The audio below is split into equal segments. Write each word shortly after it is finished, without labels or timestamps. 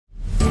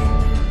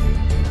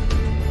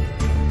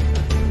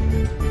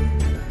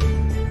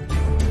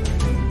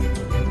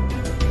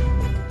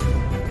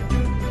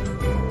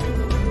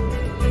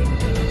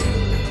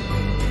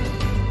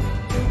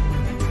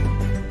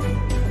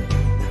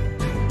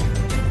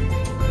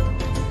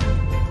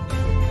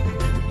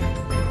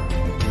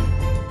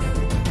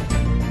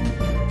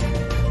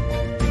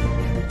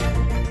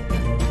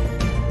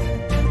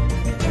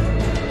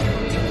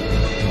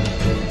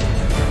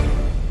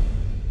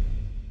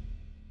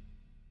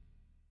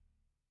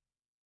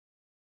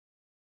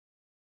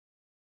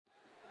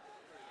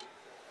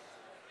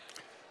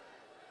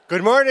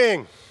Good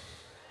morning.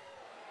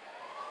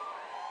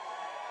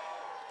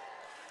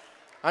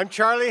 I'm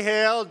Charlie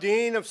Hale,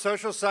 Dean of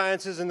Social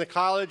Sciences in the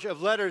College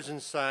of Letters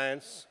and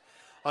Science.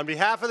 On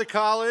behalf of the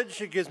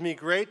college, it gives me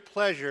great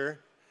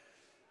pleasure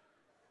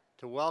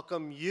to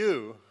welcome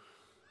you,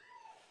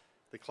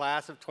 the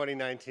class of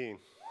 2019.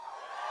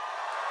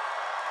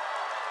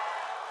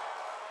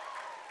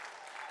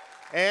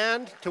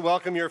 And to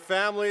welcome your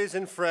families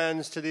and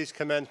friends to these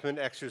commencement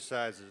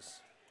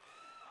exercises.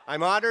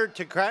 I'm honored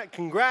to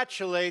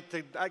congratulate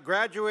the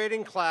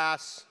graduating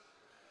class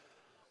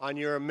on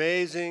your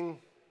amazing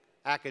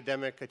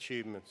academic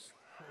achievements.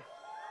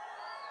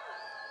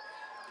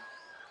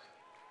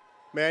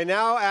 May I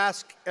now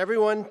ask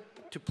everyone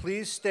to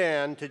please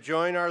stand to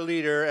join our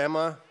leader,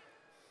 Emma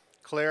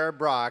Claire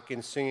Brock,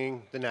 in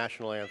singing the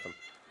national anthem.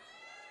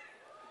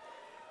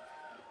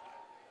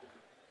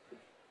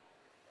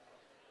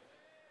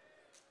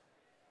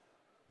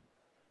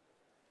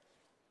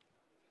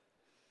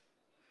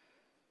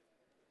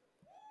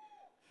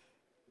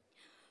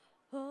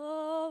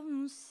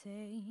 Oh,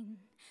 say,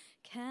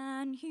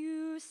 can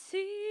you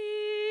see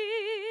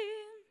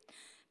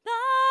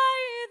by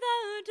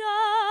the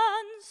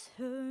dawn's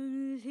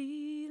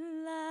early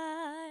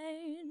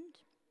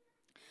light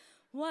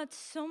what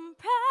so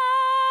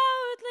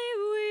proudly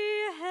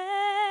we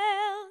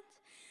held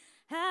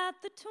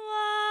at the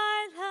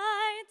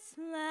twilight's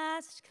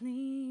last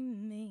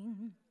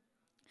gleaming,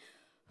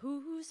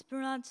 whose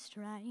broad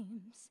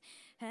stripes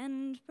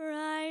and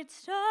bright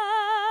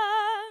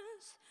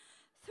stars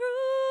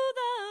through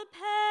the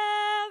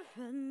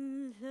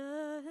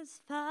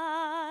perilous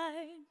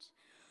fight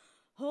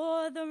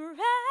o'er the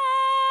ramparts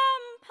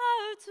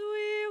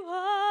we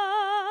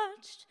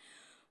watched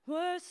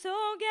were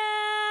so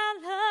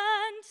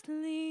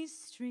gallantly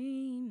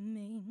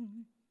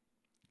streaming,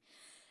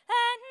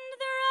 and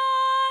the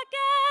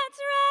rocket's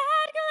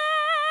red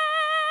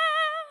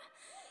glare,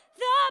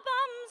 the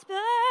bombs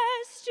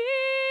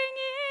bursting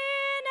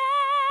in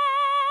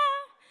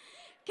air,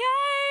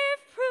 gave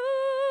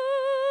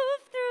proof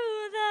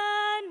through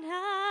the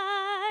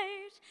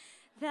night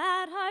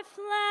that our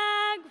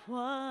flag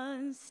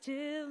was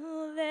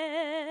still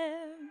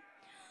there.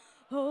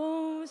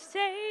 Oh,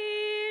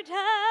 say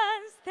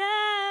does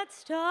that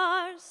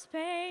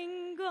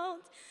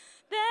star-spangled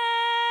banner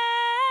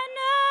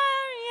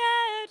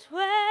yet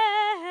wave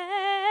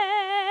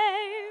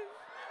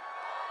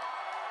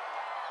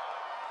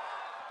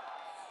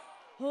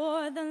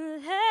o'er the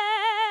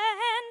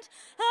land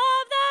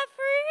of the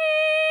free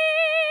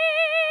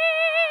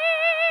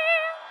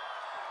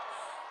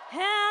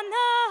and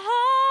the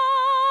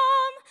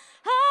home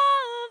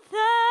of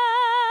the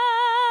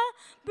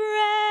brave?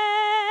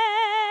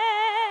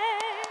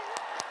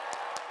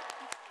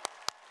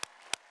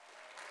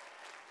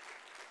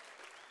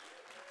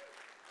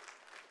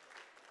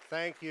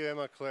 Thank you,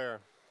 Emma Claire.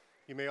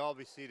 You may all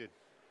be seated.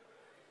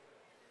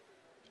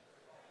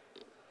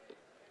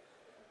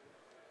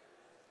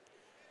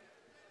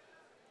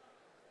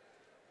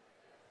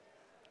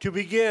 To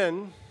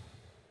begin,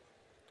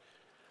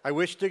 I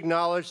wish to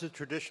acknowledge the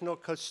traditional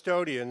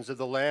custodians of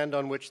the land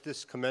on which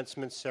this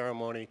commencement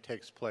ceremony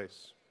takes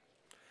place,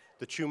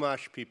 the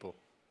Chumash people.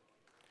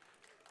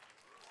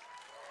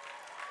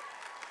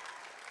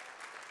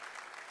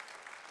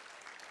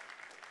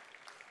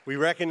 We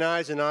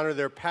recognize and honor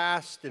their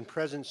past and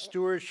present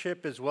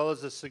stewardship, as well as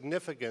the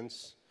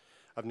significance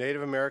of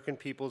Native American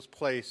people's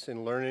place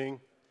in learning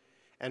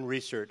and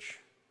research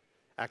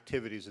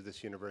activities of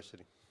this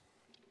university.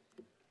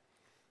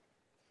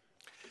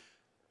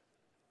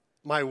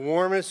 My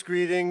warmest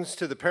greetings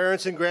to the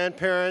parents and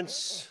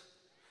grandparents,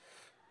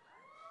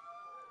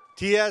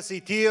 tias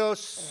y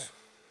tíos,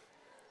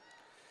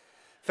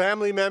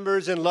 family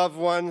members and loved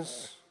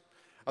ones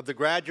of the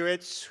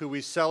graduates who we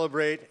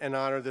celebrate and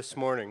honor this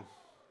morning.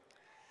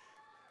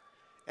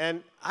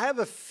 And I have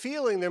a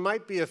feeling there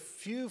might be a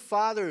few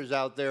fathers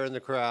out there in the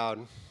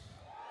crowd.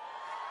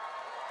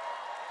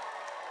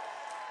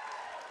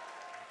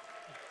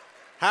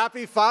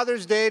 Happy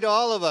Father's Day to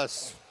all of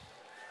us.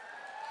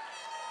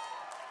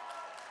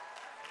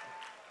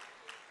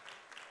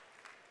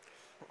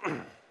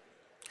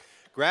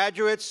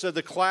 Graduates of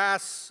the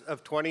class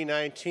of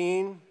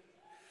 2019,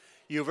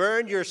 you've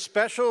earned your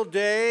special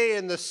day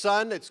in the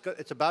sun.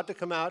 It's about to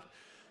come out.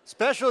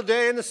 Special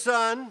day in the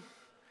sun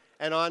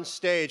and on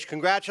stage.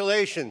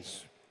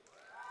 Congratulations.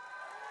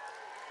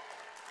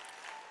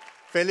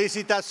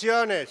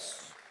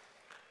 Felicitaciones.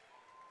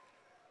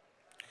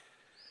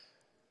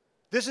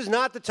 This is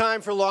not the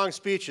time for long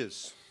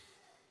speeches.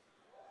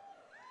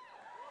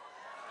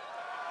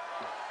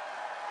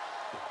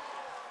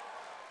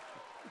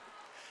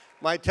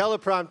 My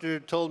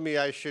teleprompter told me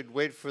I should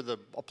wait for the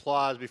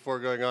applause before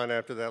going on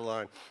after that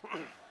line.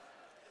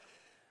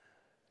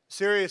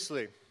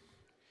 Seriously,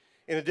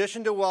 in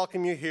addition to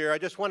welcome you here, I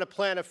just want to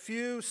plant a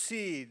few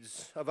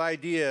seeds of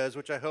ideas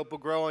which I hope will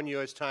grow on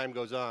you as time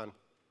goes on.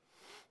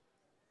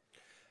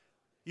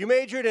 You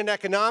majored in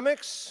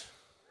economics,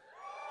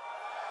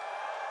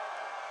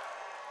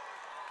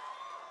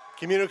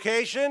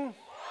 communication,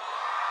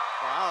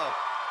 wow,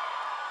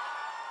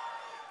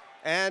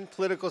 and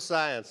political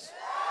science.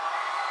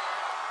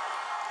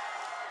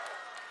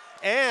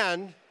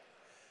 And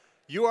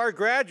you are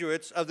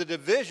graduates of the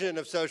Division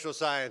of Social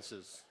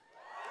Sciences.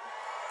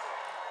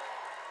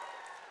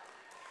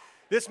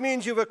 This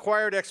means you've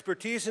acquired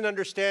expertise in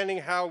understanding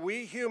how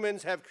we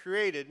humans have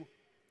created,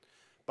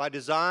 by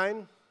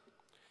design,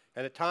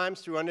 and at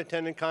times through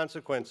unintended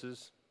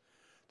consequences,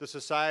 the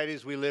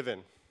societies we live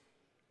in.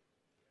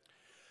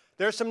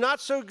 There's some not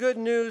so good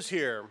news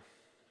here.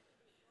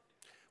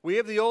 We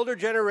of the older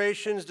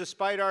generations,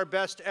 despite our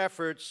best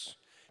efforts,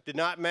 did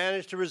not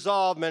manage to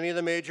resolve many of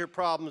the major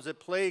problems that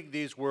plague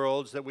these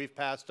worlds that we've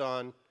passed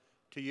on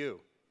to you.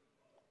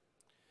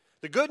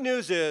 The good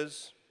news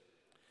is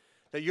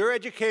that your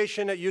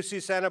education at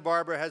UC Santa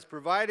Barbara has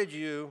provided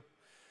you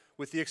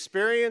with the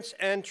experience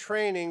and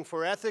training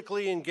for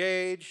ethically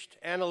engaged,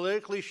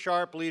 analytically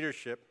sharp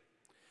leadership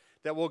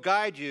that will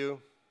guide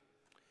you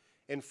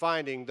in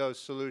finding those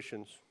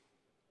solutions.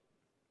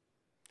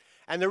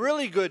 And the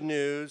really good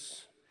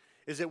news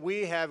is that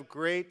we have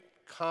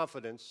great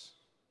confidence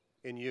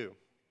in you.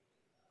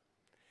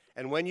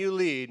 And when you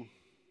lead,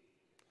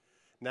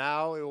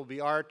 now it will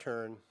be our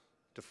turn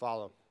to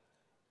follow.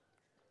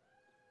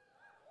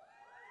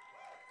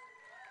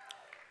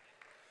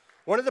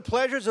 One of the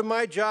pleasures of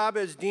my job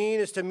as dean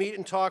is to meet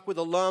and talk with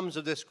alums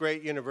of this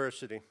great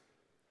university.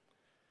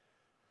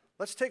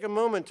 Let's take a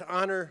moment to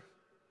honor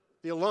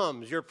the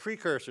alums, your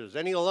precursors.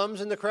 Any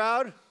alums in the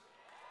crowd?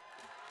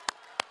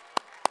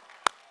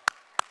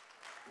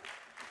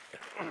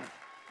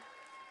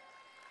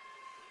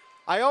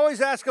 I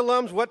always ask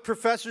alums what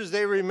professors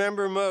they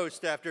remember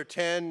most after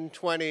 10,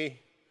 20,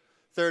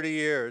 30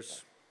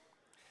 years.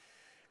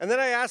 And then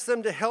I ask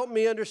them to help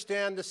me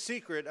understand the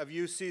secret of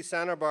UC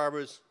Santa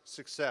Barbara's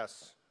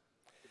success.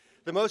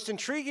 The most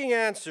intriguing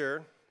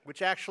answer,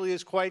 which actually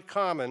is quite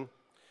common,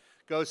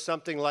 goes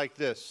something like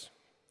this.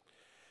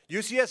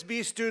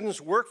 UCSB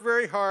students work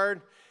very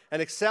hard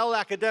and excel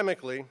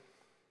academically.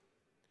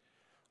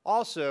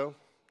 Also,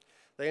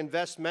 they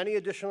invest many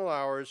additional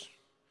hours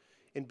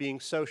in being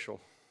social.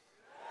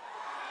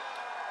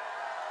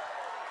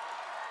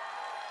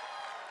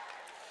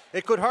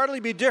 It could hardly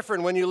be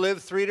different when you live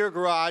 3-door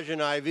garage in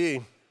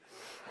IV.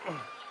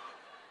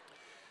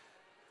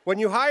 When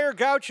you hire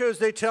gauchos,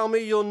 they tell me,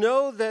 you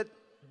know that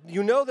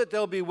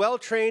they'll be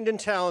well-trained and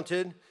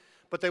talented,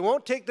 but they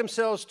won't take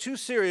themselves too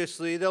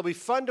seriously. They'll be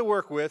fun to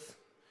work with.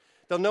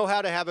 They'll know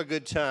how to have a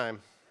good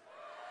time.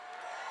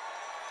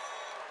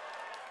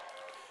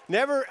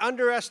 Never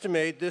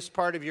underestimate this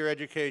part of your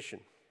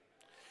education.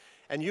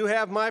 And you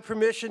have my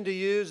permission to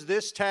use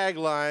this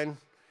tagline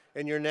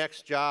in your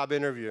next job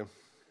interview.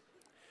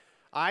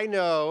 I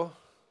know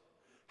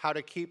how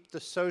to keep the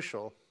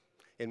social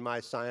in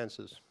my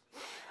sciences.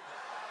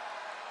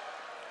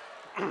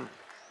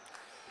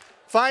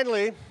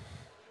 Finally,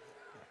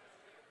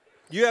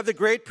 you have the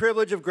great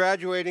privilege of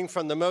graduating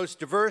from the most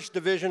diverse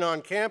division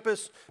on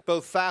campus,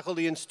 both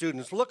faculty and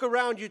students. Look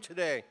around you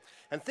today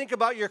and think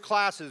about your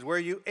classes, where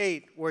you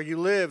ate, where you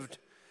lived,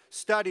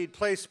 studied,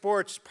 played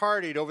sports,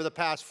 partied over the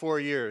past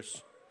 4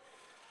 years.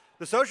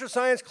 The social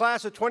science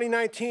class of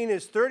 2019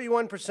 is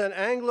 31%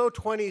 Anglo,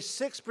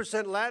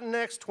 26%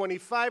 Latinx,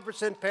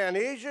 25%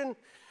 Pan-Asian,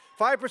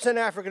 5%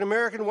 African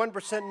American,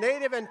 1%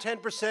 Native, and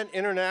 10%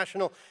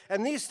 international.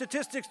 And these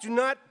statistics do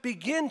not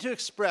begin to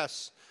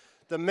express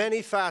the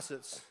many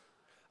facets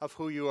of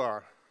who you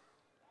are.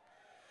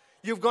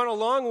 You've gone a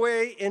long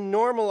way in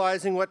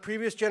normalizing what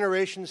previous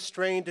generations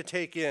strained to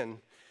take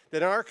in,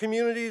 that our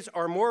communities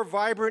are more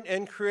vibrant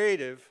and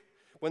creative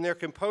when they're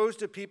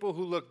composed of people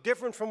who look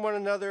different from one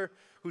another,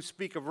 who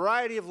speak a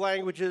variety of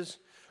languages,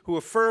 who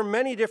affirm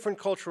many different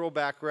cultural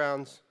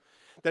backgrounds,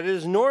 that it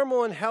is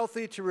normal and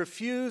healthy to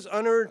refuse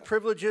unearned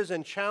privileges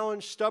and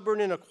challenge stubborn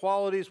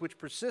inequalities which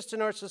persist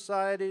in our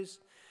societies,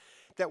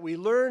 that we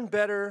learn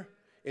better,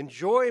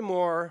 enjoy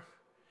more,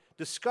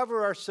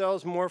 discover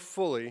ourselves more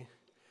fully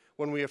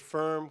when we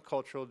affirm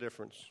cultural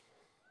difference.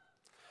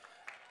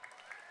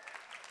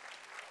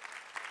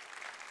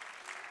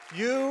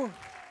 You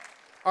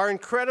are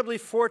incredibly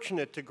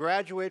fortunate to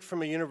graduate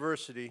from a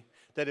university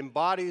that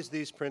embodies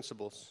these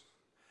principles.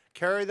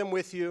 Carry them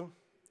with you.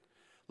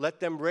 Let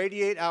them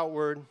radiate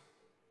outward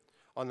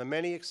on the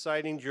many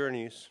exciting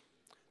journeys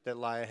that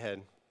lie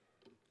ahead.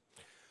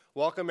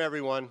 Welcome,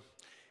 everyone,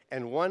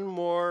 and one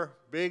more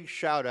big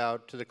shout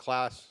out to the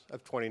class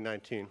of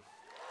 2019.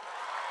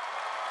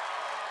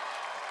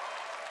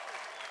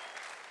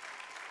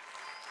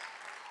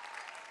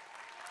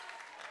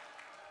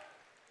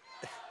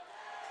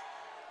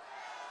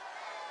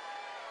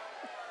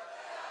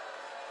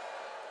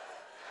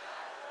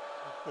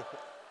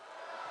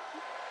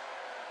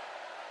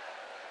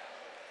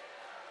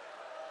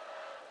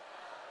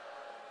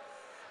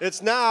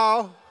 It's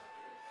now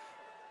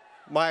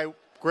my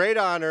great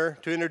honor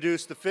to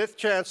introduce the 5th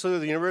Chancellor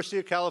of the University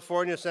of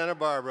California, Santa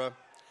Barbara,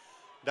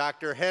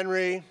 Dr.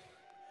 Henry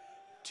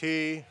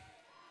T.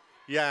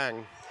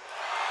 Yang.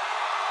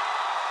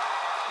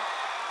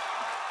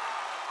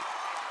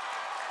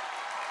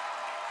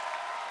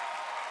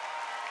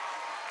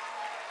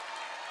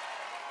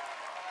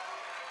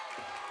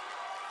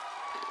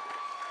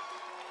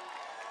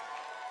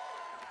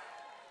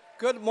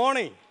 Good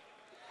morning.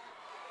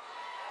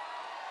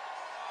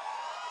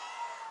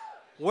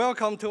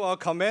 Welcome to our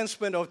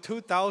commencement of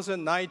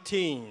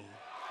 2019.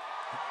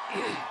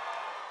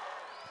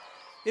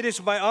 It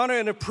is my honor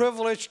and a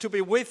privilege to be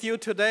with you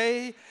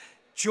today,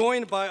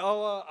 joined by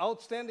our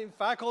outstanding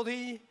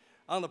faculty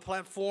on the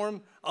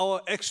platform, our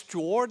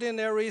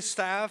extraordinary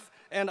staff,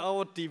 and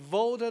our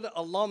devoted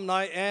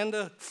alumni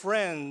and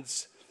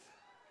friends.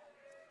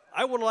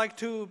 I would like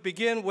to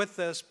begin with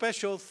a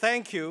special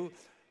thank you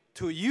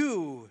to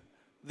you,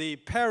 the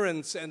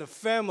parents and the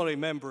family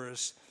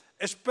members,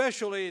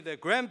 especially the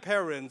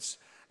grandparents,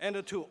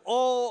 and to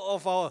all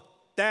of our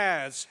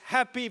dads.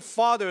 Happy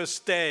Father's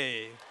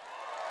Day.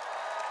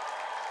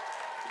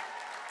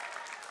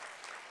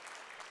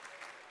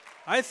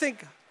 I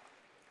think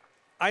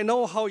I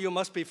know how you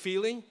must be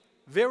feeling.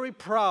 Very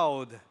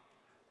proud,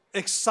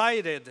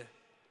 excited,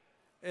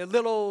 a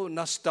little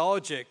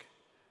nostalgic,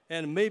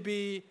 and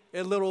maybe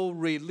a little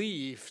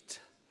relieved.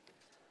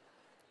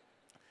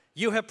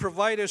 You have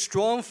provided a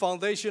strong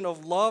foundation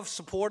of love,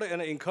 support,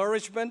 and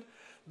encouragement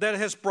that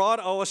has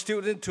brought our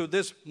students to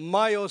this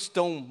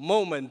milestone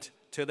moment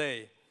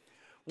today.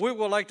 We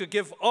would like to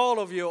give all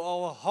of you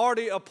our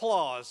hearty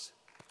applause.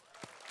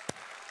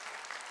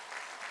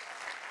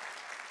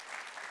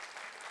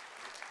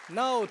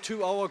 Now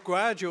to our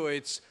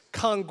graduates,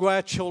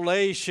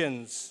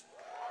 congratulations.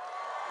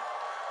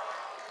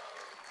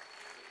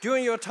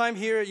 During your time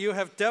here, you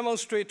have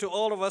demonstrated to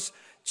all of us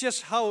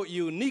just how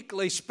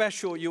uniquely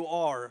special you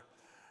are.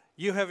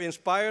 You have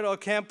inspired our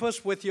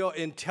campus with your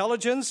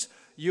intelligence,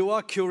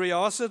 your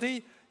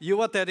curiosity,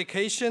 your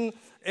dedication,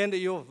 and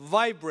your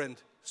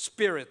vibrant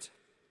spirit.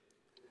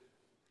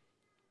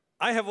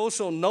 I have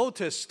also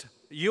noticed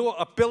your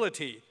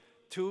ability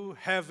to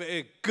have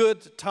a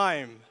good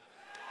time.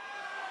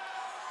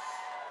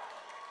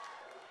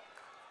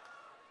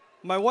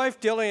 My wife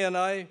Dylan and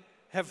I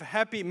have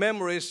happy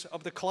memories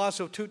of the class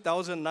of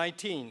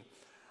 2019.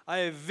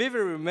 I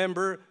vividly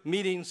remember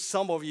meeting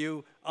some of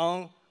you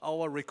on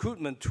our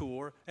recruitment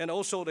tour and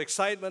also the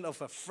excitement of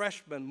a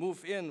freshman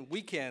move-in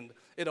weekend.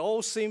 It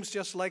all seems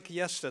just like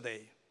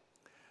yesterday.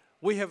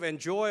 We have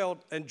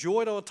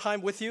enjoyed our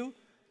time with you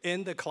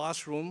in the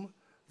classroom,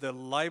 the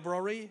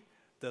library,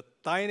 the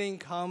dining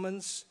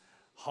commons,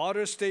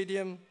 Hodder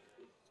Stadium,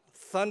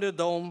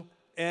 Thunderdome,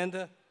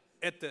 and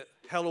at the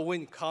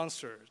Halloween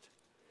concert.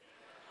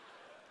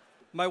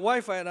 My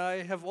wife and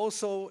I have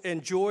also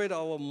enjoyed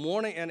our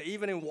morning and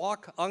evening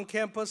walk on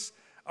campus,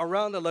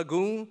 around the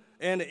lagoon,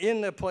 and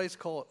in a place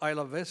called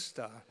Isla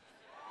Vista.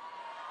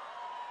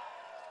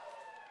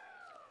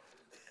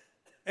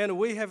 And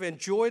we have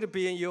enjoyed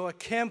being your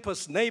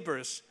campus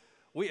neighbors.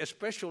 We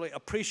especially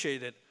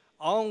appreciate it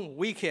on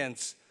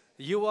weekends,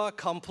 your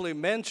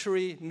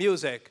complimentary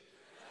music.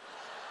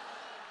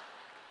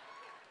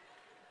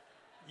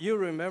 You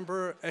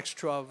remember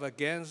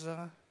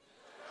extravaganza?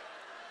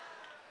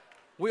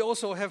 We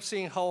also have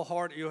seen how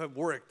hard you have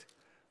worked.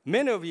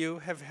 Many of you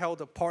have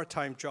held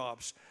part-time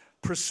jobs,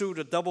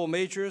 pursued double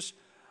majors,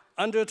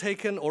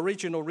 undertaken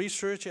original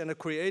research and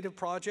creative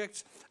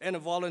projects, and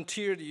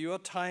volunteered your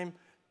time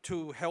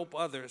to help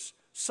others.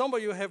 Some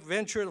of you have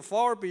ventured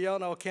far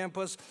beyond our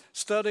campus,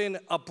 studying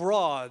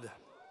abroad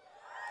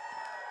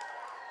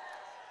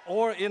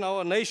or in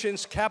our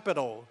nation's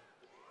capital.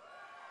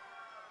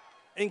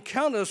 In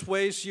countless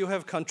ways, you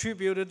have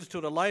contributed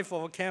to the life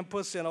of our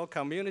campus and our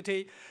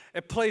community,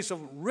 a place of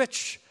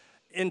rich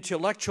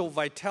intellectual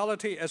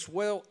vitality as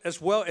well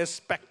as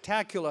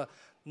spectacular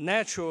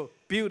natural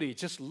beauty.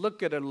 Just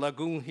look at the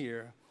lagoon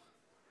here.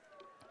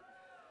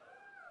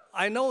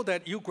 I know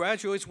that you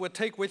graduates will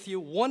take with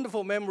you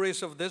wonderful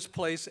memories of this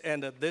place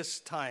and at this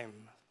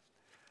time.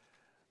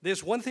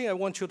 There's one thing I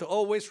want you to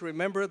always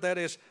remember, that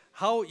is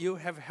how you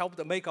have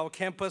helped make our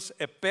campus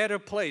a better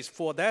place.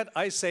 For that,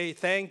 I say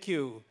thank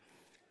you.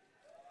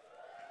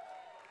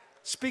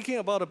 Speaking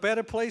about a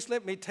better place,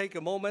 let me take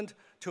a moment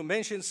to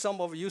mention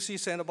some of UC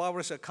Santa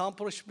Barbara's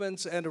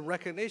accomplishments and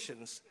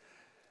recognitions.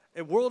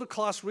 A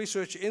world-class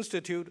research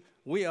institute,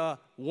 we are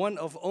one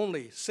of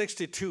only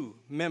 62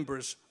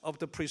 members of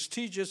the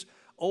prestigious,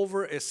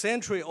 over a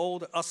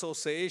century-old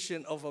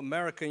Association of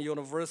American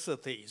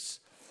Universities.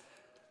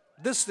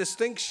 This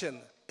distinction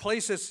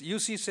places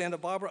UC Santa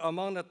Barbara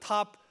among the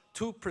top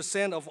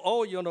 2% of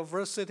all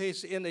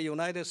universities in the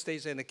United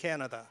States and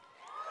Canada.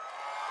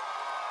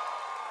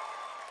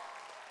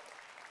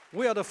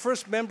 We are the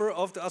first member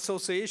of the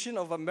Association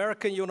of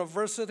American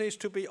Universities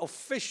to be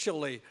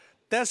officially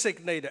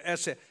designated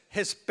as a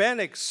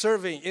Hispanic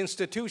serving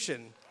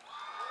institution.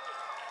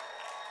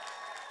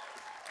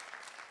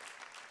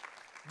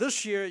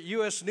 This year,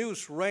 U.S.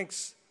 News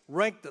ranked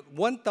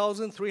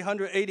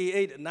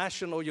 1,388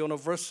 national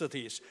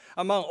universities.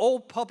 Among all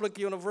public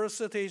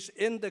universities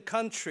in the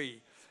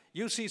country,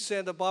 UC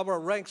Santa Barbara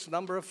ranks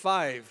number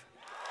 5.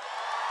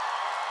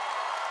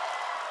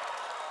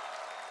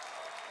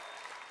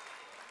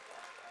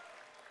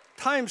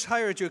 Times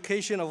Higher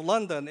Education of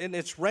London, in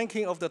its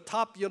ranking of the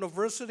top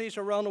universities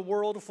around the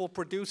world for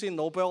producing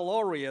Nobel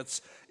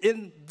laureates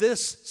in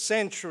this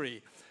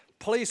century,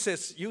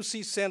 places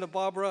UC Santa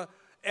Barbara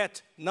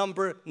at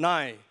number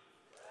 9.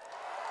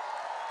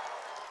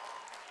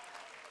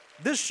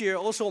 This year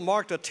also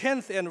marked the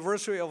 10th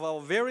anniversary of our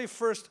very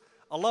first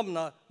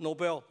alumna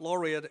Nobel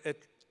laureate, a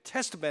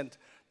testament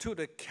to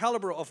the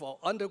caliber of our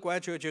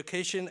undergraduate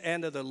education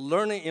and the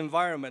learning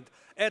environment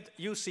at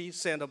UC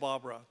Santa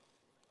Barbara.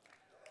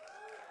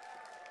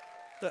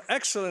 The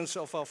excellence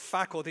of our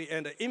faculty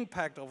and the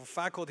impact of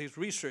faculty's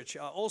research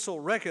are also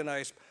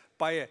recognized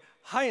by a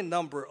high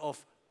number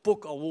of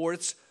book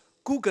awards,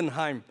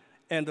 Guggenheim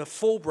and the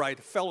Fulbright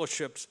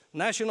Fellowships,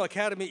 National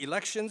Academy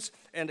elections,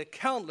 and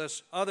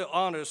countless other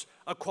honors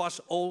across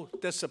all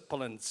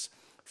disciplines.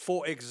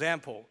 For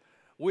example,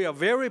 we are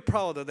very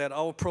proud that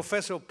our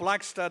Professor of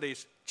Black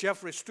Studies,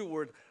 Jeffrey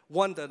Stewart,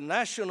 won the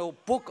National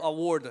Book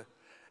Award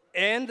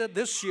and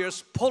this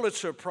year's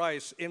Pulitzer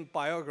Prize in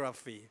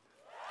Biography.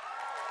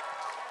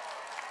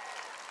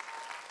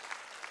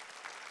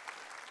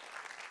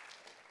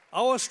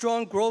 Our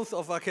strong growth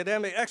of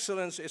academic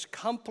excellence is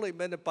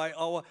complemented by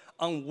our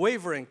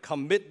unwavering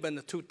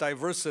commitment to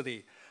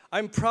diversity.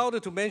 I'm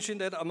proud to mention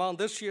that among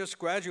this year's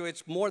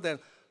graduates, more than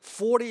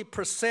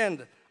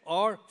 40%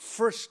 are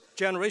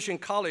first-generation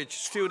college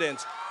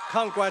students.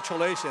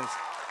 Congratulations.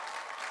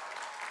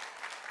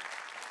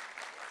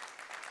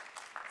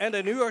 And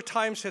the New York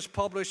Times has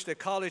published the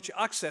College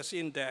Access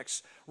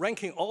Index,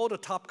 ranking all the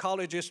top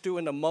colleges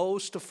doing the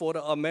most for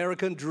the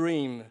American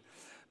dream.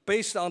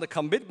 Based on the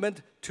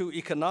commitment to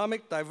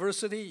economic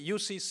diversity,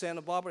 UC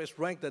Santa Barbara is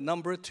ranked at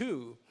number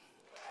 2.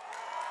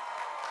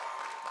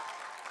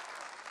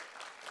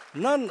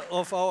 None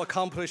of our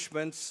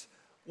accomplishments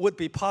would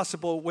be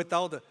possible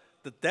without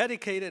the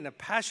dedicated and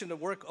passionate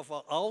work of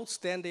our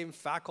outstanding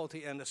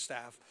faculty and the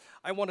staff.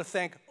 I want to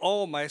thank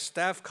all my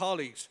staff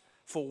colleagues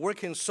for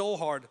working so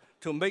hard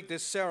to make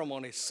this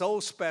ceremony so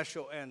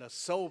special and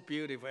so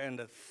beautiful,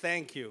 and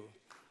thank you.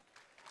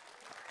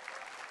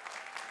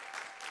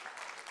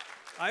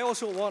 I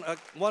also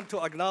want to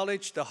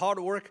acknowledge the hard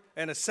work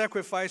and the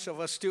sacrifice of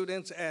our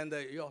students and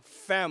your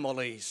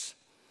families.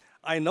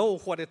 I know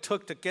what it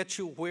took to get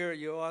you where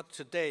you are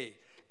today.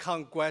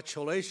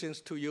 Congratulations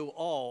to you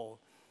all.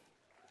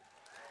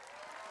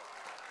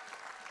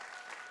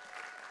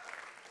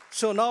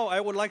 So now I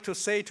would like to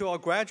say to our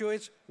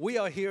graduates, we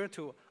are here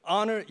to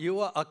honor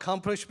your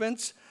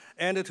accomplishments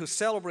and to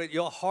celebrate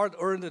your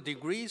hard-earned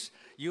degrees.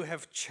 You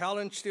have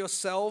challenged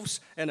yourselves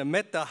and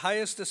met the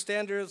highest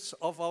standards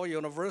of our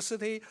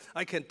university.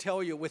 I can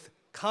tell you with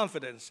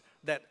confidence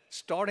that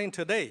starting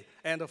today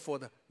and for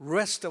the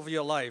rest of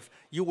your life,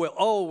 you will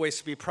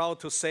always be proud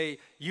to say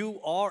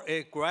you are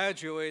a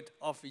graduate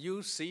of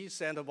UC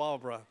Santa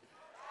Barbara.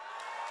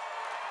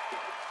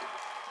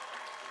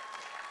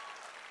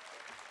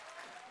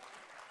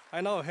 I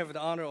now have the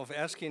honor of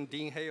asking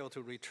Dean Hale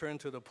to return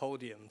to the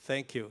podium.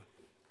 Thank you.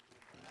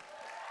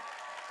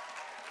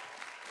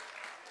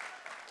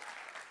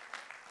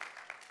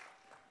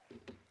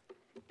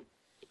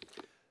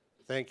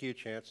 Thank you,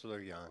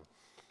 Chancellor Yang.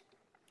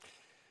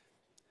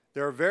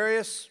 There are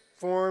various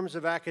forms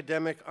of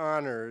academic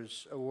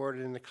honors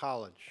awarded in the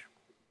college.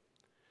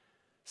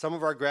 Some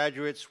of our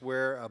graduates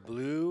wear a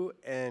blue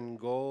and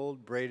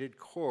gold braided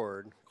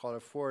cord called a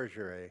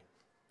fourragere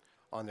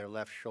on their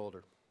left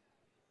shoulder.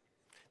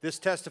 This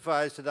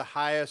testifies to the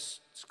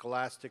highest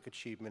scholastic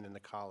achievement in the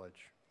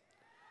college.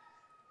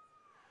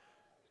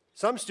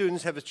 Some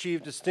students have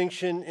achieved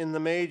distinction in the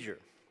major.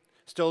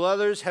 Still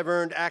others have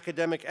earned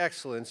academic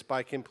excellence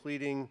by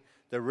completing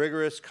the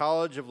rigorous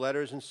College of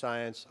Letters and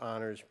Science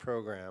honors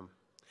program.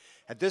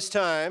 At this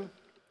time,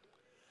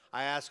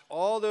 I ask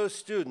all those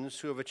students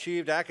who have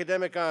achieved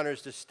academic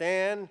honors to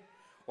stand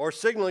or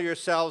signal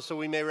yourselves so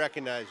we may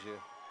recognize you.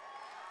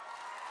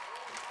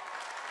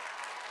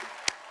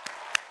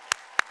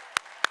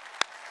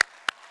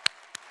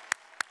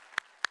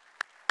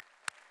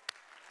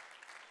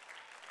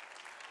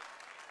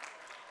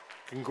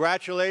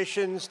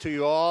 Congratulations to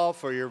you all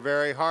for your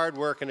very hard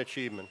work and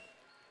achievement.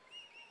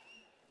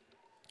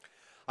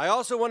 I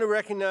also want to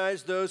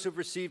recognize those who've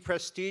received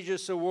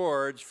prestigious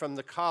awards from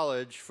the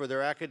college for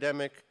their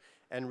academic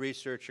and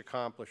research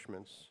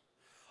accomplishments.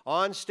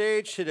 On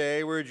stage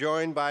today, we're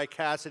joined by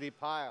Cassidy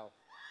Pyle.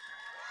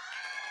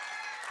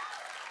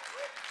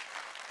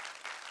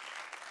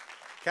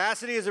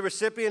 Cassidy is a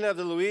recipient of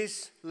the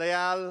Luis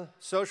Leal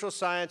Social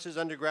Sciences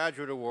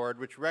Undergraduate Award,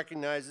 which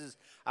recognizes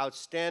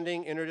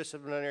outstanding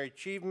interdisciplinary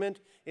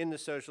achievement in the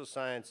social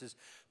sciences.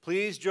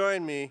 Please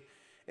join me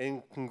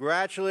in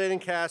congratulating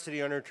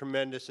Cassidy on her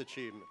tremendous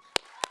achievement.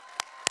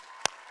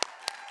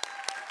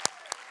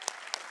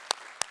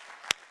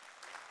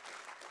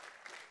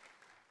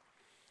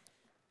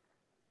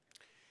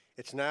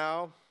 It's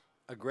now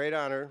a great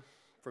honor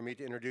for me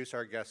to introduce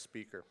our guest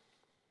speaker.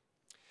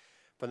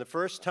 From the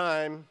first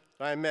time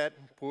I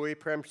met Pui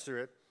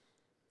Premsarit,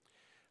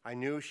 I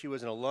knew she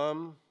was an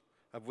alum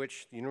of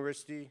which the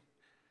University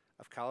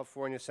of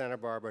California, Santa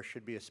Barbara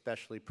should be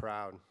especially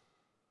proud.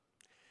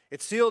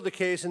 It sealed the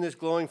case in this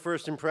glowing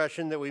first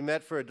impression that we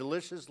met for a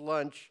delicious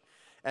lunch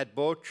at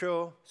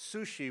Bocho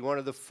Sushi, one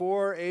of the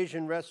 4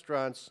 Asian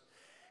restaurants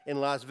in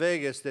Las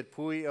Vegas that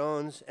Pui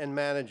owns and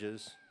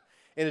manages.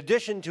 in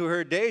addition to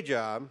her day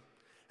job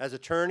as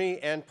attorney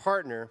and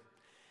partner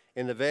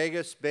in the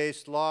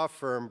Vegas-based law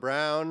firm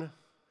Brown,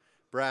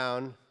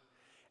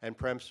 and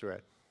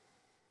Premsret.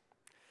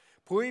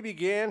 Pui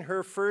began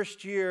her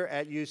first year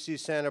at UC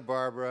Santa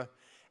Barbara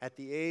at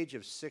the age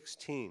of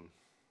 16.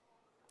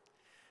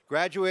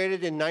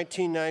 Graduated in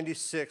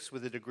 1996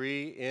 with a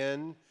degree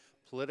in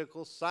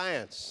political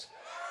science.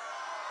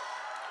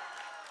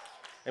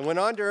 And went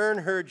on to earn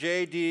her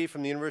JD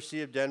from the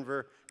University of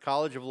Denver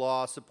College of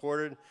Law,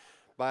 supported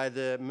by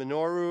the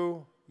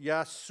Minoru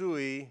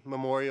Yasui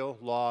Memorial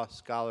Law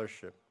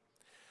Scholarship.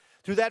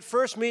 Through that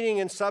first meeting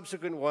and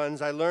subsequent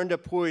ones, I learned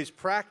of Pui's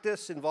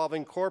practice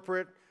involving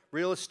corporate,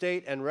 real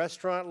estate, and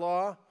restaurant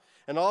law,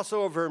 and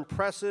also of her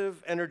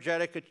impressive,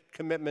 energetic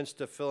commitments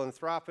to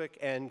philanthropic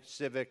and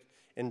civic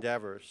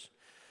endeavors.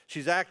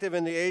 She's active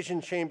in the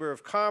Asian Chamber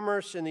of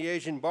Commerce, in the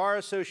Asian Bar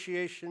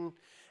Association,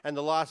 and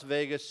the Las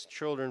Vegas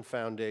Children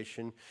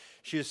Foundation.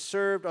 She has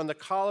served on the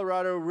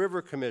Colorado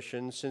River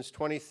Commission since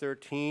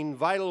 2013,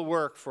 vital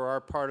work for our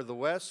part of the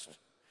West,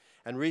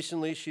 and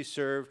recently she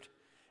served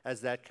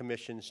as that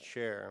commission's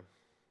chair.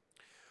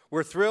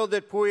 We're thrilled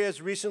that Pui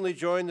has recently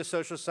joined the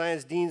Social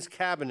Science Dean's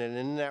Cabinet, and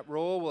in that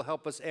role will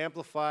help us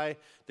amplify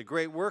the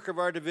great work of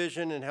our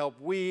division and help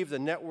weave the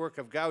network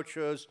of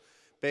gauchos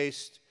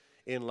based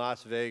in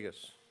Las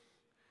Vegas.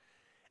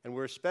 And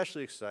we're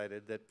especially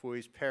excited that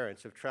Pui's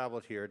parents have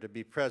traveled here to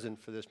be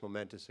present for this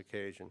momentous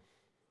occasion.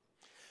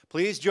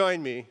 Please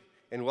join me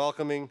in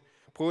welcoming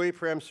Pui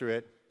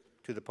Premsret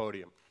to the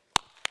podium.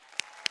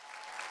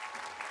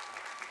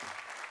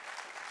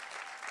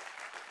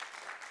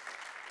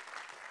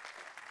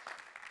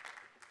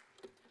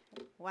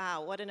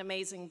 Wow, what an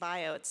amazing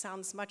bio. It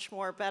sounds much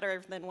more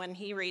better than when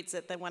he reads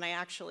it than when I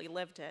actually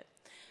lived it.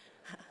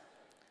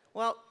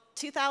 Well,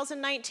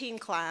 2019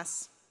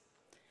 class,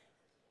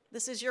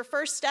 this is your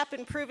first step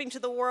in proving to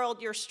the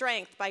world your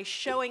strength by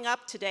showing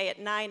up today at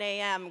 9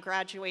 a.m.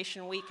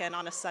 graduation weekend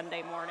on a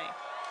Sunday morning.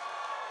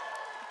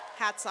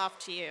 Hats off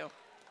to you.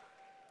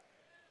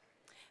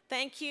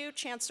 Thank you,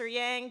 Chancellor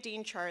Yang,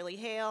 Dean Charlie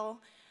Hale,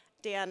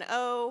 Dan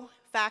O,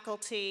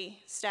 faculty,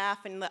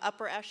 staff, and the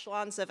upper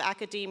echelons of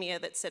academia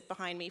that sit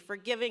behind me for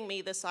giving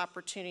me this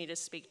opportunity to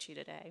speak to you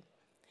today.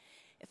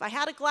 If I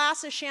had a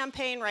glass of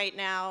champagne right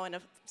now and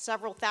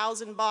several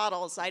thousand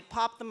bottles, I'd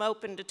pop them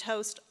open to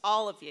toast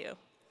all of you.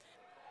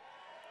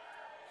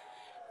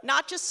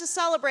 Not just to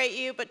celebrate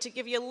you, but to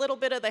give you a little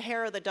bit of the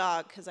hair of the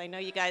dog, because I know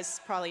you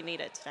guys probably need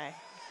it today.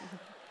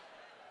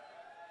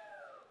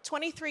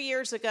 23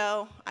 years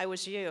ago, I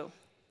was you.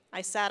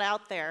 I sat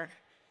out there.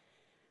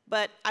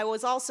 But I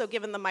was also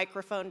given the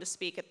microphone to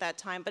speak at that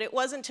time. But it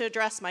wasn't to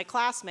address my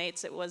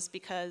classmates. It was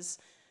because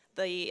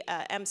the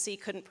MC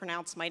couldn't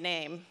pronounce my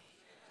name.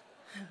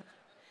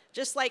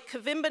 Just like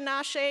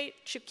Kavimbanashe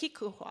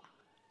Chukikuhua.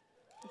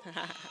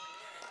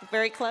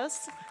 Very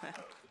close.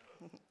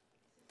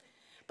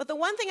 But the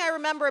one thing I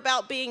remember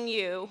about being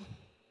you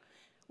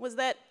was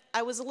that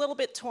I was a little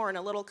bit torn,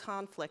 a little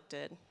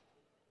conflicted.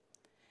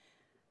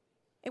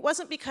 It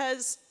wasn't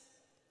because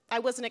I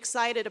wasn't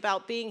excited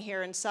about being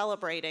here and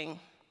celebrating,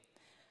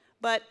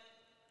 but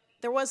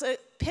there was a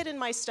pit in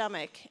my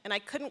stomach, and I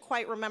couldn't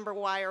quite remember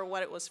why or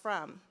what it was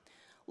from.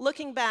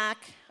 Looking back,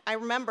 I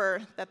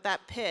remember that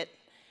that pit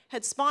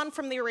had spawned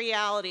from the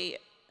reality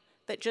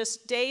that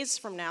just days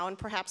from now, and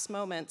perhaps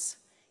moments,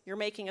 you're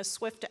making a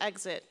swift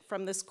exit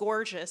from this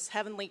gorgeous,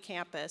 heavenly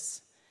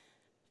campus,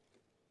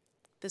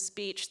 this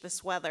beach,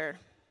 this weather,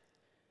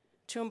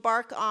 to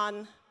embark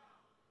on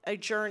a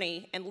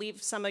journey and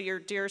leave some of your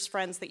dearest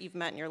friends that you've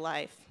met in your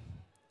life,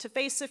 to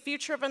face a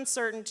future of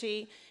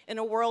uncertainty in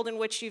a world in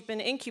which you've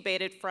been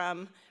incubated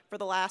from for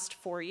the last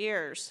 4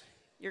 years.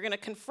 You're going to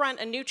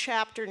confront a new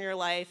chapter in your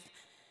life.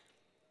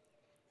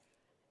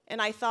 And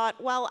I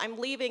thought, well, I'm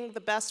leaving the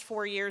best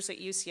 4 years at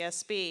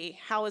UCSB.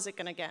 How is it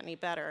going to get any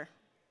better?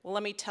 Well,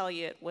 let me tell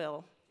you, it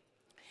will.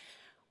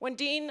 When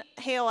Dean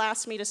Hale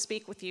asked me to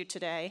speak with you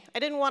today, I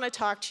didn't want to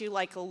talk to you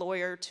like a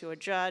lawyer to a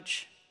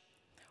judge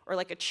or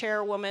like a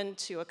chairwoman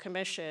to a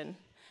commission.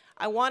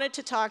 I wanted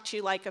to talk to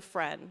you like a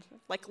friend,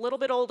 like a little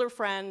bit older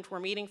friend.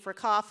 We're meeting for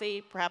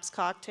coffee, perhaps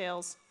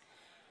cocktails.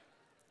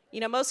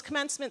 You know, most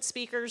commencement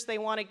speakers, they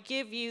want to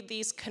give you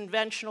these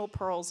conventional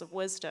pearls of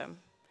wisdom.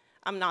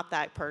 I'm not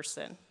that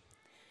person.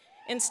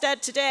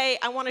 Instead, today,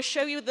 I want to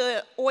show you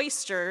the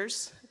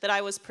oysters that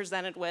I was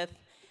presented with,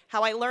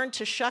 how I learned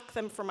to shuck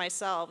them for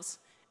myself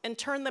and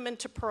turn them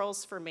into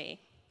pearls for me.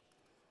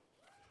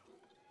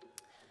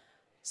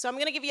 So I'm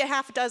going to give you a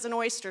half a dozen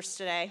oysters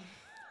today.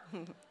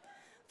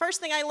 First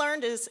thing I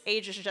learned is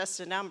age is just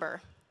a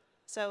number.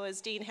 So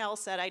as Dean Hale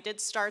said, I did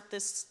start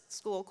this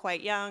school quite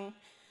young.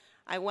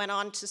 I went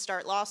on to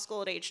start law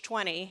school at age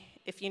 20.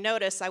 If you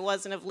notice, I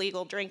wasn't of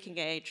legal drinking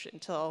age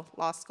until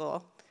law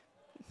school.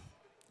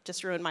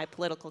 Just ruined my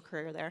political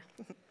career there.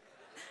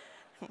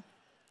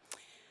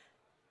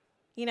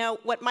 You know,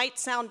 what might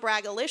sound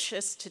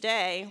braggalicious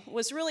today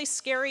was really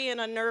scary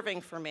and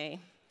unnerving for me.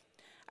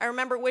 I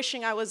remember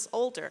wishing I was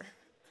older,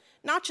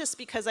 not just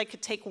because I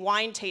could take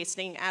wine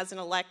tasting as an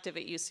elective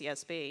at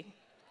UCSB.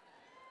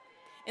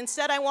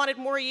 Instead, I wanted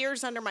more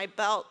years under my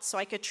belt so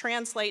I could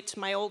translate to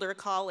my older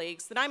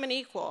colleagues that I'm an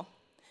equal.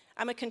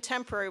 I'm a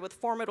contemporary with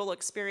formidable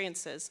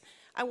experiences.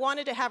 I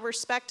wanted to have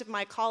respect of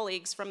my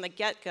colleagues from the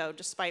get-go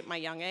despite my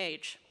young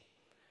age.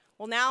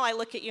 Well, now I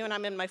look at you and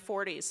I'm in my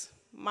 40s.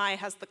 My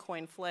has the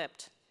coin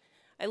flipped.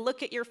 I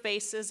look at your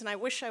faces and I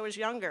wish I was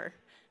younger,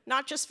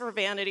 not just for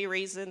vanity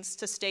reasons,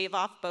 to stave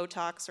off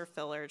Botox or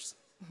fillers.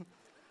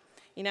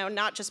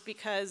 Not just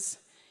because,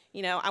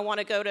 I want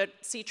to go to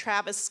see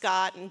Travis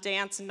Scott and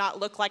dance and not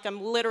look like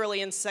I'm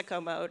literally in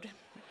sicko mode.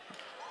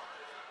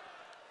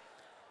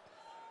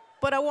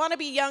 But I want to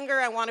be younger,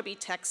 I want to be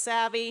tech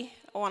savvy,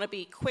 I want to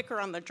be quicker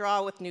on the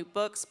draw with new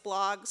books,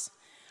 blogs.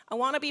 I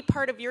want to be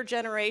part of your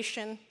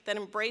generation that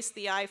embraced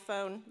the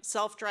iPhone,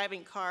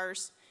 self-driving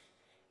cars,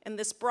 and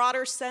this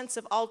broader sense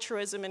of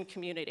altruism and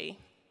community.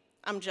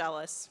 I'm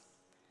jealous.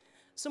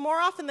 So more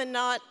often than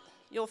not,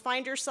 you'll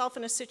find yourself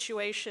in a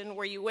situation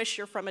where you wish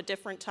you're from a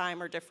different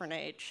time or different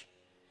age.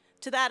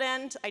 To that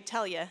end, I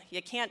tell you,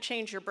 you can't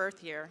change your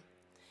birth year,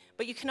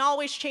 but you can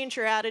always change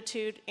your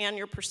attitude and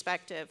your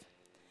perspective.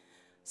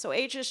 So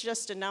age is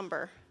just a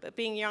number, but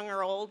being young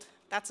or old,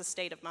 that's a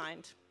state of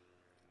mind.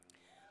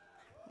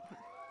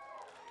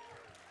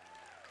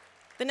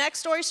 The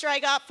next oyster I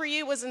got for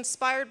you was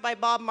inspired by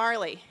Bob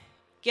Marley.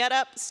 Get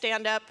up,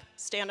 stand up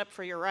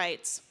for your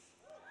rights.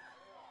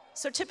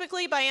 So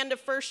typically by end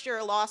of first year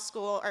of law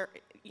school,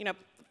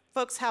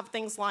 folks have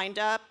things lined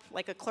up,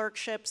 like a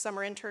clerkship,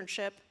 summer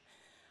internship.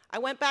 I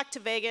went back to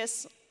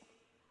Vegas.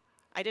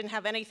 I didn't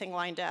have anything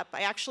lined up.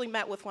 I actually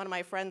met with one of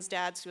my friend's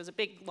dads, who was a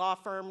big law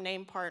firm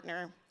name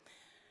partner.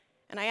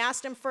 And I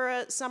asked him for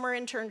a summer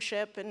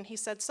internship, and he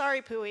said,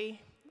 sorry, Pooey,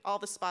 all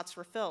the spots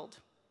were filled.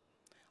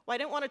 Well, I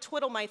didn't want to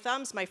twiddle my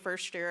thumbs my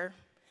first year,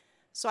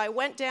 so I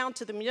went down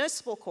to the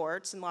municipal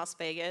courts in Las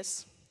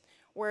Vegas,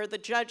 where the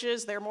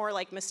judges, they're more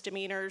like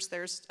misdemeanors,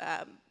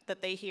 that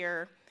they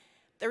hear.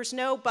 There's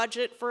no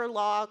budget for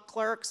law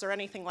clerks or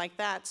anything like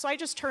that. So I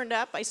just turned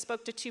up, I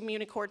spoke to 2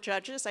 Muni Court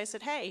judges, I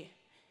said, hey,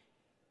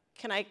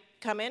 can I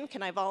come in,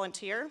 can I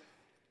volunteer?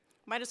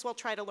 Might as well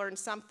try to learn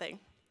something.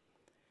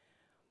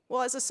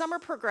 Well, as the summer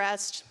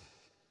progressed,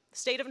 the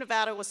state of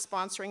Nevada was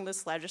sponsoring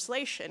this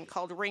legislation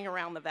called Ring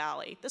Around the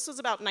Valley. This was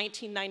about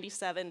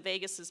 1997,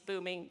 Vegas is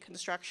booming,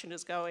 construction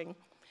is going.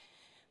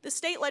 The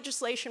state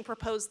legislation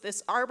proposed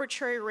this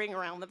arbitrary ring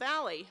around the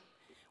valley,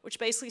 which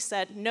basically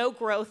said no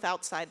growth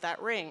outside that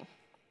ring.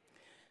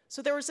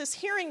 So there was this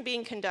hearing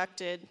being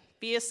conducted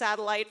via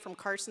satellite from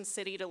Carson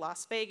City to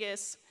Las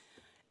Vegas.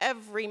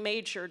 Every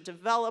major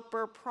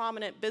developer,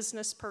 prominent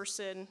business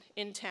person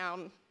in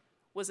town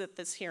was at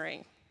this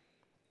hearing,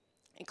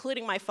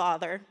 including my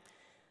father,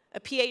 a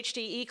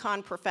PhD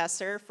econ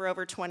professor for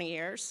over 20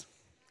 years,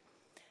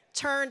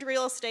 turned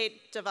real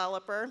estate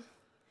developer.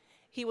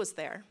 He was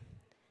there.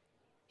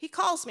 He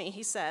calls me,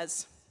 he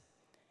says,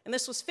 and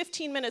this was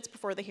 15 minutes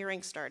before the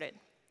hearing started,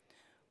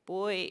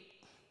 boy,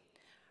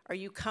 are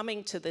you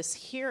coming to this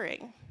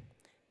hearing?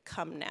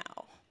 Come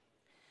now.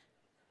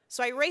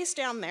 So I raced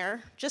down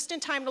there just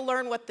in time to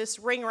learn what this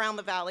ring around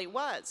the valley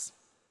was.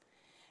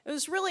 It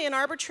was really an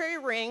arbitrary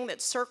ring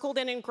that circled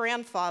in and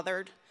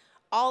grandfathered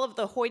all of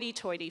the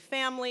hoity-toity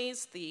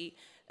families, the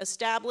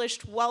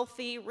established,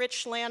 wealthy,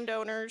 rich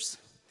landowners,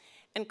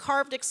 and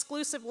carved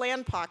exclusive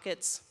land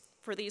pockets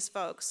for these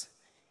folks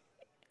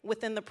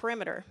within the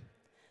perimeter.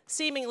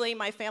 Seemingly,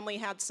 my family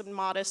had some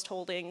modest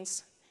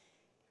holdings.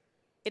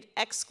 It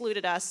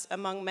excluded us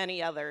among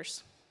many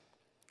others.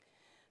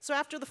 So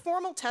after the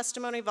formal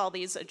testimony of all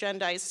these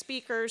agendized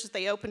speakers,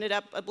 they opened it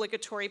up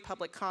obligatory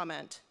public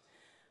comment.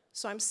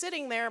 So I'm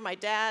sitting there, my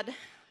dad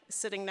is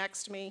sitting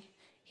next to me,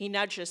 he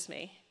nudges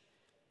me.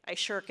 I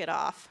shirk it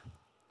off.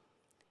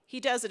 He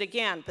does it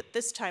again, but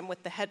this time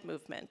with the head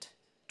movement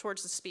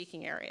towards the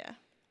speaking area.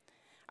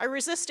 I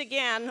resist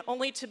again,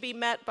 only to be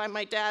met by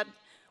my dad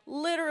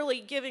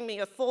literally giving me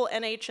a full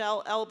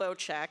NHL elbow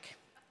check,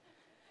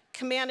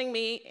 commanding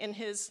me in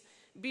his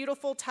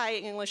beautiful Thai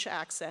English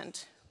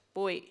accent,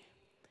 boy,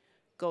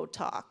 go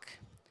talk.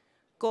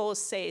 Go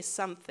say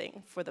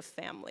something for the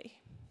family.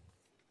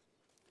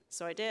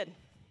 So I did.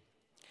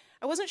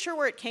 I wasn't sure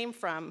where it came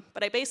from,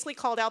 but I basically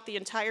called out the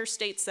entire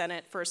state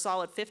senate for a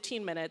solid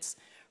 15 minutes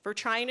for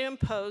trying to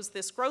impose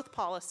this growth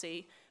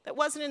policy that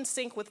wasn't in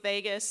sync with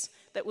Vegas,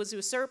 that was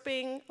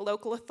usurping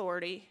local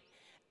authority,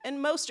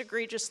 and most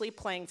egregiously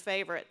playing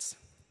favorites.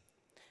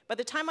 By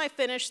the time I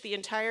finished, the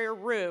entire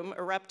room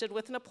erupted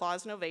with an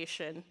applause and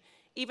ovation.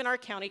 Even our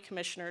county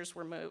commissioners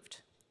were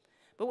moved.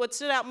 But what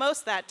stood out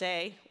most that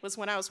day was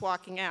when I was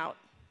walking out.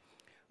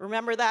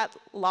 Remember that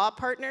law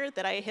partner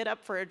that I hit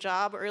up for a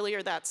job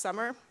earlier that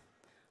summer?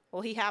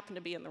 Well, he happened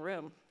to be in the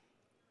room.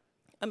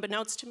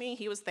 Unbeknownst to me,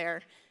 he was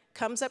there,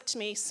 comes up to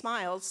me,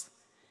 smiles,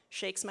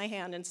 shakes my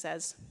hand, and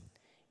says,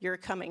 "You're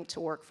coming to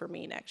work for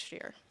me next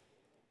year."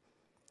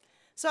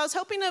 So I was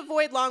hoping to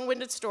avoid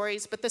long-winded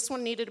stories, but this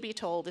one needed to be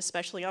told,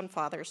 especially on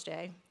Father's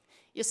Day.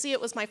 You see, it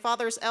was my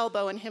father's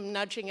elbow and him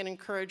nudging and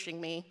encouraging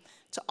me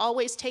to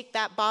always take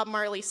that Bob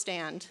Marley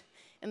stand,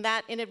 and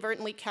that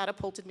inadvertently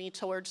catapulted me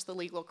towards the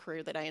legal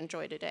career that I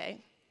enjoy today.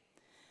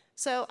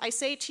 So I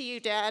say to you,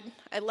 Dad,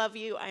 I love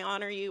you, I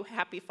honor you,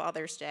 happy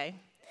Father's Day.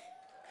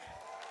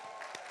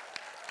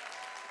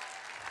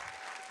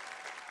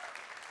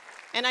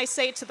 And I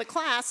say to the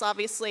class,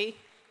 obviously,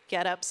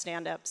 get up,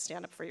 stand up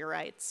for your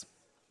rights.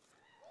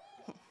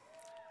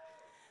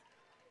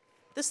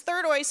 This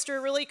third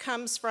oyster really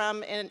comes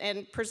from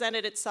and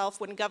presented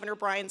itself when Governor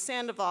Brian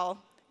Sandoval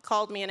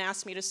called me and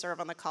asked me to serve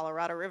on the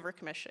Colorado River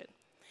Commission.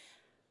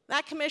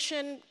 That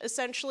commission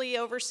essentially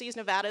oversees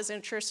Nevada's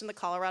interest in the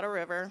Colorado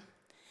River.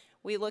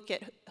 We look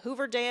at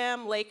Hoover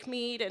Dam, Lake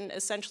Mead, and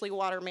essentially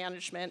water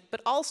management,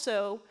 but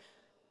also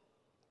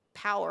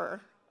power,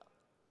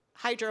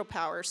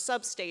 hydropower,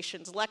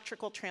 substations,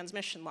 electrical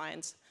transmission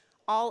lines.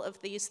 All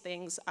of these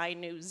things I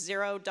knew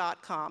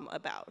zero.com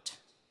about.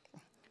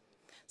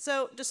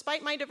 So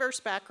despite my diverse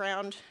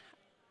background,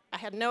 I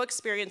had no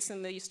experience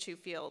in these two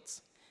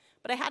fields.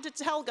 But I had to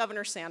tell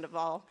Governor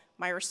Sandoval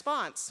my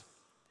response.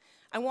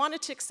 I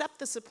wanted to accept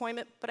this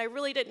appointment, but I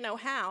really didn't know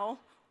how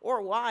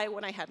or why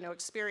when I had no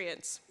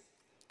experience.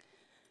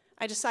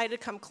 I decided to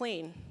come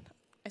clean.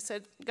 I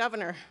said,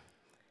 Governor,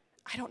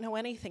 I don't know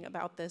anything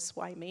about this,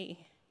 why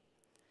me?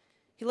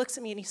 He looks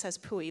at me and he says,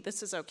 Pui,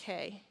 this is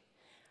okay.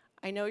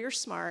 I know you're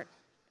smart,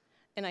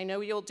 and I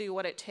know you'll do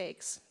what it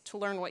takes to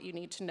learn what you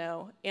need to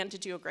know and to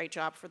do a great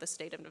job for the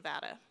state of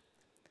Nevada.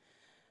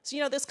 So,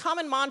 you know, this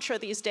common mantra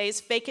these days,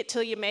 fake it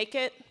till you make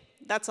it,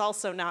 that's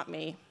also not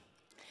me.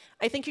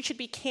 I think you should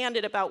be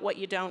candid about what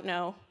you don't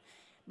know,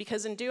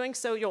 because in doing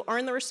so, you'll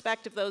earn the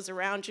respect of those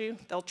around you,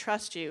 they'll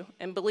trust you,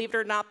 and believe it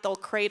or not, they'll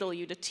cradle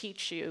you to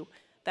teach you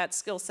that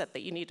skill set that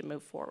you need to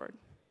move forward.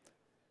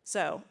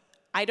 So,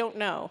 I don't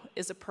know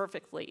is a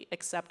perfectly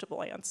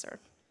acceptable answer.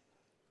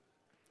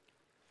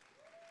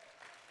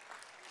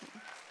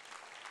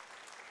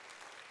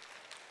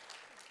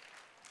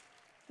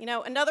 You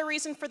know, another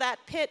reason for that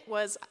pit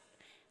was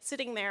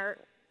sitting there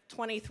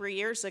 23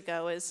 years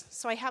ago is,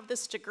 so I have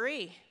this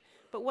degree,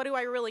 but what do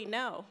I really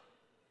know?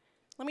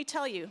 Let me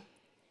tell you,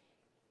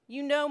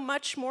 you know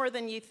much more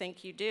than you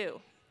think you do.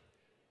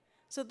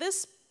 So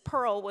this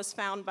pearl was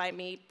found by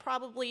me,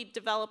 probably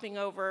developing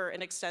over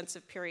an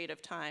extensive period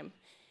of time.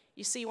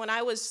 You see, when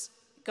I was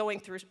going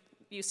through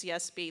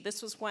UCSB,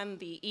 this was when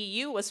the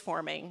EU was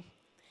forming.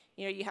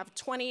 You know, you have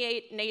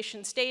 28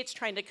 nation states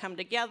trying to come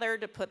together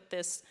to put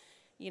this,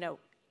 you know,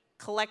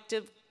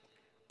 collective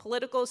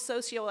political,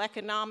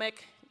 socioeconomic,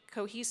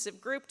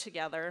 cohesive group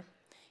together.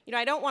 You know,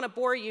 I don't want to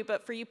bore you,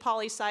 but for you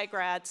poli-sci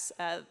grads,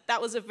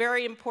 that was a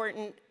very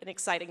important and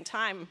exciting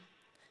time.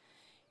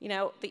 You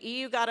know, the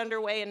EU got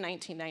underway in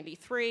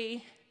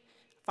 1993,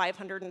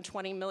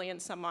 520 million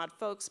some odd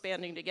folks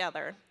banding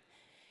together.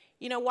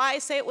 You know, why I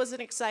say it was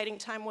an exciting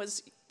time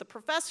was the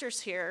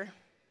professors here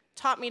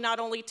taught me not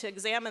only to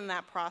examine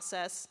that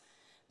process,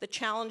 the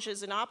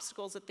challenges and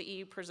obstacles that the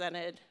EU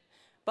presented,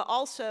 but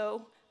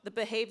also the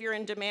behavior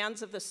and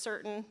demands of the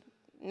certain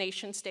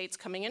nation states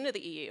coming into the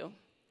EU.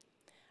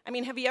 I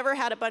mean, have you ever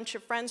had a bunch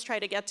of friends try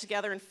to get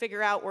together and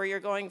figure out where you're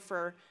going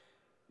for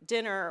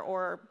dinner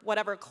or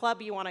whatever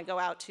club you want to go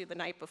out to the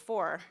night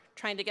before?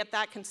 Trying to get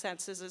that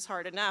consensus is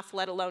hard enough,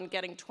 let alone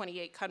getting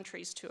 28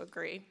 countries to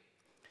agree.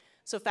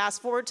 So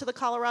fast forward to the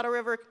Colorado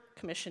River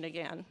Commission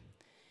again.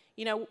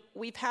 You know,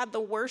 we've had the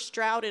worst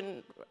drought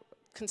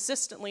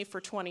consistently for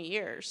 20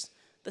 years.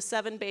 The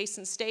 7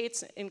 basin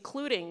states,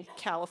 including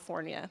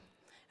California,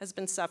 has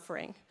been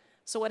suffering.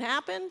 So what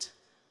happened?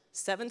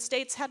 7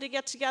 states had to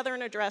get together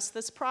and address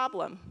this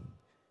problem.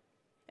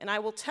 And I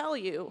will tell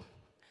you,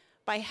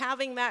 by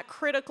having that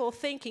critical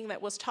thinking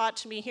that was taught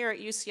to me here at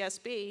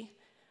UCSB,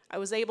 I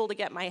was able to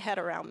get my head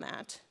around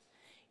that.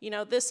 You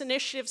know, this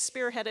initiative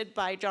spearheaded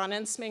by John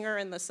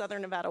Ensminger and the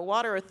Southern Nevada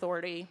Water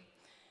Authority,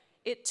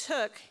 it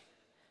took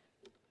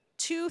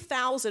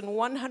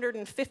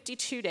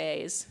 2,152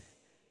 days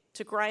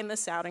to grind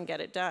this out and get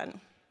it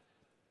done.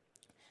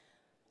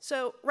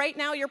 So right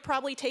now you're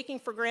probably taking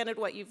for granted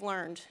what you've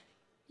learned.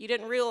 You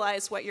didn't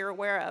realize what you're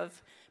aware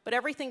of, but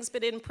everything's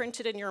been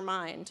imprinted in your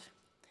mind.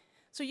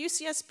 So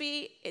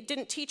UCSB, it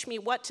didn't teach me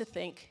what to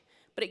think,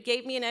 but it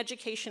gave me an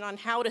education on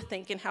how to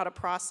think and how to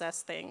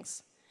process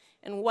things.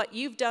 And what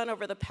you've done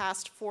over the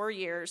past 4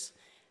 years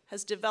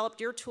has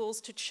developed your tools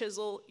to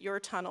chisel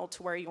your tunnel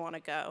to where you want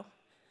to go.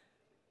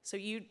 So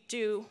you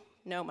do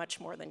know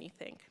much more than you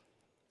think.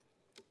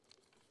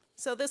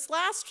 So this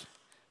last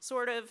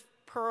sort of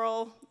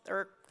pearl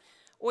or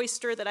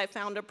oyster that I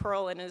found a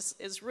pearl in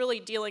is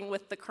really dealing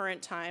with the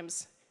current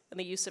times and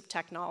the use of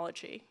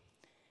technology.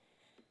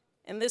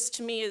 And this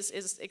to me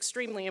is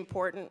extremely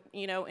important,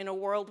 you know, in a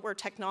world where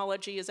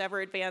technology is ever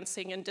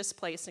advancing and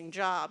displacing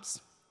jobs.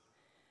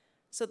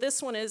 So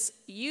this one is,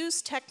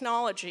 use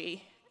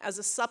technology as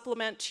a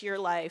supplement to your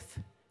life,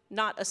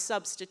 not a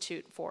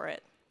substitute for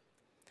it.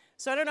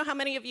 So I don't know how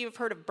many of you have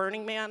heard of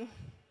Burning Man.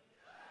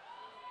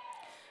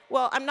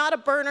 Well, I'm not a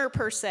burner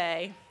per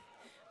se,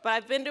 but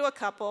I've been to a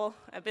couple.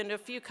 I've been to a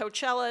few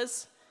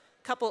Coachellas,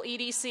 a couple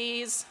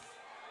EDCs,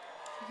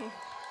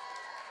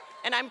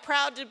 and I'm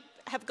proud to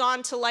have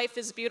gone to Life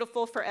is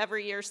Beautiful for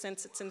every year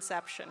since its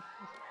inception.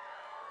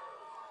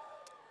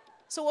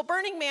 So, well,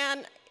 Burning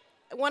Man,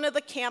 one of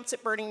the camps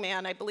at Burning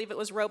Man, I believe it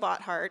was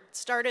Robot Heart,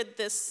 started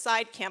this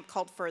side camp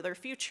called Further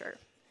Future.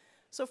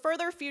 So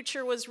Further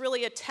Future was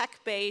really a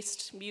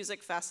tech-based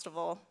music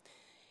festival,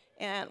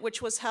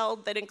 which was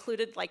held that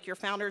included like your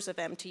founders of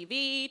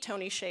MTV,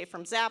 Tony Hsieh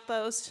from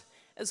Zappos,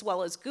 as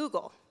well as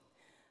Google.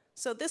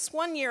 So this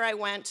one year I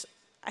went,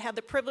 I had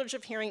the privilege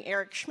of hearing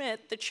Eric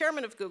Schmidt, the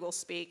chairman of Google,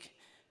 speak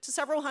to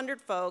several hundred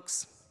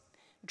folks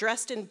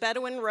dressed in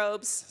Bedouin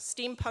robes,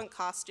 steampunk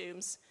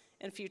costumes,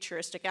 and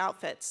futuristic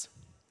outfits.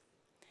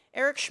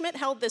 Eric Schmidt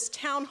held this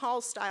town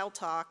hall style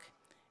talk,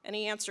 and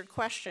he answered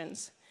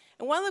questions.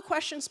 And one of the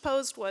questions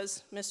posed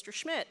was, Mr.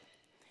 Schmidt,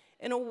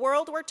 in a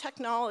world where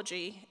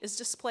technology is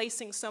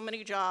displacing so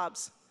many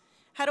jobs,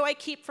 how do I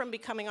keep from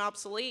becoming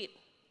obsolete?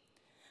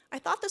 I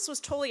thought this was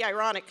totally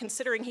ironic,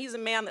 considering he's a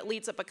man that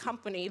leads up a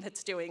company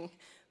that's doing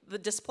the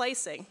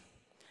displacing.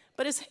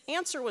 But his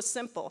answer was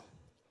simple.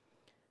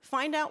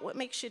 Find out what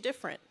makes you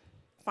different.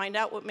 Find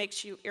out what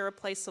makes you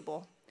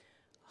irreplaceable.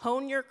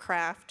 Hone your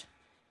craft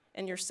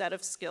and your set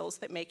of skills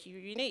that make you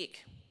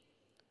unique.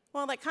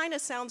 Well, that kind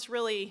of sounds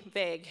really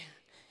vague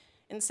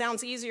and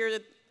sounds easier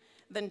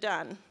than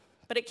done,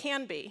 but it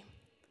can be.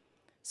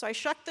 So I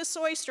shucked this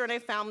oyster and I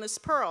found this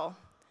pearl.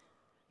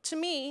 To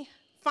me,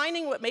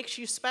 finding what makes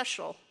you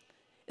special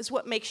is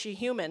what makes you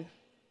human.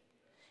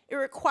 It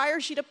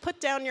requires you to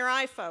put down your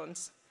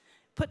iPhones,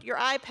 put your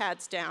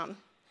iPads down,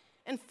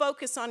 and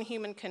focus on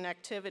human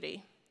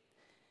connectivity.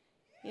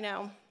 You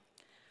know,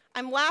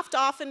 I'm laughed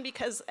often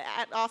because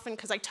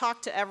I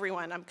talk to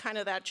everyone. I'm kind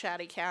of that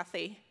chatty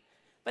Cathy.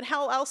 But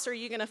how else are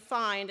you going to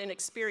find and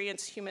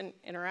experience human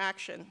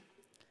interaction?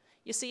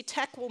 You see,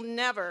 tech will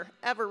never,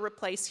 ever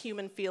replace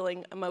human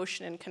feeling,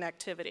 emotion, and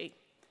connectivity.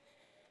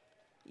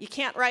 You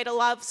can't write a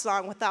love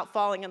song without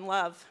falling in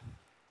love.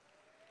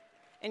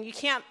 And you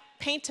can't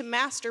paint a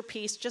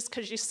masterpiece just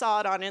because you saw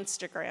it on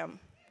Instagram.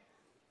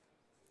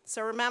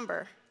 So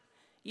remember,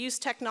 use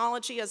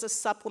technology as a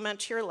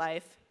supplement to your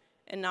life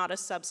and not a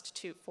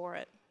substitute for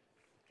it.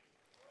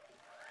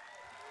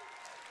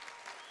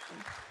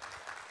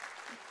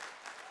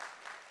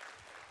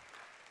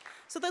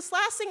 So this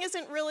last thing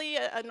isn't really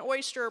an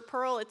oyster or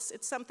pearl. It's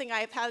something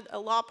I've had a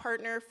law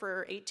partner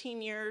for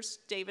 18 years,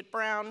 David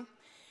Brown.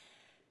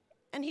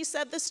 And he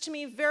said this to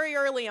me very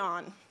early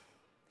on.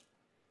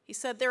 He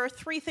said, there are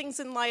 3 things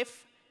in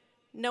life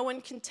no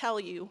one can tell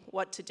you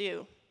what to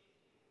do.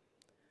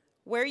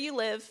 Where you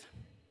live,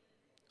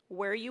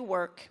 where you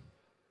work,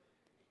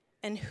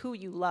 and who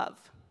you love.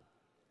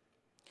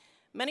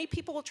 Many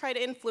people will try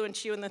to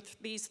influence you in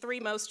these 3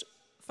 most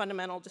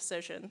fundamental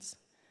decisions.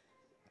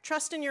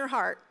 Trust in your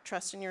heart,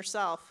 trust in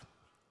yourself.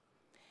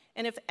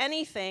 And if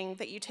anything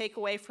that you take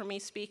away from me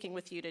speaking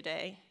with you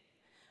today,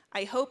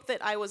 I hope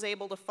that I was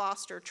able to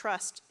foster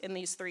trust in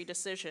these 3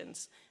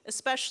 decisions,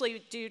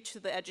 especially due to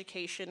the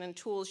education and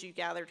tools you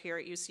gathered here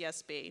at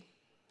UCSB.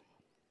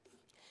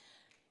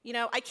 You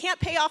know, I can't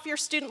pay off your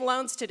student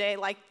loans today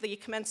like the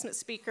commencement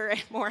speaker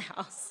at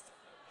Morehouse.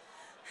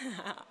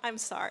 I'm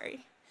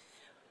sorry.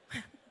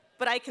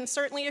 But I can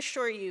certainly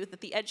assure you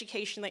that the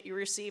education that you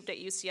received at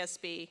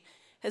UCSB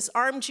has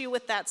armed you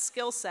with that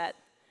skill set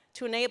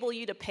to enable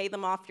you to pay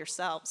them off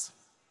yourselves.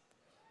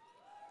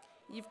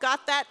 You've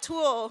got that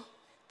tool,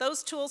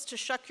 those tools to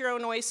shuck your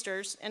own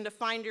oysters and to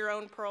find your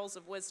own pearls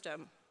of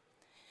wisdom.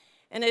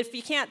 And if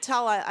you can't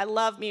tell, I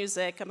love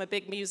music. I'm a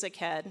big music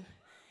head.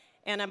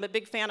 And I'm a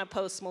big fan of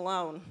Post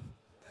Malone.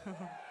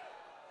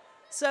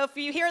 So if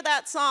you hear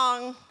that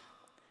song,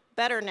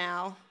 Better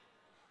Now,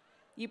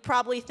 you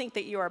probably think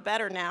that you are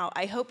better now.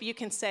 I hope you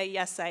can say,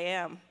 yes, I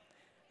am.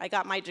 I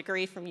got my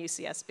degree from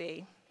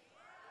UCSB.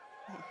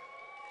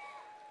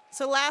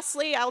 So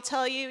lastly, I'll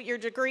tell you, your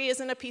degree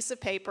isn't a piece of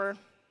paper.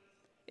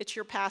 It's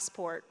your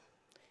passport.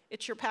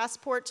 It's your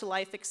passport to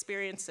life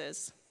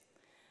experiences.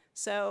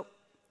 So,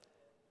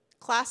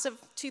 class of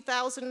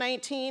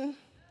 2019,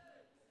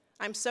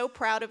 I'm so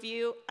proud of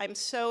you. I'm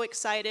so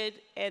excited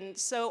and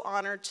so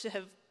honored to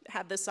have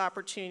had this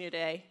opportunity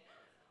today.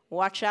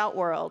 Watch out,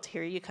 world.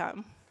 Here you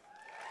come.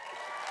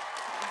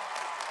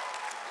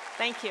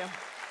 Thank you.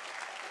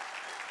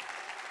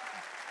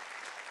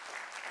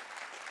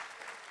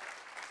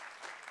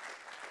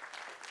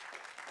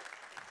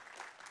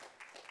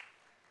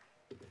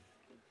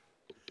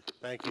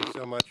 Thank you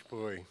so much,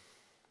 Pui.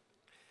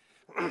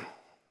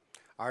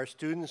 Our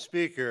student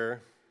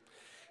speaker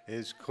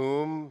is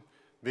Kum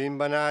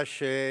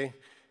Bimbanashe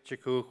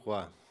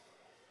Chikukwa.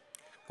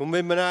 Kum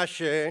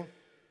Bimbanashe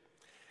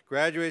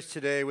graduates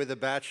today with a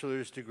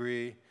bachelor's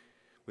degree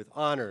with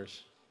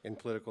honors in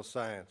political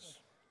science.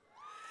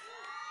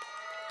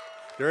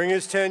 During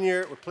his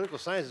tenure, well, political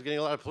science is getting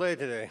a lot of play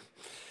today.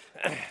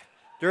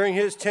 During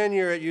his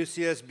tenure at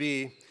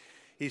UCSB,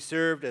 he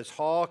served as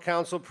Hall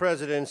Council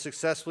President and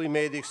successfully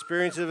made the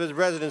experience of his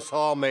residence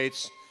hall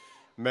mates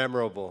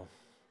memorable.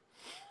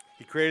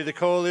 He created the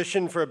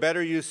Coalition for a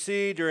Better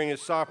UC during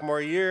his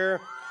sophomore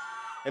year,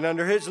 and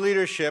under his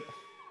leadership,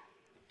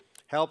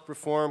 helped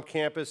reform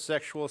campus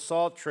sexual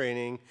assault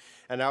training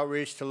and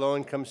outreach to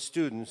low-income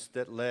students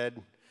that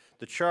led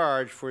the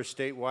charge for a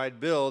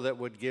statewide bill that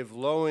would give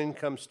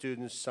low-income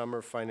students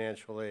summer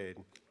financial aid.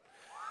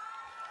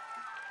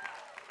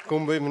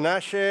 Kumbi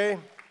Menashe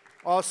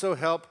also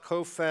helped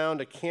co-found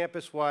a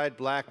campus-wide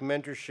black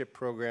mentorship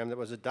program that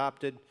was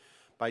adopted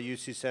by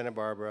UC Santa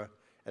Barbara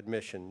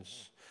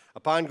admissions.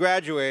 Upon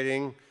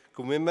graduating,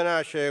 Kumbi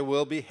Menashe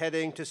will be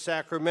heading to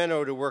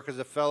Sacramento to work as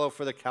a fellow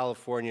for the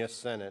California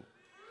Senate.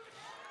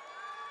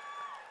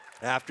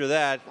 After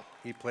that,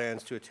 he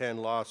plans to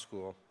attend law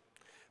school.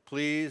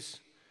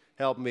 Please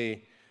help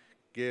me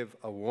give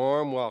a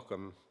warm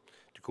welcome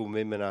to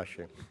Kumbi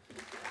Menashe.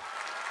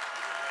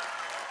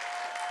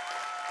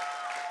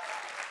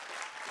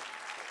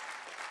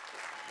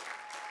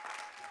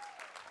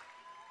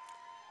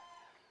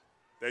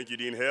 Thank you,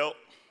 Dean Hale.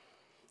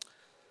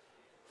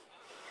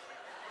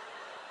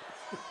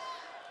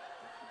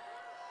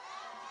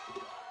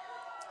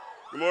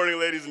 Good morning,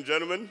 ladies and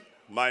gentlemen.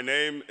 My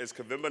name is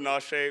Kavimba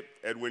Nashe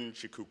Edwin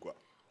Chikukwa.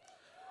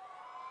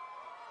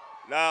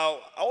 Now,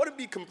 I want to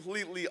be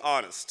completely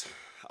honest.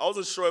 I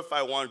wasn't sure if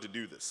I wanted to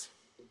do this.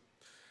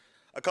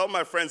 A couple of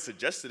my friends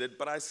suggested it,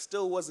 but I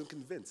still wasn't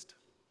convinced.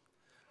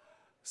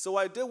 So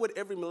I did what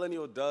every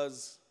millennial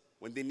does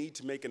when they need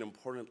to make an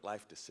important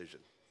life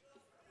decision.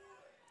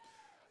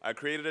 I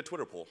created a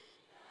Twitter poll.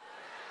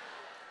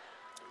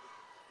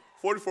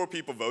 44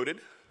 people voted.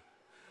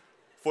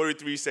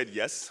 43 said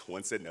yes,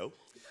 1 said no.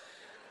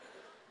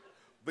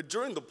 But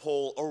during the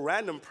poll, a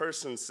random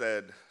person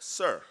said,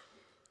 "Sir,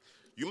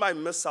 you might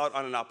miss out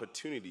on an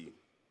opportunity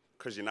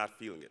because you're not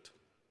feeling it.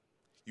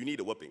 You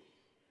need a whooping."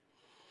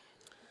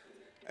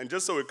 And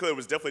just so we're clear, it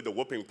was definitely the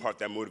whooping part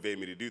that motivated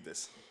me to do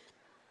this.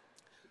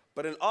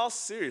 But in all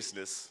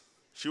seriousness,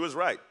 she was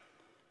right.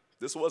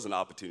 This was an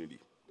opportunity.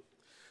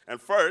 And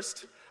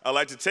first, I'd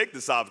like to take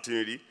this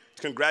opportunity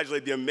to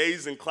congratulate the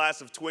amazing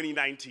class of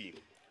 2019.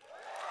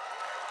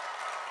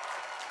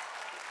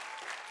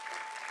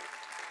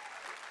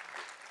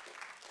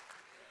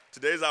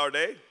 Today's our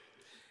day,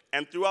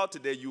 and throughout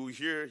today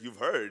you've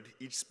heard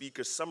each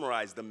speaker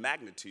summarize the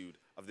magnitude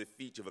of the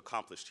feat you've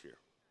accomplished here.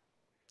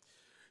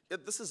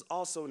 Yet this is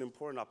also an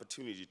important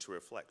opportunity to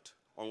reflect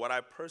on what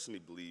I personally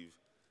believe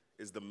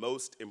is the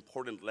most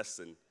important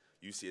lesson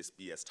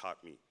UCSB has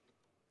taught me,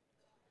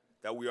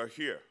 that we are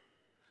here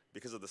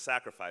because of the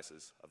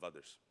sacrifices of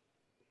others.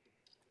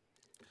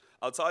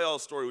 I'll tell you all a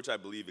story which I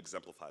believe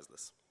exemplifies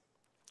this.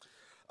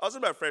 I was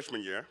in my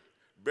freshman year,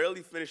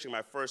 barely finishing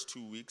my first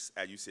 2 weeks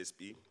at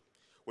UCSB,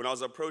 when I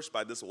was approached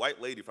by this white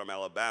lady from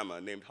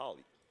Alabama named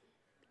Holly.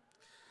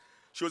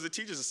 She was a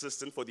teacher's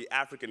assistant for the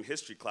African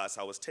history class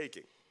I was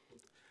taking.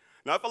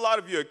 Now, if a lot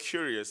of you are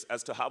curious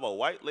as to how a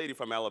white lady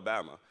from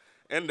Alabama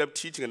ended up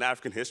teaching an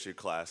African history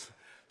class,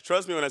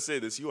 trust me when I say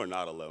this, you are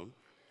not alone.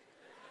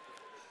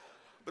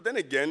 But then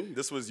again,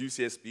 this was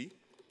UCSB.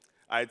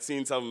 I had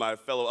seen some of my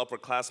fellow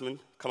upperclassmen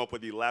come up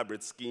with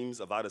elaborate schemes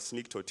of how to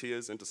sneak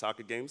tortillas into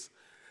soccer games.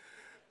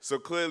 So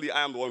clearly,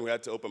 I am the one who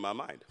had to open my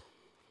mind.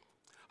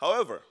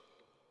 However,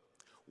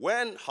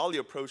 when Holly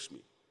approached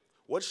me,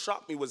 what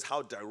shocked me was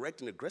how direct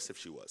and aggressive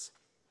she was.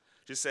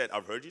 She said,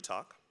 "I've heard you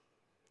talk.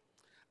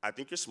 I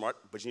think you're smart,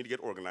 but you need to get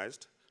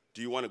organized.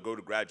 Do you want to go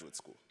to graduate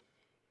school?"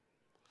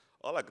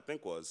 All I could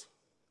think was,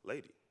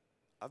 "Lady,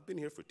 I've been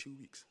here for 2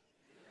 weeks.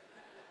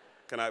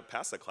 Can I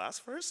pass the class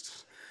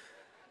first?"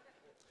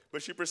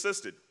 But she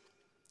persisted.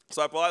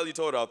 So I politely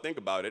told her I'll think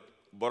about it,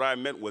 but what I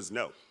meant was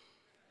no.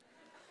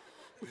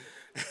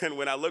 And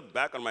when I look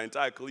back on my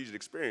entire collegiate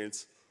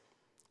experience,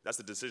 that's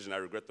the decision I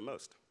regret the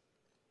most.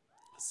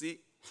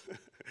 See,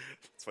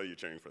 it's funny you're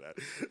cheering for that.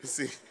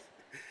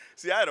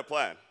 See, I had a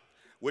plan,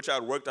 which I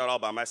had worked out all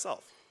by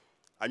myself.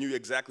 I knew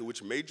exactly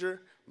which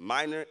major,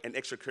 minor, and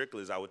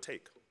extracurriculars I would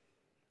take.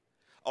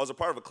 I was a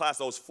part of a class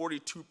that was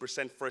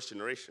 42% first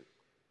generation,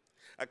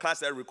 a class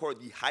that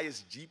recorded the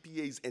highest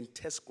GPAs and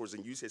test scores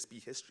in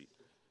UCSB history.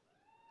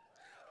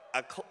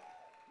 A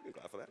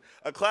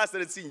class that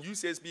had seen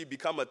UCSB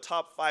become a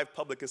top 5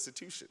 public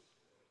institution.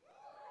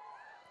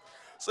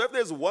 So if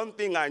there's one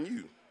thing I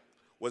knew,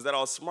 was that I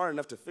was smart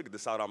enough to figure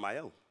this out on my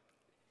own.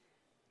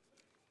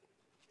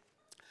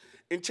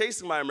 In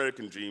chasing my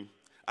American dream,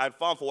 I had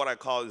fallen for what I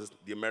call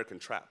the American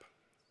trap.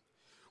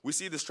 We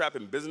see this trap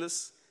in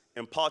business,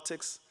 in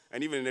politics,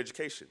 and even in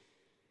education.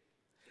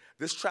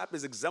 This trap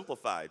is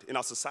exemplified in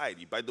our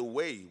society by the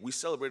way we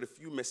celebrate a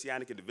few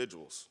messianic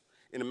individuals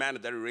in a manner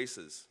that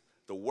erases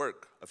the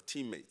work of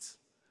teammates,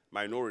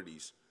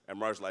 minorities, and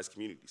marginalized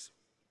communities.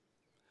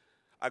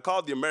 I call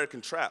it the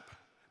American trap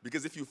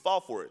because if you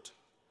fall for it,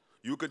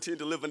 you will continue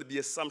to live under the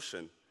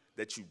assumption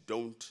that you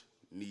don't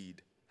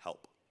need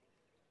help.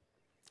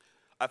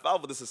 I fell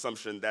for this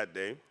assumption that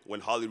day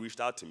when Holly reached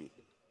out to me.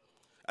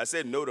 I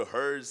said no to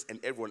hers and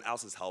everyone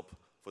else's help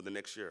for the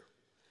next year.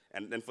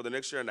 And then for the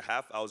next year and a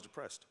half, I was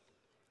depressed.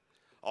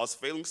 I was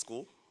failing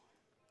school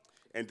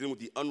and dealing with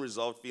the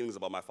unresolved feelings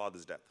about my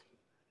father's death.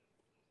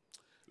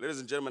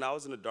 Ladies and gentlemen, I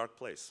was in a dark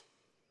place,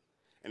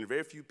 and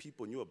very few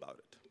people knew about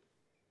it.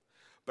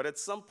 But at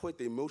some point,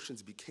 the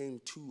emotions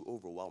became too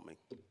overwhelming.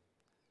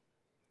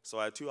 So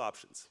I had 2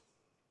 options,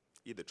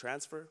 either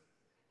transfer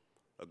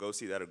Or go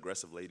see that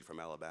aggressive lady from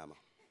Alabama.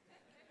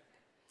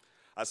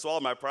 I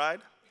swallowed my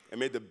pride and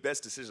made the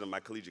best decision of my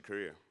collegiate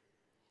career.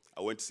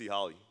 I went to see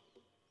Holly.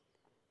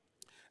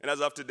 And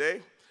as of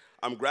today,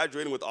 I'm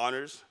graduating with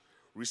honors,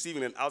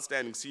 receiving an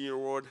outstanding senior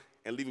award,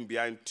 and leaving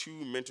behind 2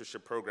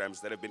 mentorship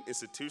programs that have been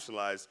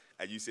institutionalized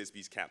at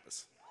UCSB's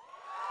campus.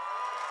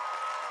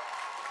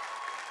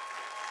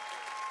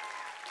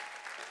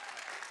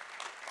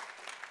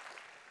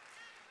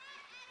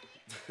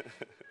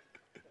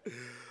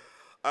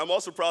 I'm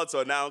also proud to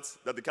announce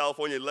that the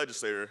California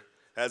legislature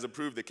has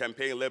approved the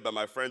campaign led by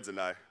my friends and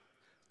I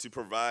to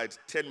provide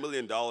 $10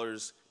 million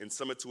in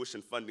summer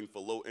tuition funding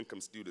for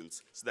low-income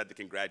students so that they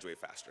can graduate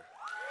faster.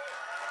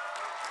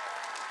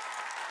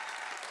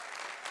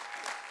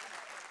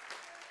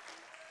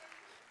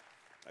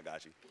 I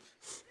got you.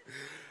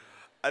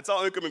 I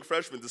tell incoming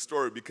freshmen the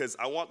story because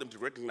I want them to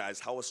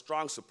recognize how a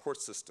strong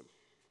support system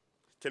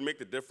can make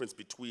the difference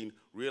between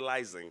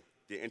realizing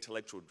their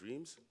intellectual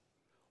dreams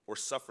or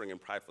suffering in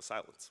prideful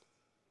silence.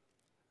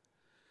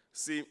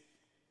 See,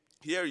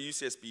 here at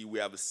UCSB, we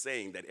have a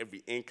saying that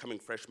every incoming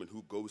freshman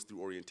who goes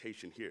through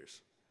orientation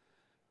hears.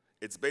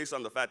 It's based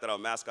on the fact that our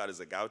mascot is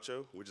a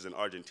gaucho, which is an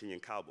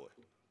Argentinian cowboy.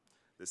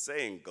 The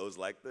saying goes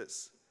like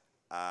this: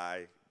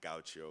 I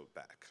gaucho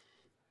back.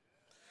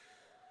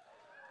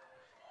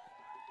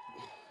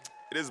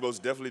 It is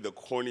most definitely the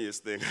corniest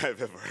thing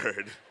I've ever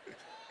heard.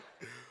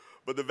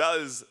 But the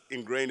values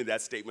ingrained in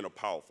that statement are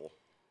powerful.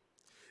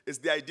 It's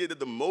the idea that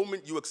the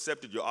moment you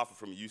accepted your offer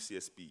from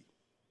UCSB,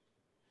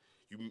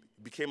 you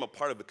became a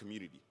part of the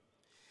community.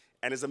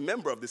 And as a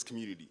member of this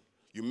community,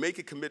 you make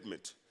a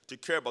commitment to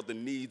care about the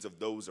needs of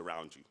those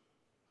around you.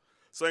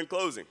 So in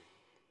closing,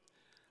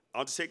 I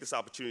want to take this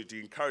opportunity to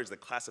encourage the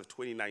class of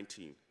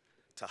 2019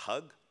 to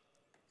hug,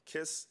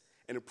 kiss,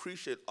 and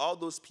appreciate all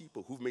those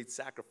people who've made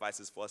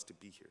sacrifices for us to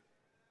be here.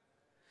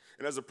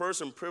 And as a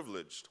person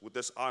privileged with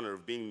this honor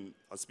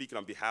of speaking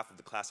on behalf of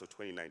the class of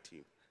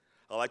 2019,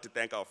 I'd like to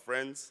thank our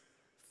friends,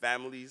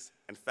 families,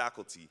 and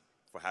faculty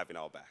for having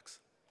our backs.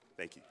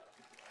 Thank you.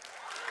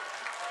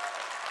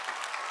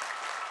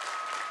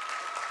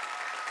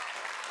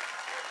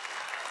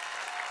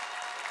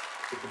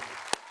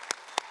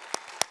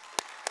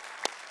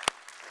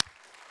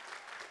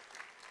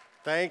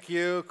 Thank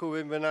you,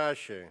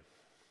 Kubimbanashe.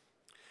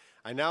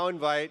 I now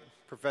invite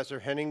Professor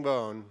Henning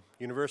Bone,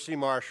 University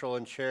Marshal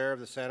and Chair of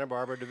the Santa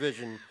Barbara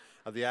Division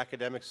of the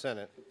Academic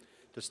Senate,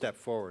 to step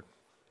forward.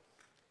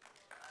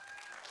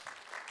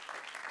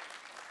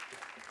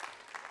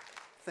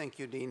 Thank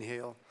you, Dean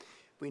Hale.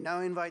 We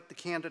now invite the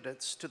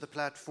candidates to the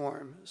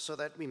platform so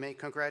that we may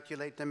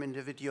congratulate them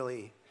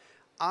individually.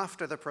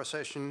 After the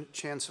procession,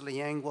 Chancellor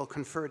Yang will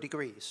confer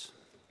degrees.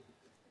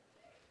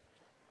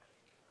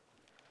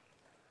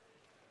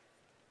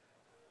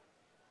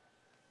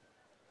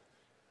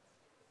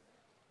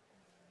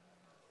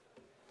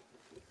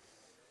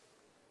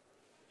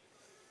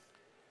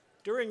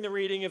 During the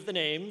reading of the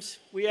names,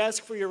 we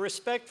ask for your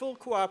respectful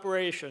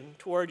cooperation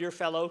toward your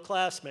fellow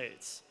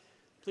classmates.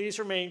 Please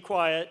remain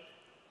quiet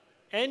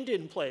and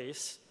in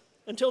place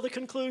until the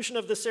conclusion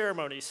of the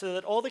ceremony so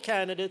that all the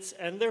candidates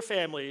and their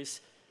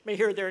families may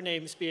hear their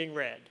names being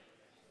read.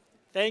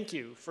 Thank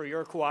you for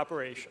your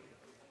cooperation.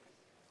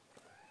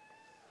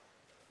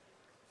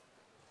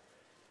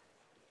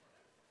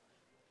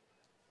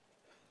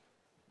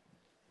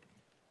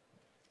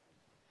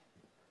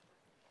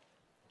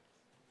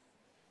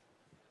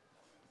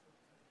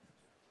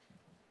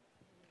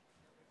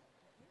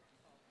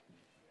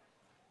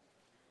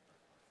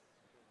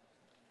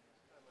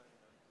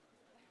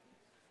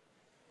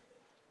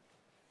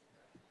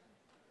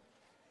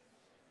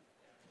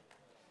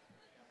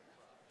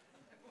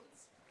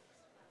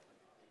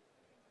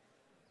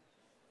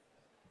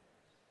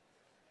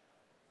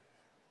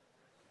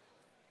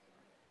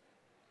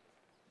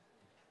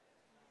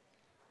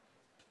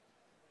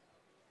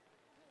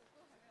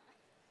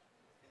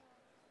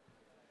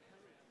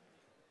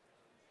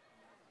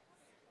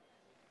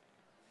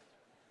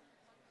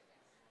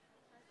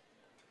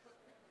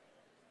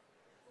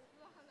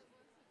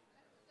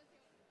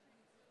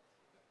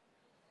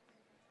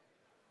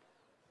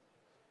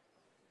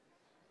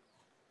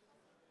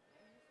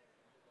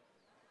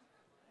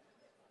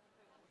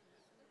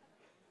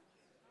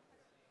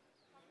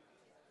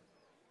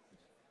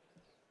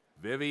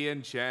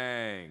 Vivian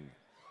Chang,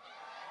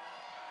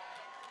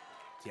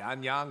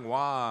 Tianyang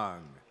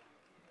Wang,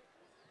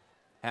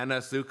 Hannah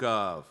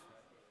Sukov,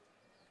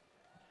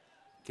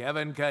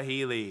 Kevin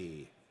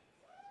Kahili,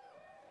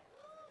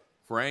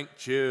 Frank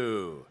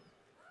Chu,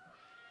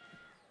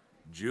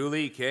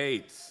 Julie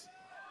Cates,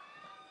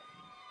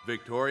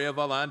 Victoria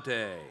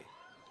Valente,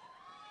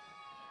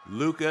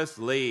 Lucas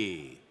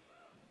Lee,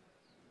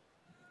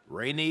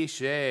 Rainey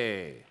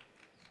Shea,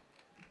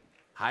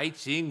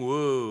 Hai-Ching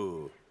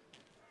Wu,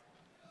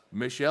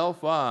 Michelle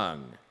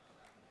Fung,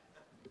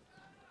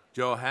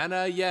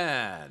 Johanna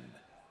Yan,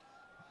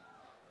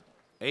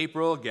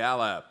 April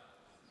Gallup,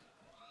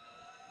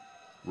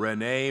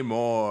 Renee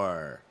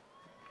Moore,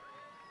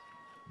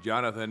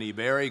 Jonathan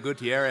Iberi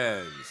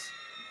Gutierrez,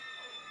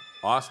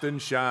 Austin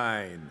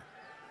Shine,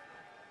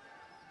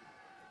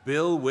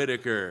 Bill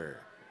Whitaker,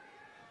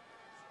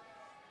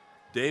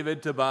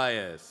 David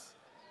Tobias,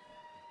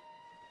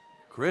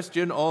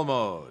 Christian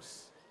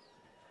Olmos,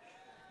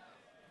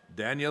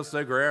 Daniel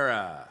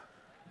Sagrera,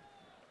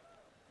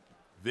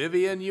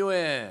 Vivian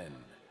Yuen,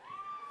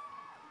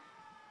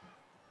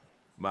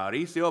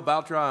 Mauricio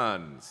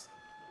Baltrans,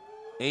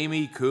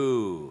 Amy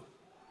Koo,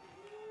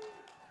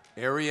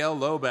 Ariel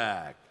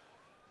Loback,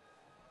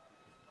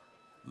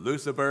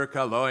 Lucifer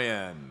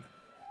Kaloyan,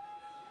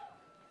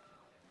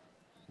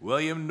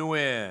 William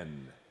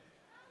Nguyen,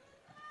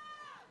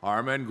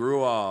 Harmon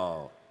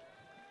Grual,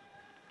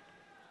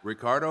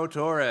 Ricardo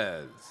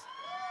Torres,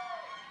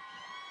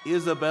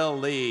 Isabel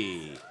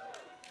Lee,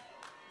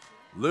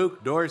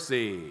 Luke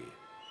Dorsey,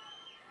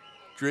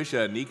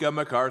 Trisha Nika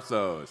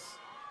Macarthos,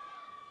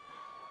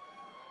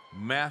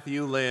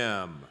 Matthew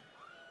Lim,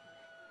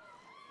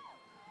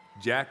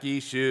 Jackie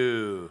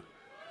Shu,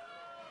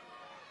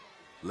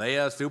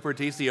 Leah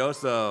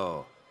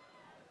Superticioso,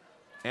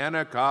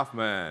 Anna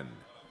Kaufman,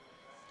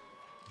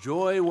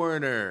 Joy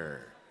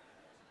Werner,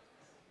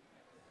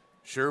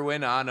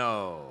 Sherwin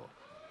Ano,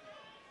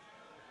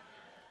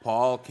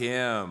 Paul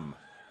Kim,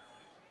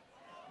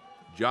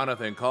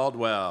 Jonathan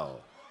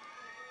Caldwell,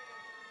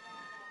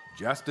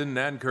 Justin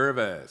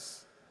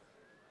Nankervis,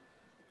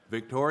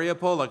 Victoria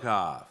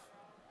Polikoff,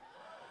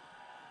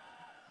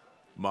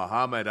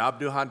 Mohammed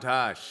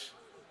Abduhantash,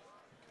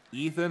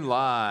 Ethan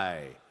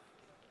Lai,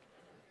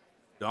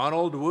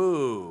 Donald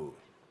Wu,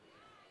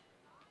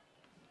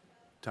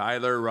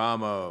 Tyler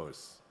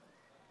Ramos,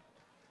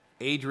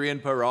 Adrian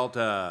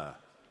Peralta,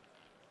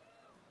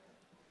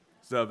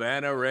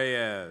 Savannah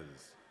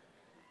Reyes,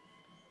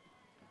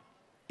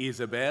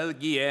 Isabel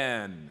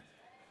Guillen,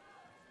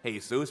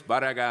 Jesus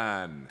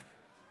Barragan,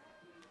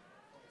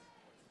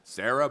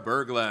 Sarah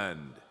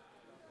Berglund,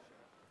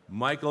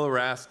 Michael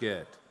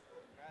Raskett,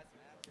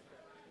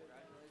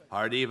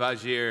 Hardy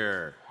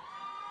Vajir,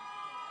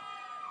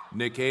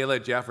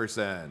 Nikayla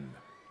Jefferson,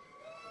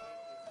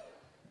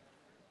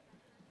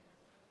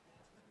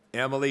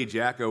 Emily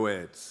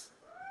Jackowitz,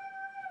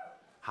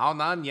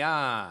 Haonan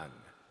Yan,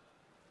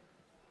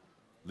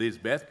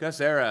 Lisbeth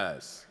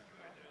Caceres,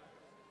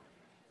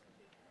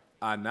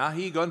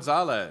 Anahi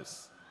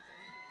Gonzalez,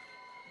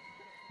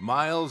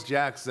 Miles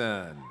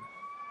Jackson,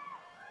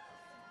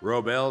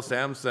 Robel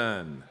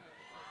Sampson,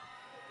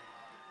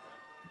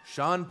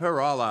 Sean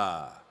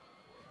Perala,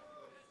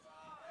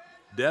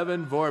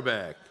 Devin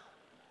Vorbeck,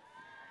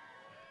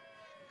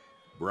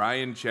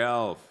 Brian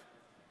Chelf,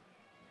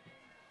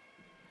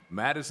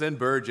 Madison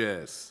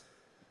Burgess,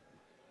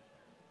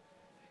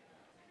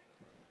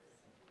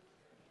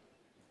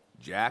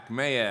 Jack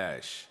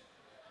Mayesh,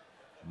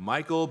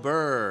 Michael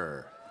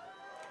Burr,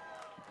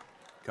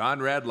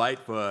 Conrad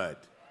Lightfoot,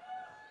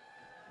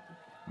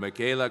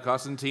 Michaela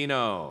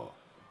Cosentino,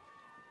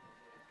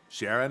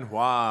 Sharon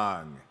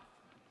Huang,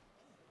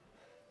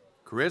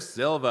 Chris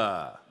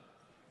Silva,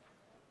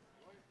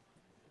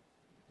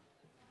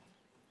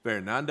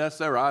 Fernanda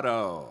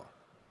Serrato,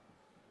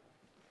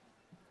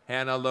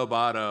 Hannah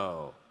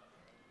Lobato,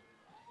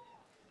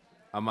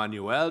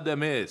 Emmanuel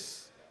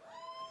Demis,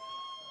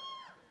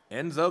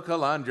 Enzo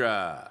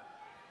Calandra,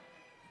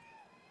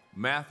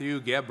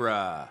 Matthew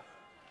Gebra,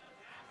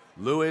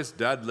 Louis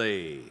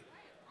Dudley,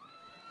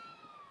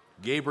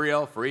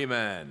 Gabriel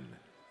Freeman,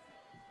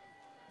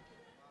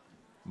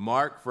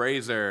 Mark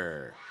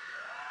Fraser,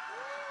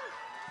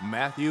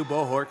 Matthew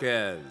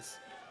Bohorquez,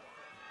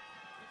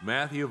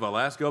 Matthew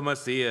Velasco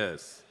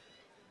Macias,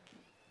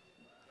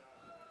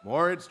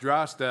 Moritz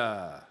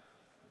Drosta,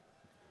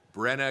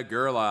 Brenna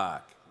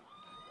Gerlach,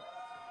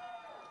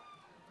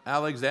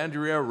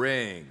 Alexandria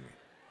Ring,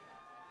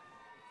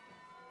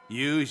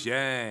 Yu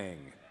Zhang,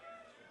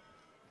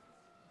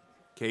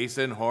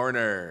 Kason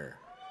Horner,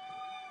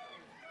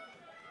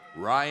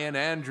 Ryan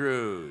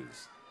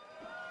Andrews,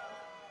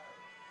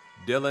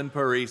 Dylan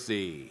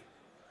Parisi,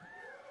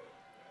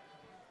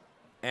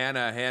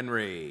 Anna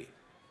Henry,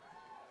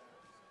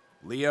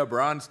 Leah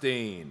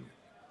Bronstein,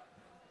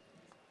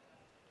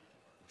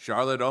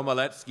 Charlotte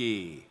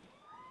Omaletsky,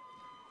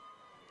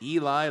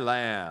 Eli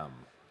Lamb,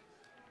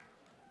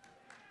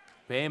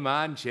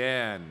 Peiman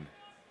Chen,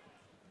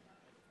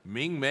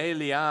 Mingmei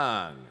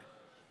Liang,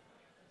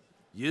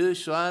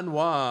 Yushuan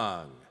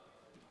Wang,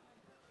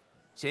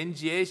 Chen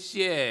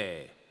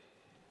Jie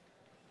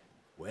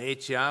Wei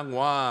Chiang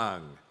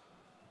Wang,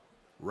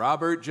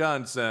 Robert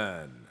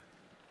Johnson,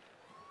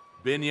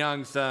 Bin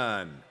Yang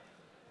Sun,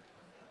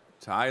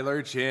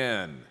 Tyler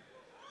Chin,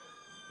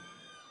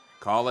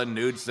 Colin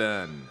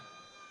Knudsen,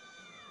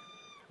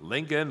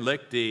 Lincoln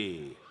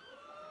Lichty,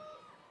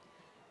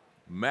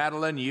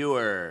 Madeline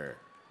Ewer,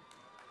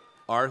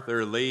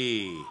 Arthur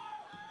Lee,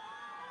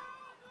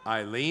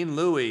 Eileen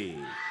Louie,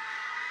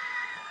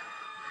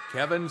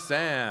 Kevin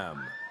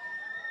Sam,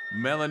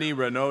 Melanie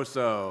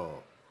Reynoso,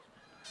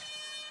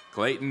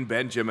 Clayton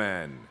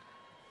Benjamin,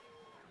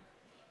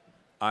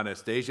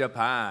 Anastasia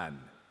Pan,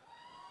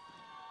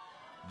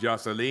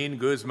 Jocelyn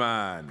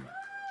Guzman,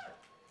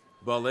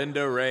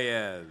 Belinda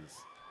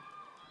Reyes,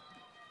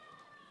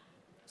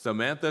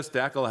 Samantha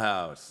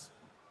Stackelhouse,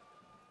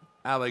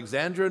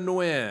 Alexandra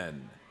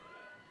Nguyen,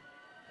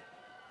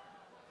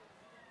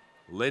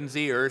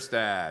 Lindsay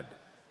Erstad,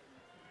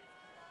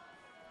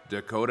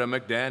 Dakota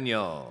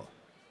McDaniel,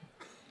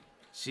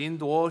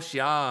 Xinduo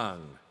Xiang,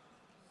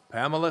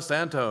 Pamela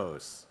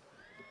Santos,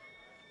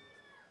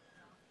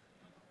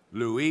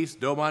 Luis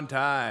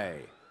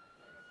Domontai,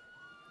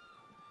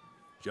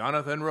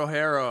 Jonathan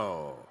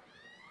Rojero,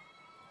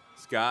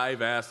 Sky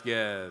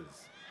Vasquez,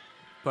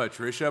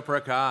 Patricia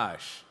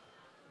Prakash,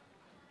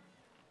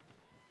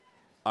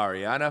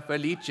 Ariana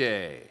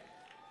Felice,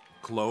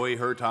 Chloe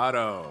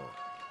Hurtado,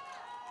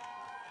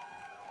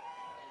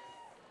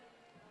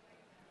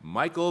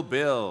 Michael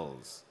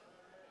Bills,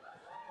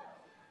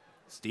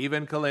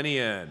 Stephen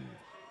Kalinian,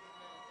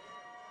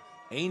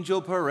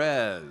 Angel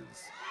Perez,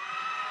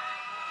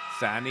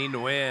 Sani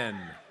Nguyen,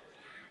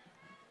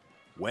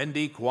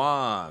 Wendy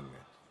Kwong,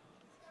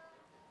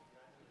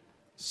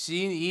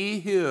 Xin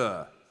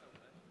Yihe,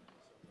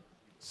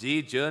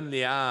 Zijun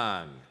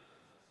Liang,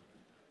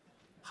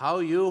 Hao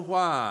Yu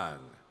Huang,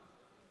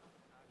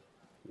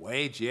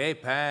 Wei Jie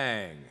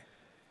Pang,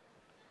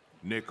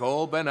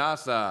 Nicole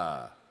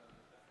Benassa,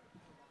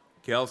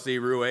 Kelsey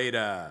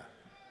Rueda,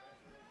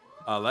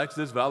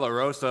 Alexis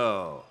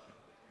Valaroso,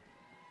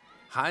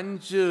 Han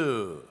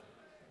Zhu,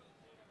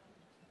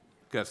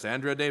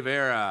 Cassandra De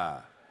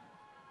Vera,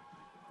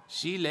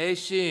 Xi Lei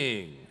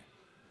Xing,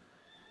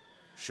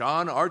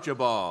 Sean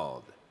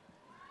Archibald,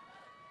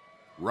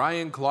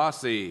 Ryan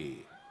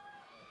Clossy,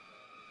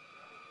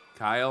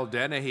 Kyle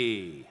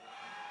Dennehy,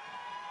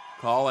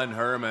 Colin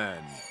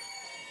Herman,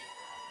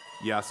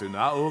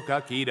 Yasunao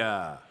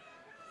Kakita,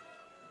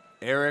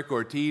 Eric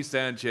Ortiz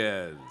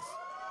Sanchez,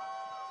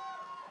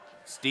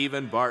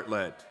 Stephen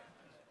Bartlett,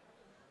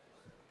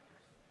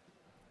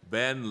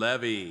 Ben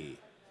Levy,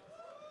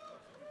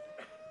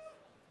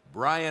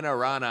 Brian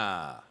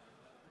Arana,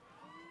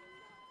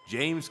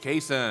 James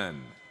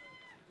Kaysen,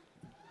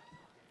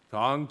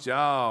 Tong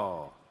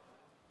Zhao,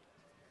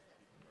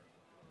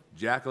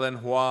 Jacqueline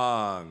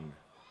Huang,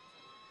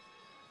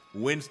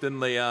 Winston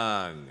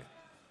Leung,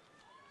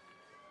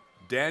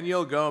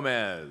 Daniel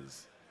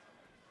Gomez,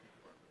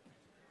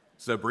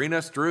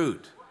 Sabrina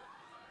Stroot,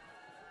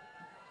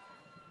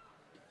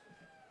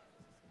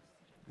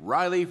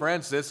 Riley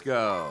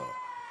Francisco,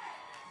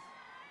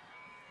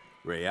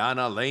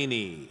 Rihanna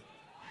Laney,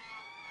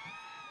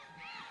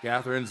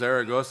 Catherine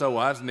Zaragoza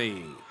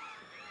Wozni,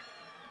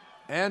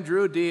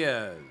 Andrew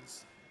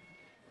Diaz,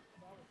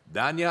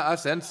 Danya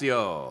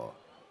Asensio,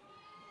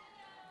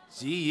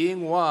 Xi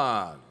Ying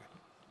Wang,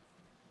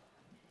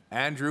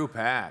 Andrew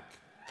Pack,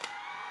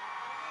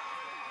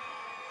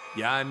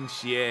 Yan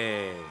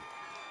Xie,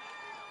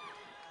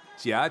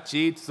 Jia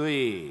Chi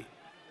Tsui,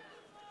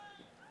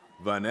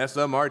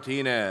 Vanessa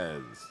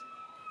Martinez,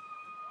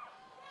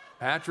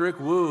 Patrick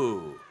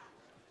Wu,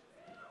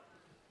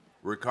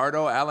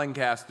 Ricardo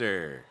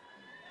Allencaster,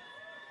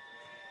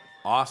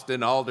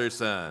 Austin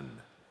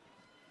Alderson,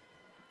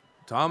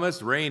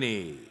 Thomas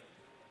Rainey,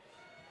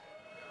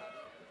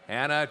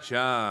 Hannah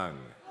Chung,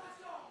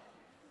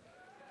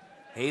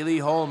 Haley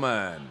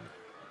Holman,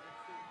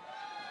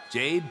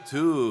 Jade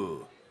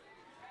Tu,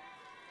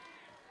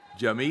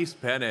 Jamise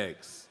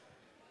Penix,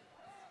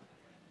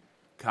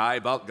 Kai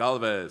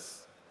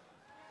Galvez,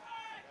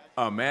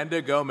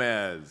 Amanda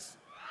Gomez,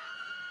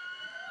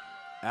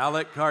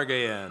 Alec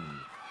Cargayan,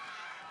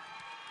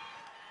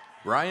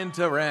 Brian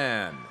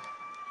Taran,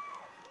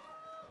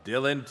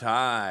 Dylan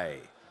Tai,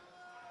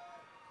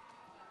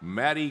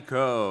 Maddie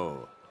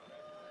Coe,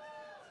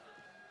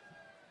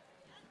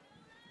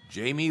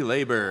 Jamie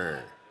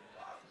Labor,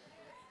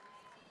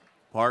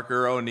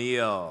 Parker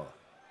O'Neill,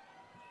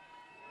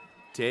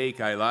 Tay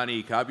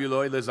Kailani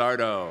Cabuloy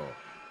Lizardo,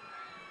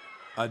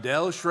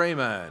 Adele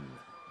Schraman,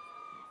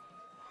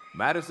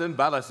 Madison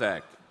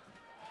Balasek,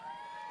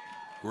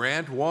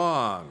 Grant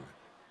Wong,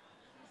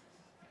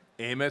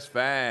 Amos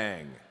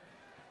Fang,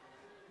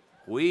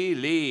 Hui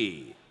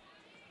Lee,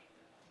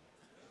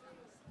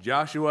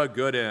 Joshua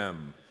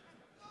Goodham,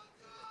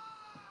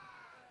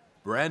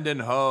 Brandon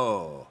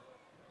Ho,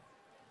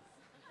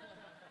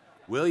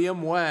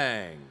 William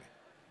Wang,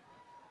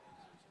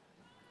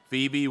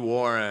 Phoebe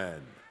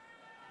Warren,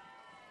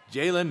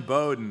 Jalen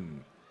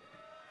Bowden,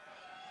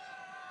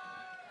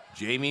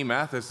 Jamie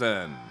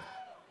Matheson,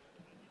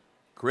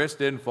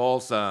 Kristen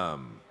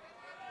Folsom,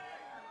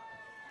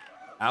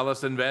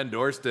 Allison Van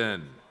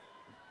Dorsten,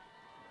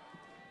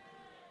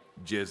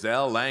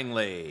 Giselle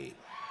Langley,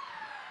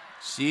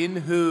 Xin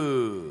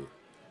Hu,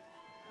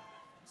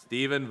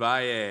 Stephen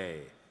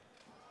Valle,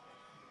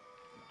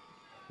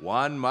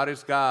 Juan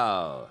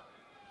Mariscal,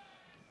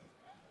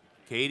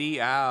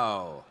 Katie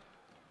Au,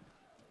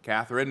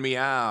 Catherine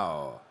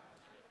Miao,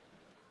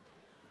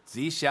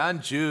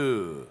 Zishan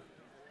Ju,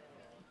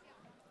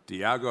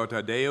 Tiago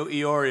Tadeo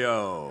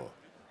Iorio,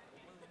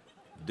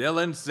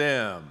 Dylan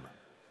Sim,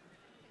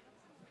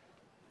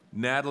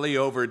 Natalie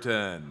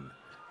Overton,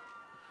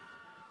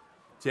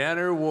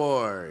 Tanner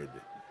Ward,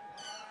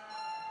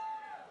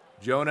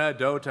 Jonah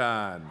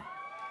Dotan,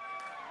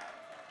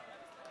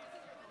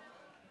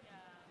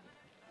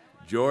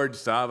 George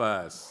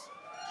Savas,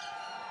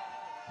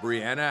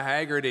 Brianna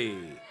Haggerty,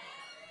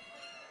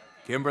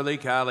 Kimberly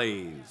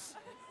Callies,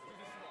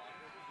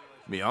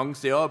 Myung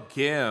Seob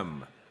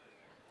Kim,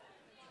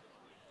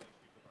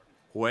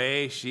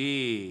 Hui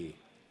Shi,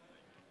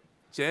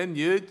 Chen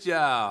Yu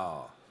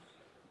Zhao,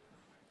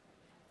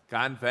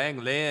 Kan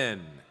Fang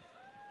Lin,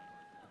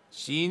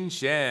 Xin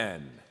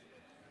Shen,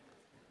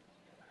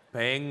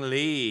 Peng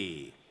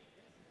Li,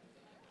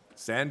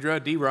 Sandra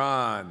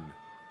Deron,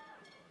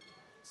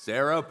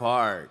 Sarah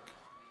Park,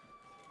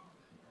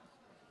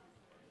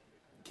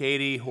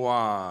 Katie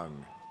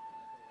Huang,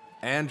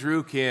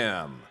 Andrew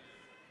Kim,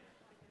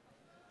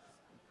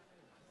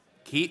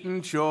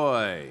 Keaton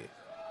Choi,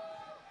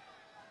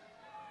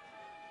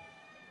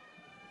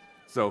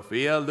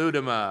 Sophia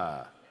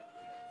Ludema,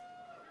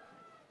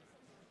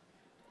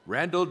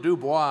 Randall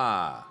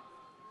Dubois,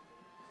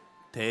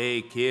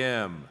 Tae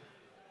Kim,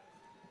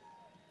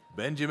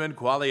 Benjamin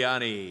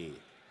Qualiani,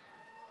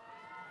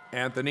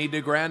 Anthony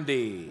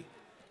DeGrande,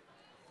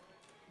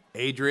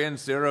 Adrian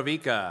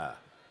Siravica,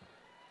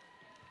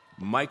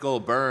 Michael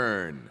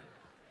Byrne,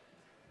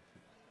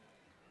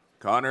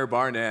 Connor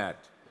Barnett,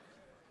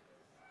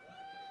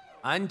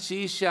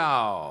 Anqi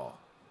Xiao,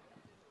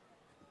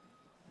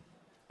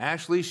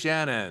 Ashley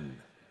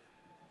Shannon,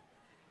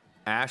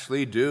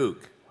 Ashley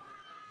Duke,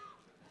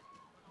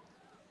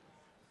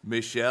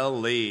 Michelle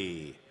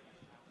Lee,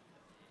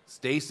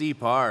 Stacy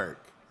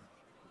Park,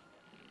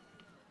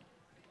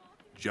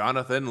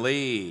 Jonathan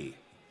Lee,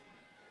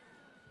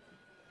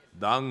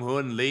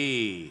 Dong-Hun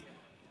Lee,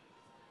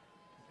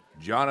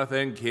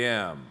 Jonathan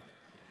Kim,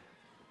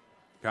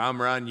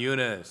 Kamran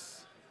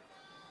Yunus,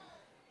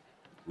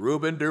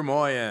 Ruben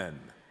Dermoyen,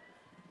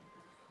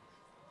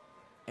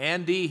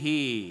 Andy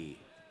He,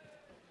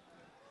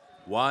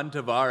 Juan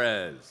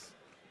Tavares,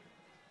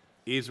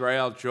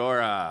 Israel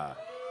Chora,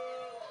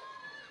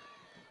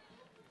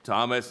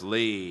 Thomas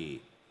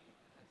Lee,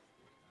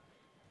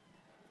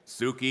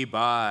 Suki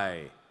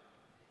Bai,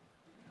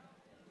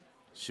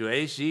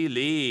 Shuishi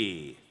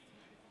Lee,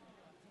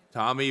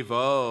 Tommy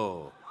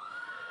Vo,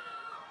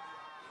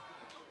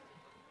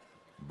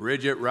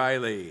 Bridget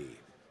Riley,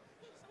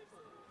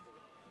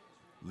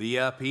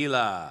 Leah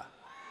Pila,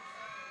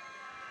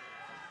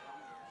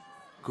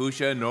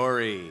 Kusha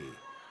Nori,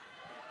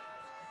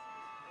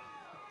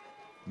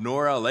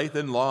 Nora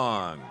Lathan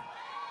Long,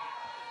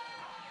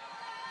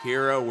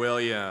 Kira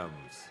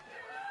Williams,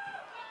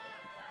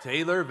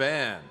 Taylor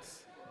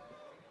Vance,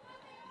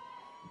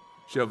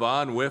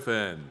 Siobhan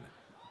Whiffen,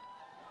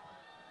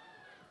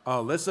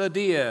 Alyssa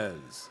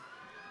Diaz,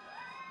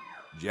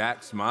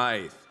 Jack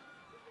Smythe,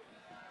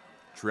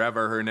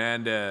 Trevor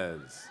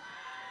Hernandez,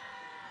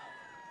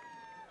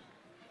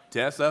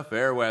 Tessa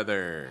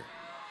Fairweather,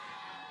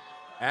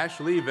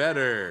 Ashley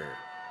Vetter,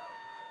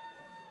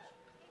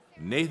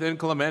 Nathan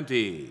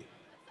Clementi,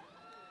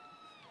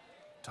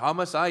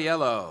 Thomas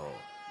Aiello,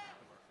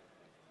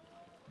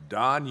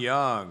 Don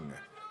Young,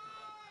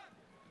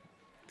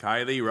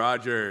 Kylie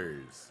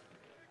Rogers,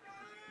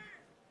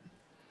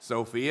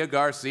 Sophia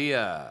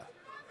Garcia,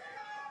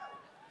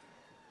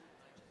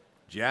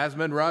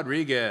 Jasmine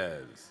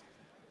Rodriguez,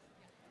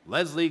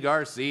 Leslie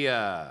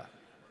Garcia,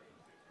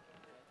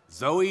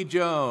 Zoe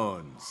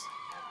Jones,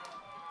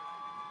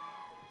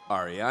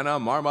 Ariana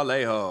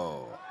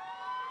Marmalejo,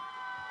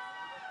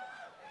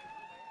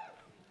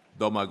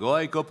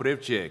 Domagoy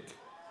Koprivchik,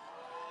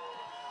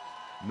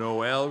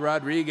 Noel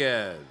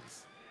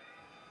Rodriguez,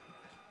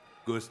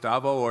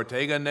 Gustavo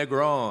Ortega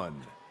Negron,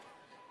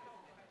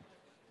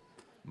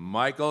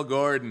 Michael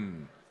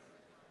Gordon,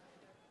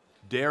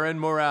 Darren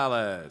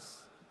Morales,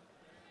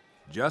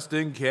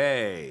 Justin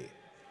Kay,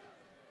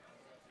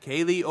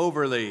 Kaylee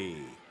Overly,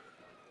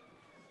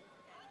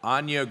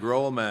 Anya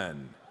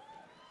Grolman,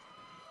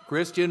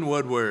 Christian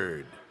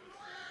Woodward,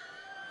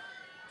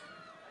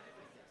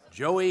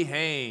 Joey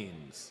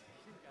Haynes,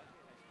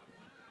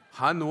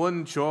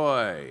 Hanwon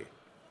Choi,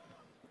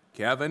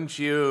 Kevin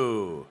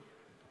Chiu,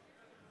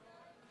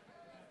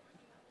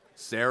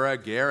 Sarah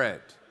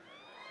Garrett,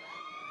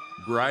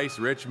 Bryce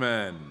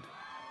Richmond,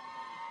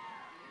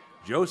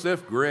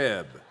 Joseph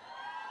Gribb,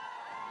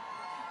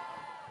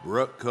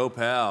 Brooke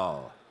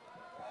Copel,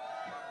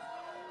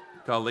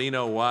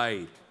 Kalina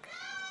White,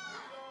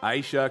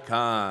 Aisha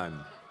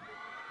Khan,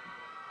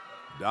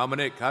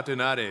 Dominic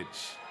Katanadic,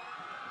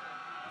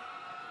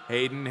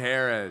 Hayden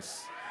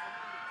Harris,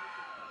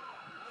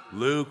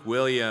 Luke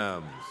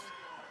Williams,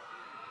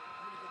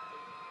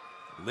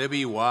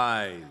 Libby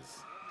Wise,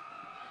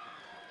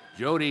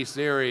 Jody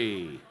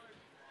Siri,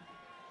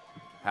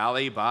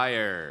 Hallie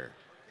Bayer,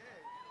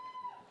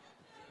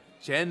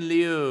 Chen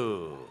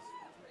Liu,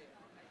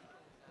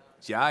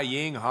 Jia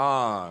Ying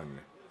Hong,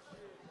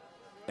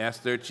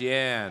 Esther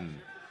Qian,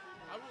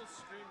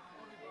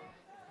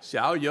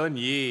 Xiao Yun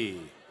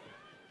Yi,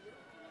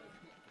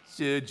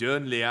 Xu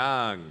Jun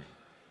Liang,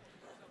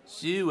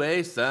 Xu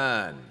Wei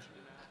Sun,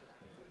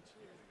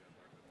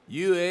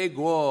 Yue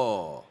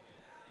Guo,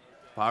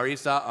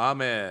 Parisa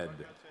Ahmed,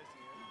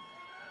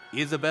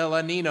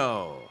 Isabella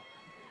Nino,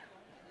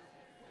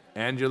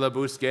 Angela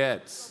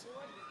Busquets,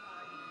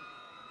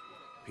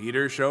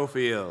 Peter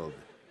Schofield,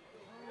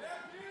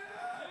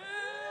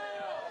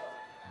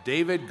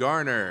 David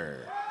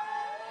Garner,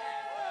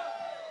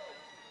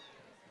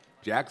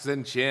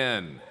 Jackson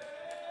Chin,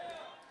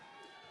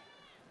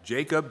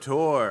 Jacob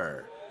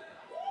Torr,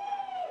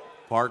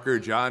 Parker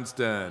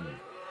Johnston,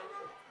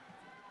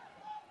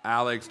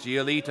 Alex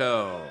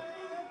Giolito,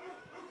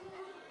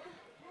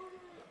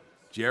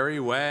 Jerry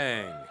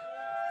Wang,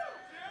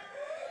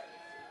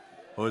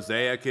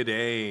 Hosea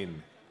Cadane,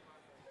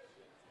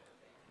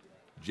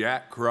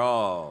 Jack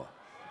Krall,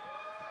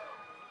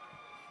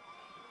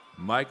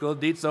 Michael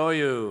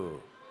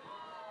Ditsoyu,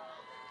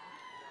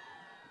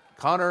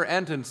 Connor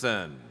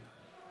Antonson,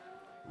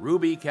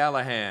 Ruby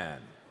Callahan,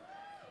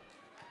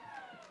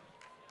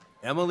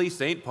 Emily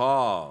St.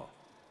 Paul,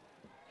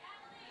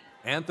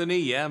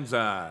 Anthony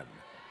Yamzan,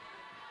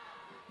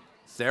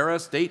 Sarah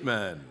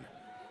Stateman,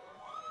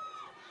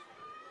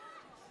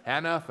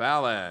 Hannah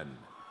Fallon,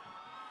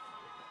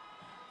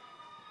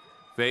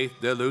 Faith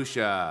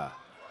DeLucia,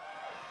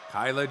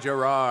 Kyla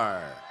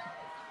Gerard,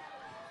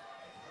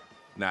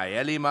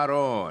 Nayeli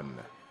Maron,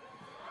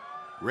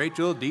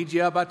 Rachel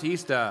Digia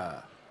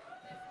Batista,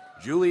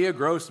 Julia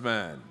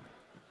Grossman,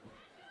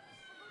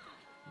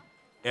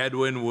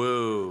 Edwin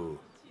Wu,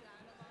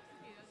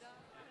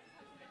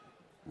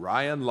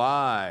 Ryan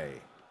Lai,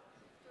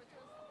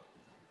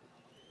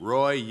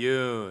 Roy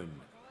Yoon,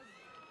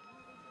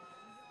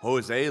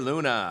 Jose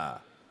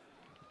Luna,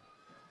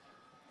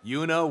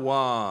 Yuna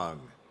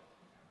Wong,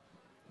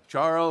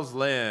 Charles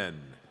Lin,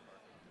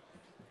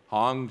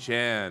 Hong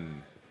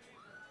Chen,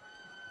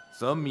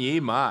 Sum Yi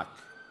Mak,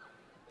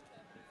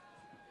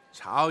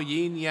 Chao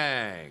Yin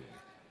Yang,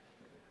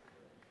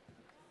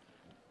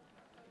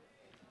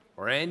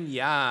 Ren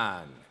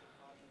Yang,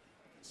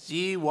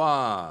 Xi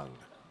Wang,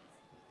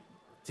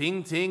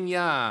 Ting Ting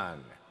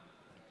Yang,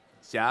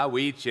 Xia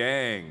Wei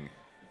Cheng,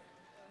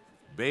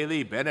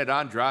 Bailey Bennett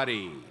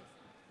Andrade,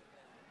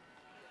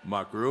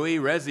 Makrui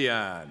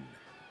Rezian,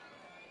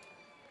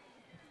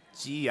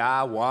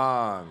 Jia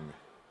Wang,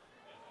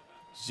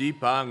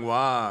 Xipang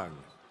Wang,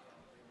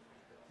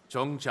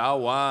 Chong Chao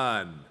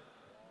Wan,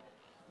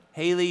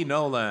 Haley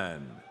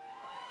Nolan,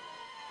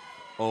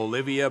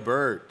 Olivia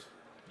Burt,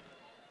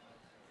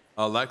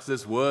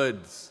 Alexis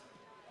Woods,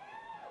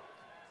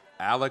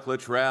 Alec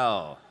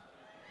Luttrell,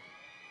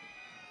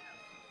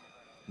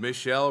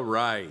 Michelle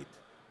Wright,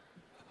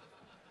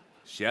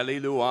 Shelley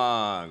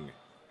Luong,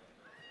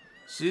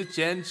 Shi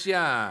Chen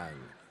Xiang,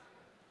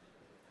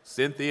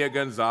 Cynthia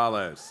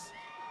Gonzalez,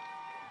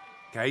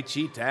 Kai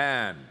Chi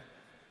Tan,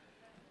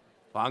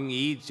 Fang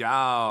Yi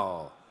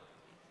Zhao,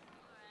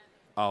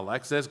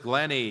 Alexis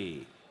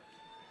Glenny,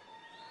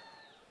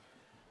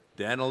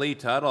 Denali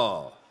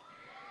Tuttle,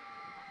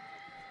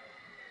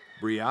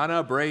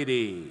 Brianna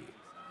Brady,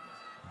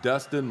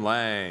 Dustin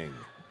Lang,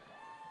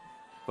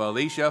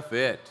 Felicia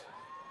Fitt,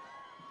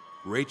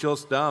 Rachel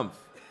Stumpf,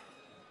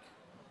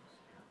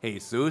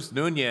 Jesus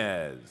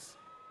Nunez,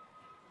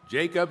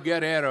 Jacob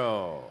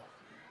Guerrero,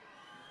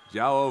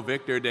 João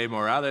Victor de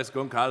Morales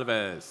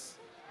Goncalves,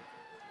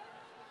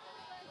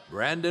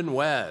 Brandon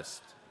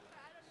West,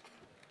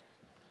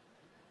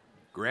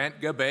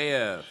 Grant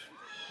Gabayev,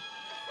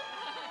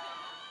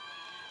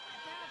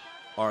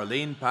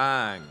 Arlene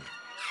Pang,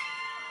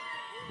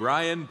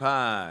 Brian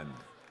Pond,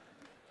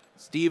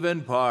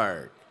 Stephen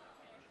Park,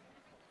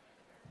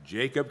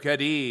 Jacob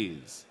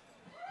Cadiz,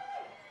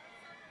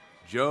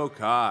 Joe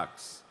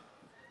Cox,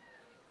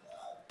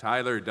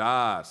 Tyler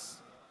Doss,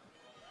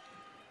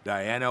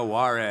 Diana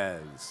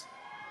Juarez,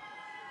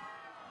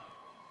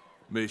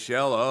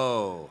 Michelle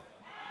O,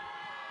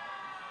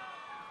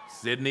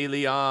 Sydney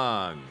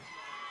Leong,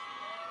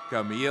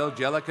 Camille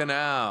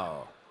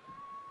Jellicanal,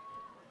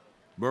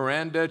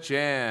 Miranda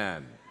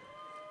Chan,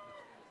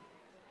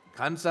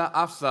 Kansa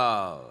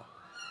Afsal,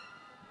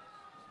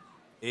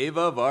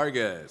 Ava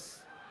Vargas,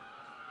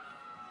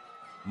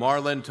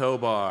 Marlon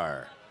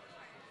Tobar,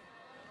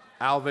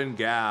 Alvin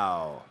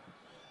Gao,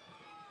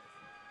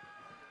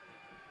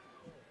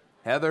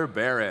 Heather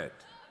Barrett,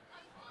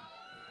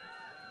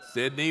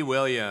 Sydney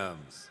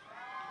Williams,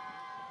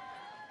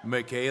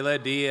 Michaela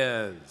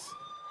Diaz,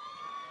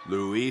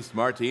 Luis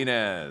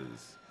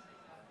Martinez,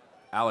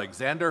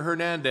 Alexander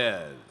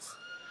Hernandez,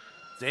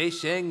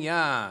 Zhesheng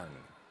Yang,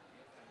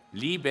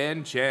 Li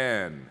Ben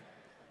Chen,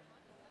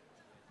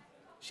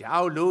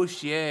 Xiao Lu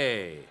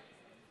Xie,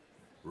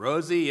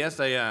 Rosie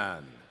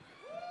Yesayan,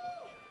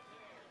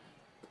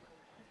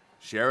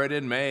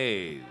 Sheridan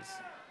Mays,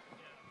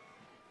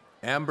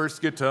 Amber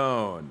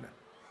Scatone,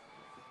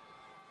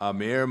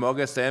 Amir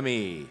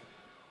Mogasemi,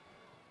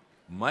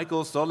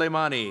 Michael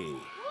Soleimani,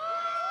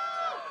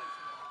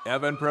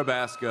 Evan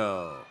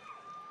Probasco,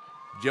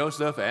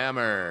 Joseph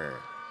Ammer,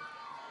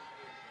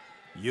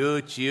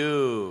 Yu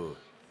Chiu,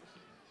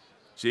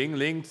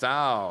 Jingling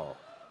Cao,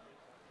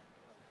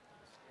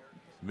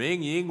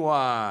 Ming Ying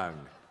Wang,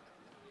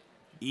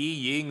 Yi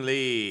Ying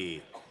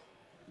Li,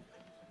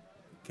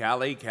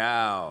 Callie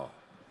Cao,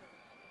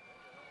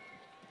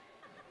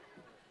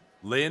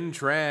 Lynn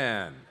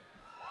Tran,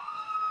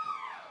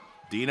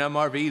 Dina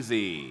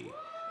Marvizi,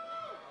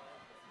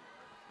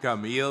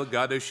 Camille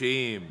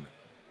Gadushim,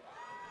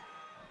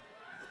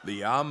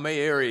 Liam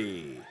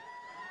Mayeri,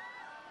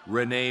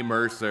 Renee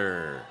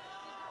Mercer,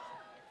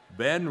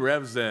 Ben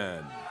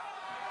Revzen,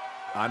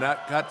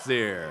 Anat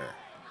Katzir,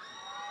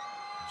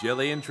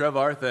 Jillian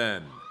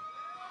Trevarthen,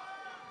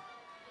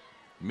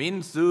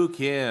 Min-Soo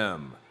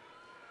Kim,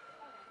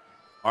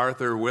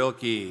 Arthur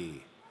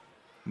Wilkie,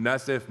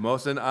 Nasif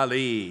Mohsen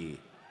Ali,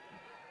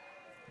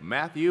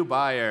 Matthew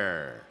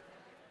Byer,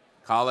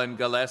 Colin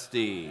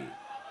Gillespie,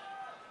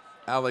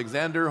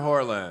 Alexander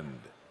Horland,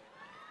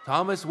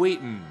 Thomas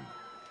Wheaton,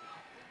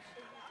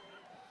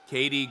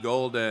 Katie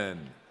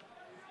Golden,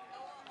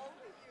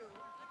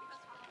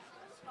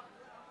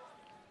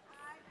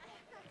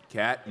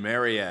 Kat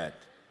Marriott,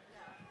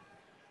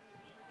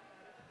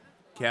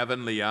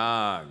 Kevin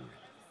Liang,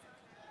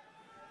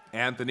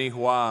 Anthony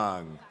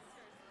Huang,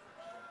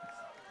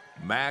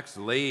 Max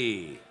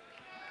Lee,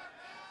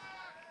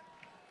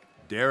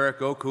 Derek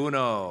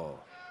Okuno,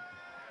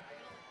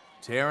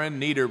 Taryn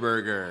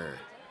Niederberger,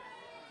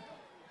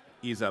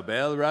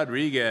 Isabel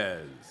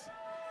Rodriguez,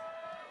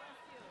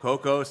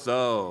 Coco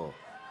So,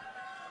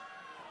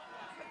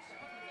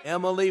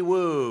 Emily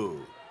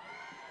Wu,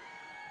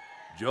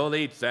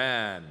 Jolie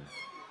Tsan,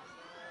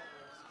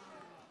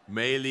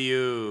 Mei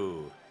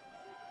Liu,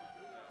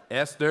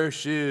 Esther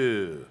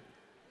Shu,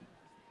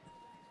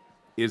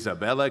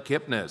 Isabella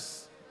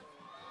Kipnis,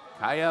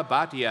 Kaya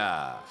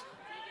Bhatia,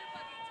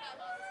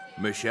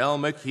 Michelle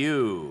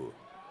McHugh,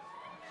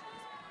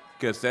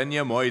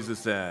 Ksenia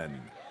Moisesen,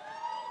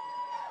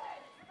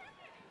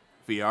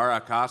 Fiara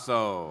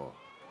Caso,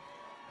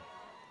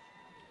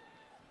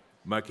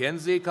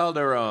 Mackenzie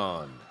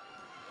Calderon,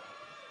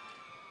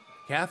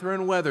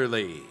 Catherine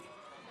Weatherly,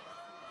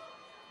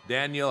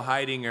 Daniel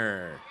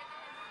Heidinger,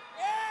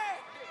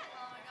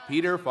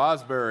 Peter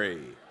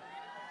Fosbury,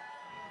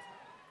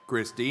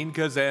 Christine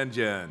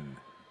Kazanjian,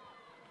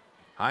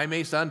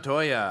 Jaime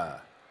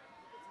Santoya,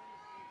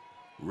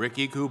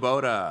 Ricky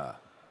Kubota,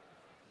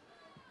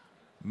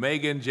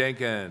 Megan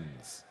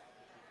Jenkins,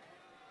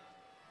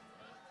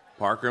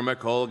 Parker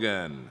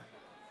McColgan,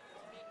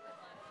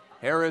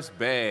 Harris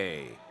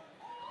Bay,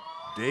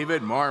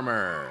 David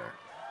Marmer,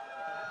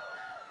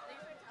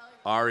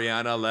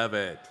 Ariana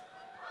Levitt,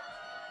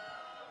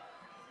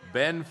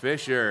 Ben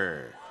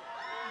Fisher,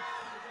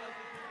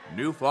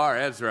 Nufar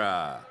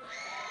Ezra,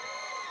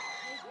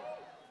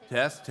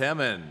 Tess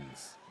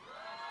Timmons,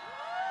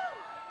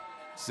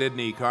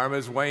 Sydney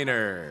Karmas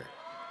Weiner,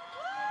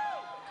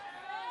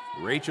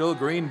 Rachel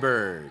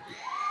Greenberg,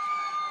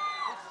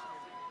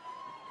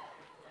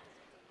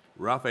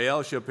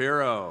 Rafael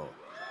Shapiro,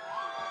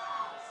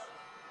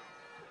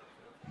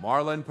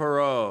 Marlon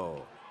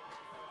Perot,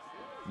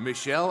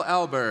 Michelle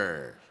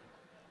Albert,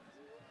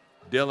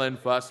 Dylan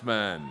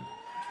Fussman,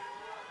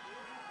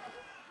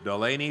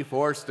 Delaney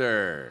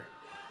Forster,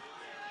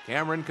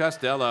 Cameron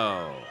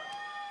Costello,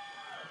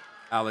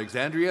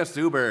 Alexandria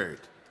Subert,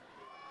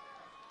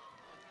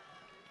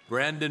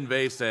 Brandon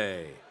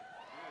Vase,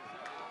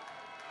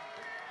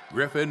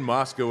 Griffin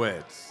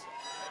Moskowitz,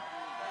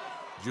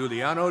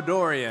 Giuliano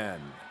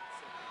Dorian,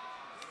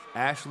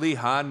 Ashley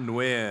Han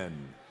Nguyen,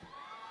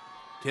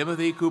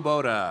 Timothy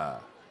Kubota,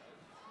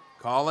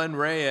 Colin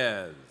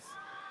Reyes,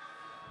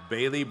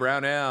 Bailey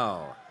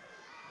Brownell,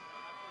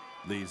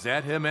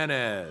 Lizette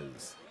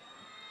Jimenez,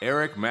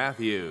 Eric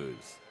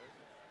Matthews,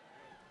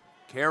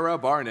 Kara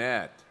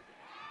Barnett,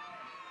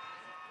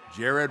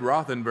 Jared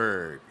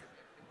Rothenberg,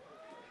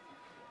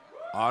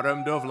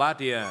 Autumn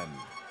Dovlatian,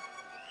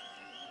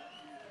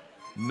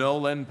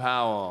 Nolan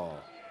Powell,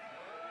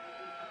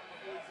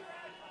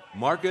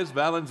 Marcus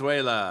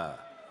Valenzuela,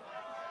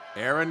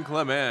 Aaron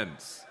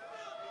Clements,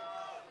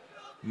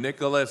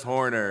 Nicholas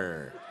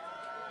Horner,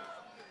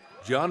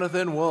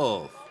 Jonathan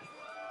Wolf,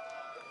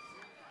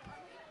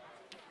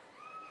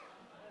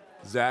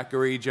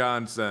 Zachary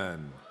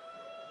Johnson,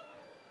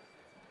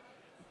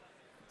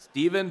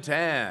 Stephen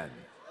Tan,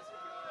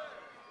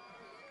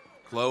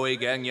 Chloe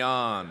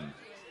Gagnon,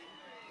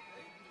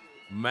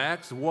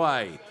 Max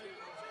White,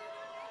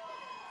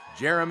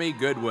 Jeremy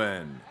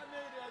Goodwin,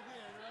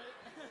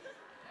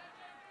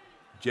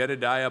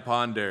 Jedediah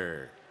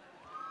Ponder,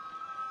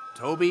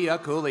 Toby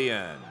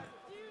Akulian,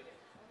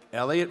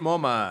 Elliot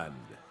Momand,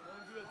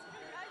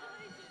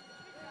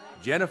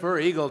 Jennifer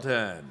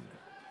Eagleton,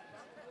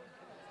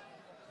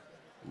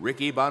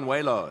 Ricky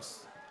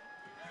Banuelos,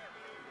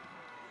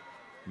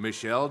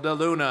 Michelle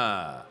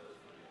DeLuna,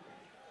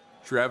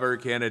 Trevor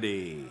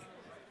Kennedy,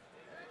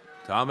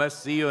 Thomas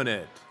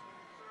Sionit,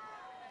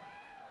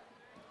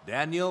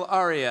 Daniel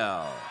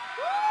Ariel,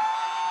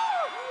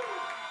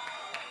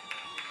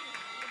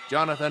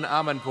 Jonathan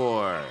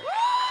Amanpour,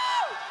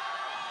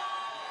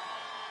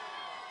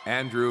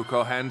 Andrew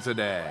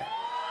Kohanzadeh,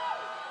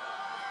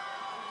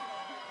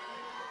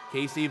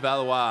 Casey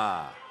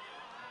Valois,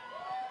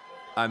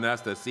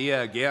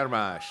 Anastasia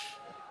Germash,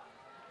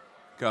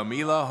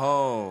 Camila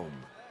Home,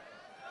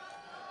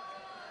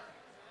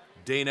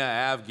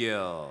 Dana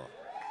Avgil,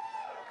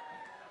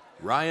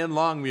 Ryan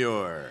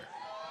Longmuir,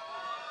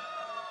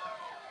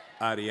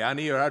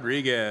 Ariani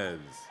Rodriguez,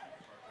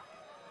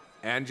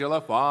 Angela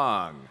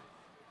Fong,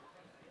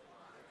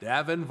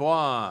 Davin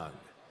Vuong,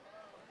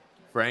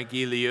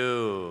 Frankie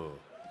Liu,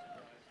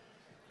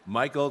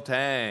 Michael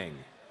Tang,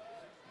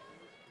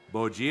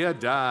 Bojia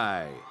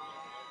Dai,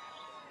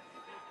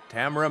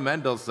 Tamara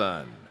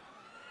Mendelson,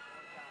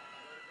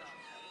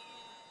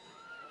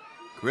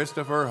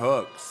 Christopher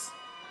Hooks,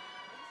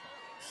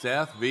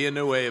 Seth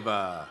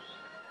Villanueva,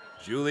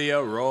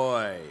 Julia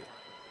Roy,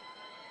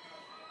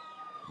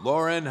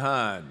 Lauren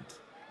Hunt,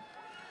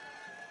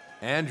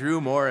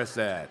 Andrew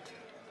Morissette,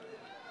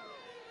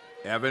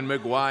 Evan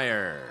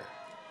McGuire,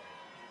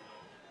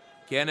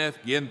 Kenneth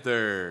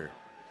Ginther,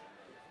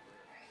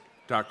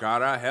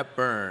 Takara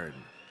Hepburn,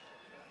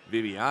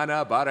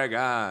 Viviana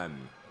Barragan,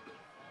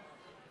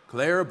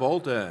 Claire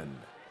Bolton,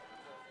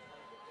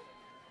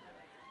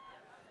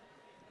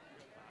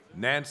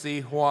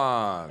 Nancy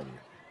Huang,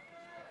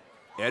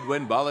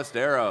 Edwin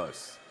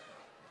Ballesteros,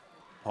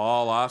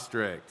 Paul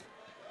Ostrick,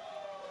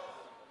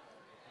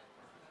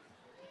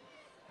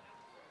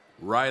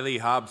 Riley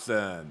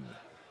Hobson,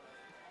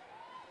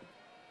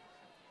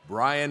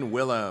 Brian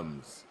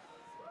Willems,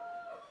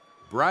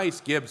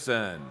 Bryce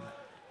Gibson,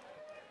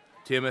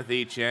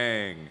 Timothy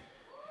Chang,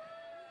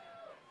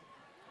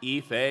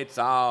 Ife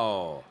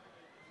Tsao,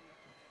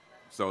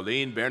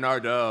 Soline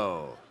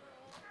Bernardo,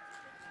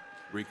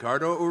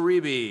 Ricardo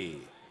Uribe,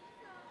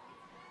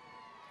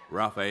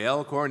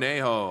 Rafael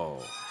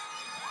Cornejo,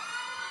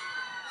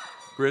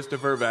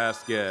 Christopher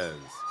Vasquez,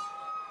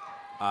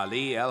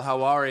 Ali El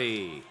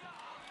Hawari,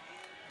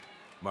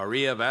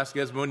 Maria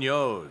Vasquez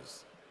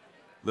Munoz,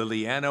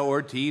 Liliana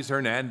Ortiz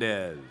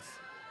Hernandez,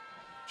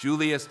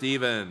 Julia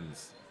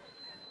Stevens,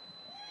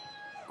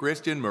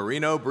 Christian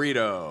Marino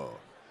Brito,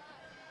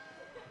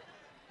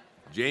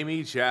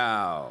 Jamie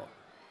Chow,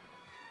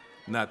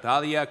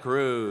 Natalia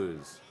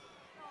Cruz,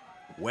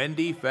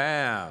 Wendy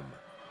Pham,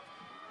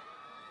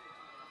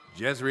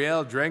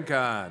 Jezreel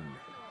Drenkan,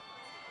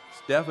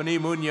 Stephanie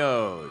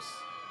Munoz,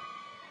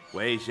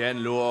 Wei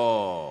Shen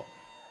Luo,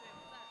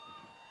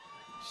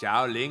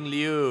 Xiaoling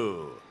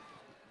Liu,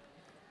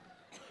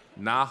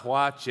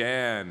 Nahua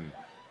Chen,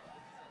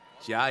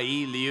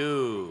 Jiayi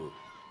Liu,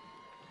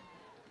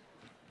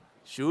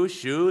 Shu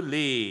Shu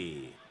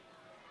Li,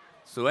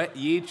 Suet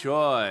Yi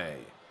Choi,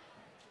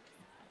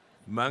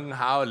 Meng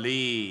Hao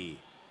Li,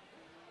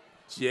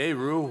 Jie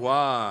Ru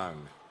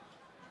Huang,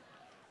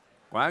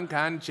 Guan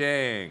Kan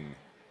Cheng,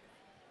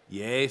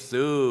 Ye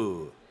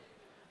Su,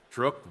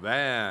 Truk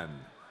Van,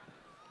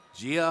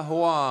 Jia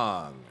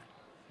Huang,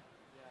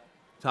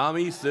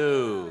 Tommy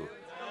Su,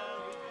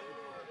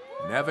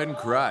 Nevin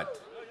Krut,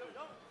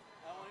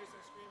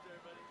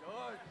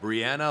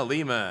 Brianna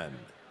Lehman,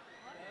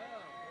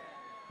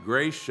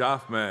 Grace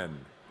Schaffman,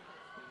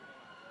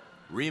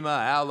 Rima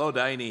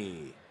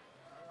Al-Odaini,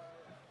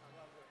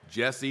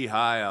 Jesse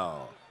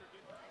Heil,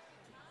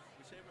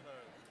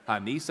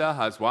 Hanisa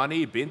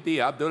Hazwani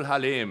binti Abdul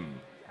Halim,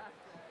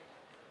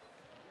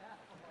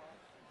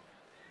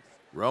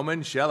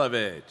 Roman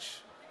Shelovich,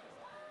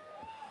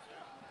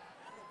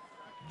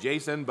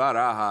 Jason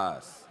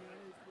Barajas,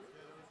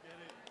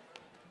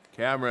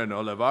 Cameron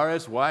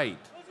Olivares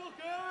White,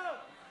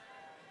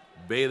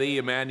 Bailey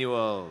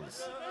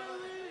Emanuels,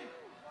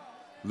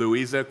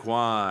 Louisa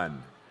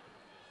Kwan,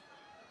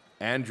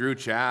 Andrew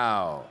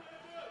Chow,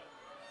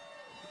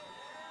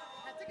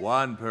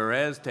 Juan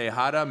Perez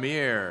Tejada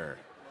Mir,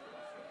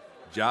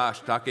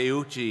 Josh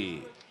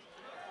Takeuchi,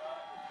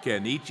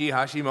 Kenichi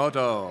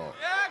Hashimoto,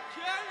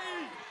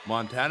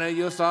 Montana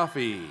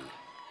Yosafi,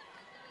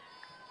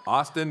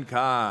 Austin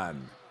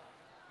Kahn,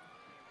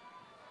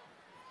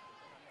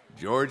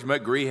 George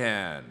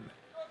McGrehan,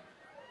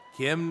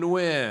 Kim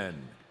Nguyen,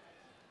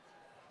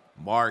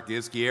 Mark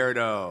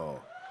Izquierdo,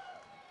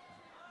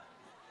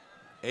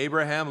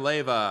 Abraham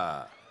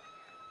Leva,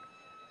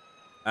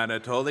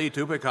 Anatoly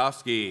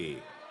Tupikovsky,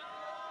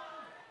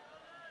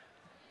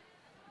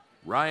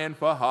 Ryan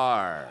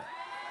Fahar,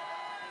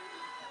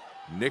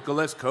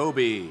 Nicholas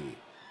Kobe,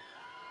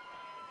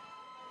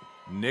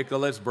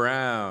 Nicholas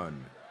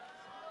Brown,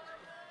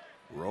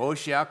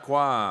 Roxia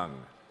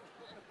Kwang,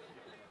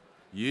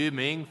 Yu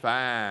Ming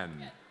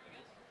Fan,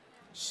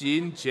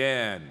 Xin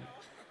Chen,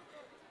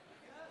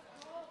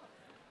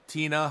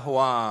 Tina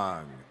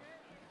Huang,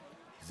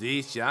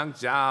 Zixiang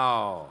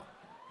Zhao,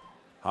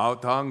 Hao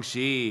Tong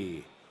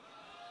Shi,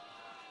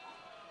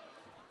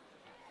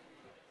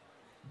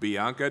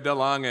 Bianca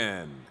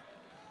DeLongen,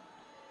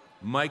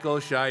 Michael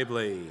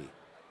Shively,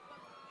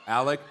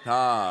 Alec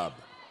Taub,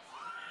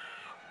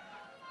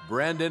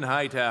 Brandon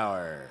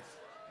Hightower,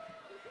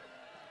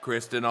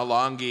 Kristen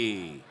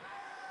Alongi,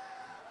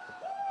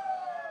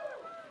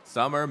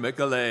 Summer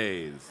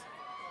Michelays,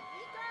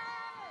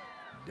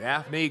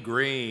 Daphne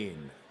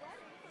Green,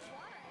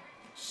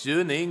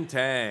 Shuning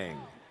Tang,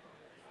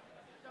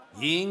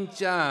 Ying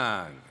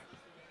Zhang,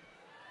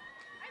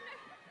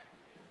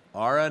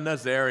 Ara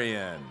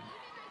Nazarian,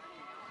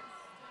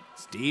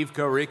 Steve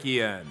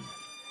Karikian,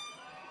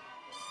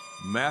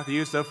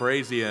 Matthew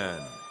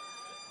Safrazian,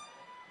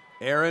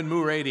 Aaron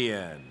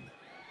Muradian,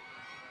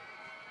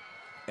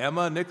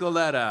 Emma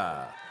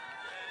Nicoletta,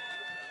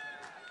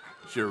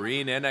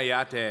 Shireen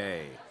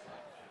Enayate,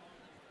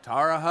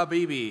 Tara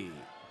Habibi,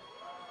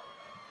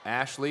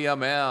 Ashley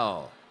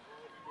Amel,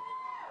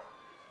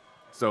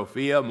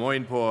 Sophia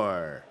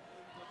Moinpour,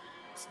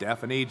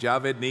 Stephanie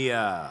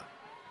Javidnia,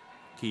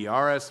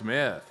 Kiara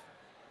Smith,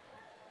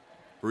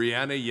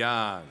 Brianna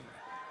Young,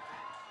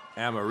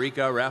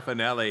 America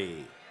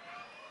Raffanelli,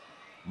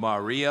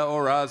 Maria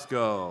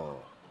Orozco,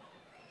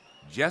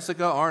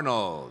 Jessica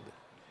Arnold,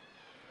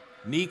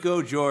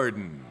 Nico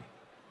Jordan,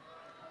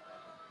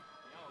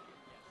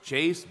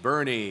 Chase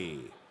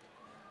Burney,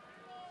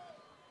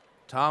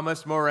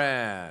 Thomas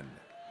Moran,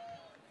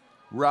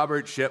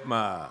 Robert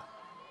Shipma,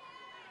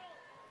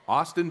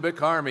 Austin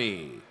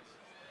Bikarmi,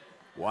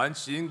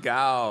 Wanxin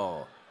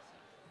Gao,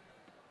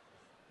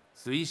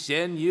 Sui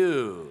Shen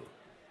Yu,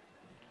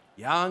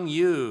 Yang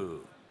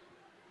Yu,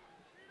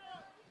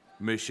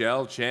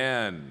 Michelle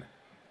Chen,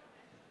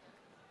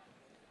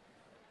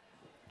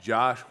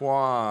 Josh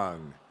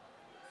Huang,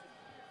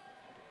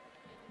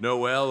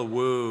 Noel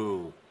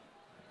Wu,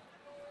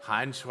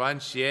 Han Xuan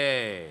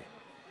Xie,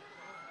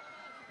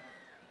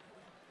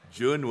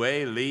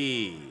 Junwei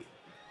Li,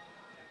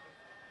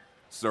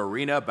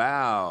 Serena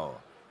Bao,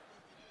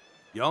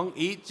 Yong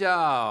Yi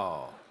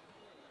Zhao,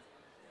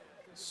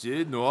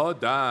 Shi Nuo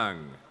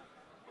Dang,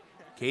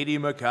 Katie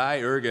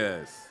Mackay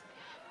Urgis,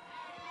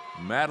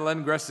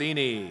 Madeline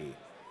Grassini,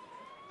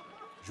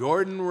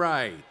 Jordan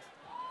Wright,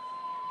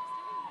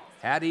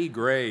 Hattie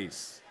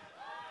Grace,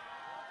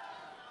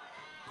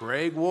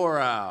 Greg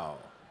Warrow,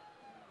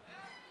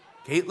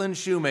 Caitlin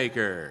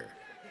Shoemaker,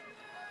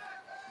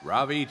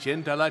 Ravi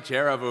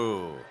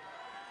Chintalacheravu,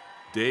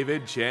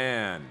 David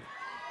Chan,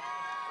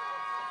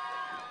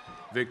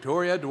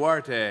 Victoria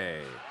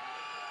Duarte,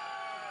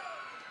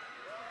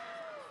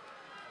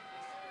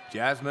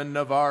 Jasmine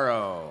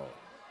Navarro,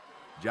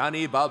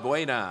 Johnny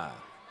Balbuena,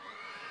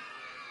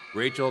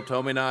 Rachel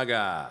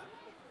Tominaga,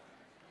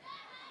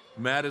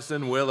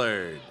 Madison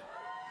Willard,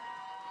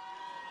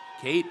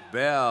 Kate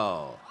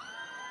Bell,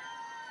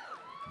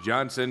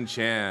 Johnson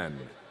Chan,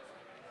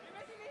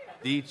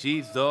 Di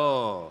Chi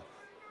Zhou,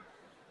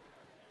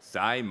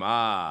 Sai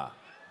Ma,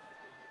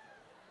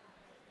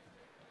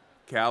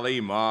 Callie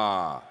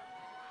Ma,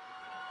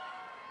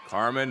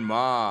 Carmen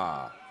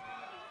Ma,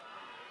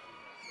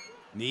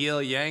 Neil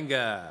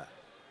Yanga,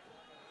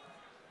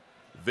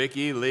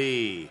 Vicky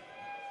Lee,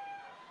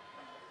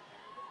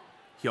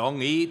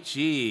 Hyung Yi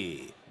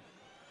Chi,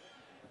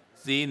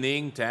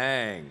 Zining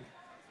Tang,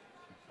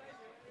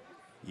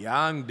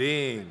 Yang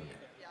Ding,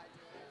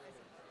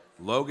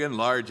 Logan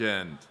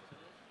Largent,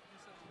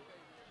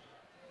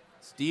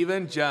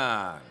 Stephen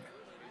Zhang,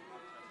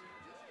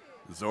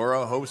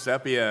 Zora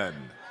Hosepian,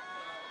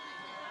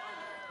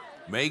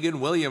 Megan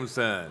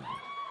Williamson,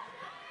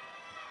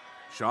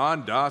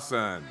 Sean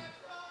Dawson,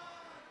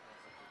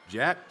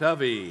 Jack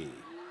Tovey,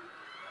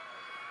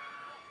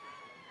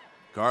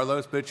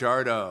 Carlos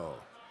Pichardo,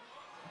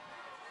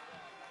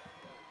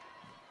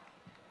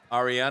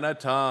 Ariana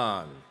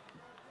Tong,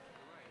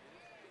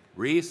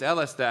 Reese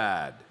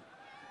Elistad,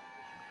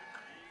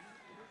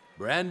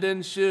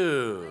 Brandon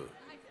Shu,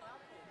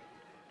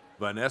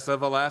 Vanessa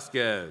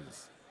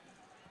Velasquez,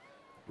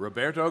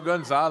 Roberto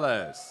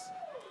Gonzalez,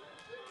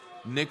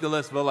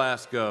 Nicholas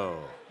Velasco,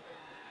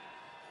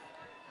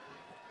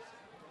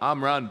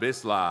 Amran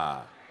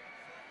Bisla,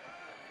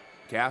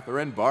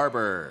 Catherine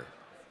Barber,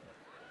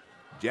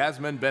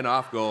 Jasmine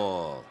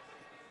Ben-Ofgol,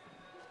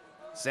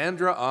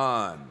 Sandra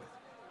On,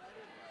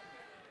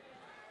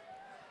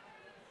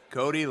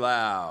 Cody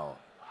Lau,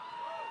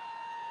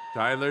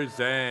 Tyler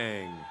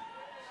Zhang,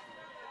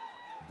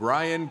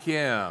 Brian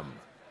Kim,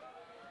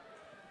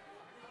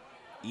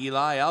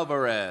 Eli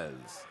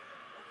Alvarez,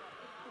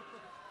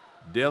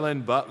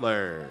 Dylan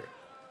Butler,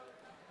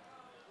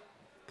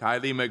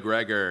 Kylie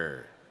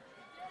McGregor,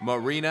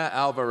 Marina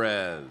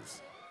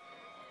Alvarez,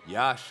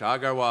 Yash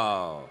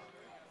Agarwal,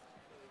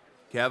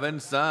 Kevin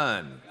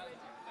Sun,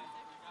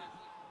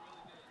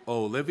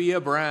 Olivia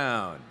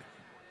Brown,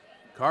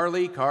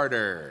 Carly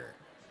Carter,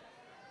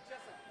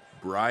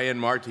 Brian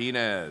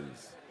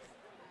Martinez,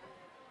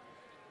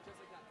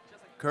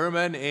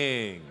 Kerman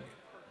Ing,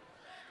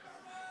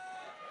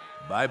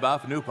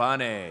 Baibaf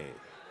Nupane,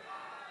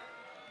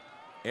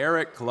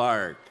 Eric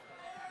Clark,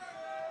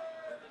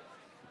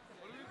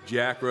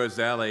 Jack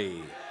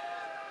Roselli,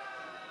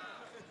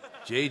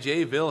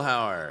 J.J.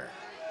 Vilhauer,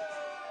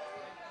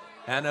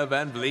 Hannah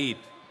Van Vliet,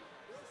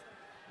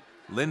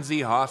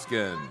 Lindsay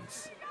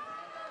Hoskins,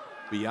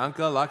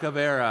 Bianca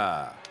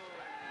Lacavera,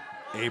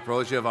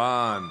 April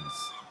Javons,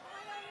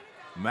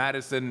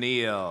 Madison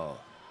Neal,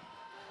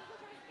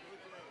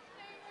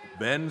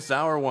 Ben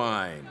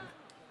Sourwine,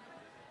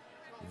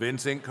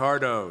 Vincent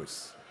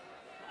Cardos,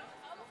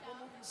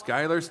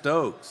 Skylar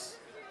Stokes,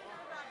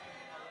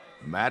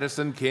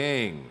 Madison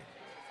King,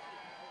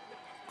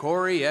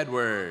 Corey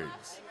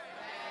Edwards,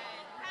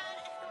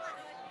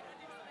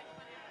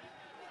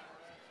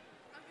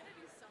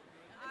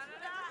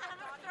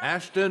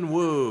 Ashton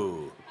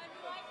Wu,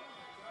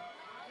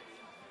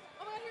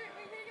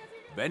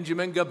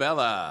 Benjamin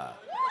Gabella,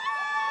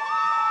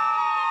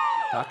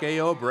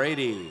 Takeo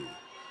Brady,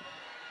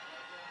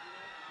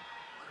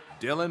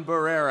 Dylan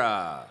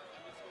Barrera.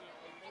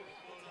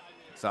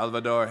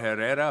 Salvador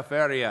Herrera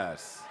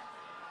Farias.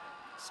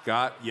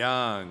 Scott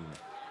Young.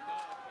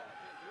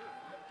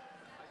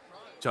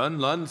 Chun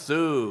Lun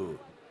Su.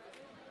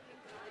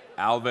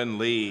 Alvin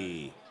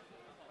Lee.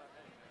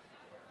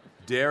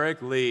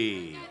 Derek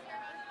Lee.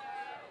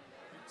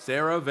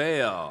 Sarah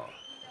Vale.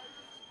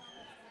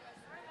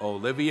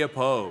 Olivia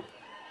Pope.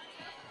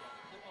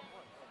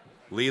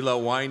 Leela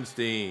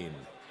Weinstein.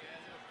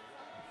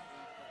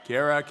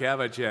 Kara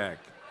Kavacek.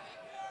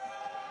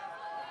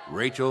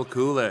 Rachel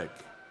Kulik.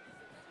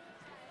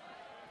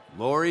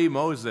 Lori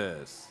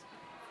Moses.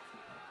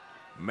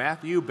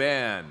 Matthew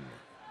Ben.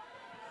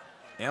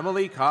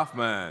 Emily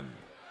Kaufman.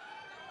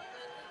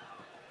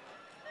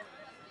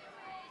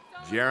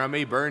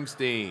 Jeremy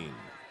Bernstein.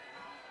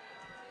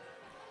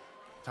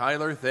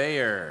 Tyler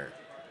Thayer.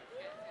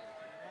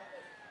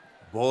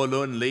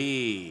 Bolun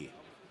Lee.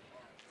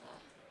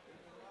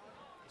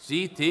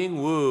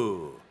 Xi-Ting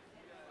Wu.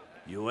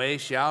 Yue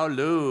Xiao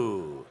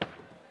Lu.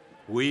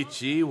 Hui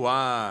Chi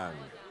Wang.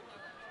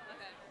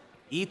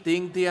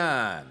 Yi-Ting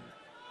Tian.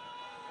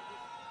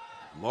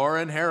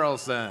 Lauren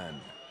Harrelson.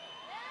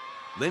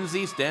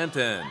 Lindsay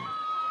Stanton.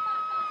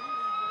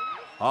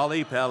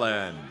 Holly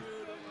Pellin.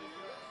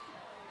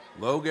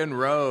 Logan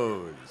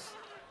Rhodes.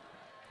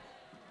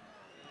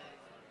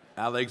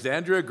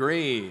 Alexandra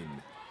Green.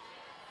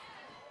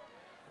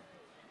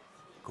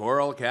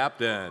 Coral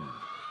Captain.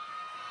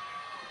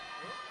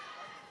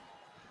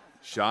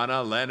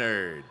 Shauna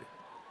Leonard.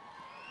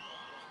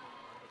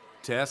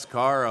 Tess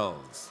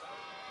Carls.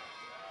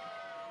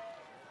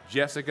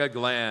 Jessica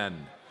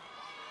Glenn.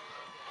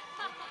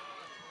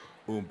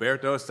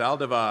 Humberto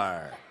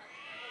Saldivar.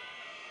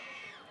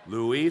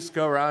 Luis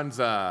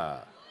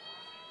Carranza.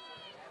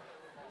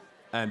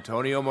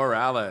 Antonio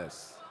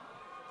Morales.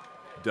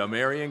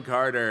 Damarian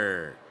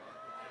Carter.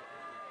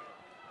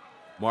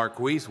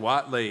 Marquise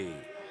Watley.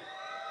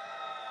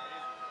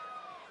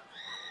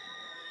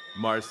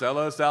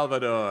 Marcelo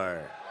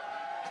Salvador.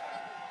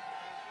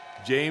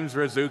 James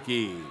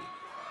Rizuki.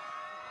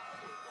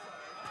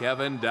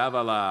 Kevin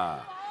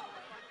Davila.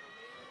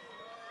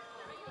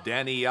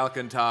 Danny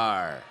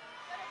Alcantar.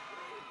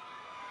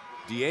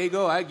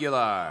 Diego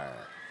Aguilar.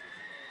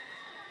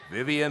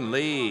 Vivian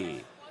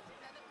Lee.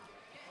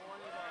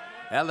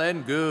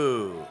 Helen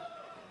Gu.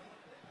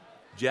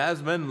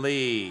 Jasmine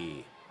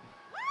Lee.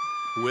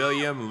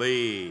 William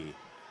Lee.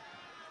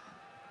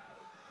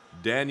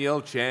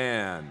 Daniel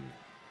Chan.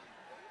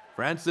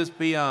 Francis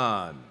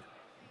Pion.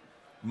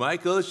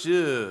 Michael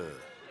Shu.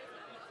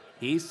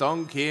 Hee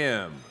Song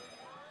Kim.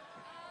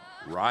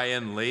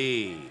 Ryan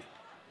Lee.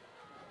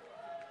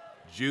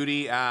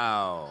 Judy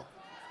Au.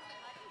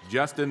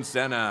 Justin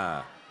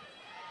Senna.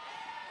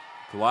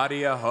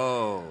 Claudia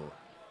Ho.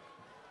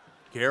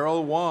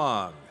 Carol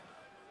Wong.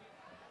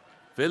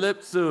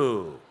 Philip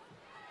Su.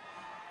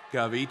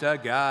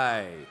 Kavita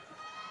Guy.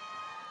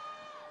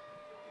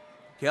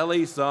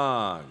 Kelly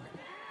Song.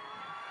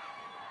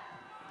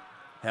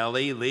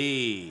 Helly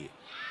Lee.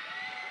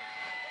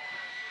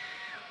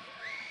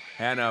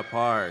 Hannah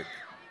Park.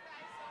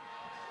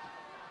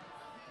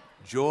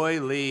 Joy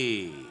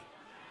Lee.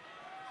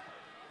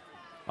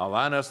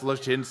 Alana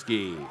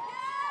Sloshinsky.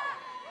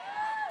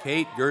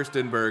 Kate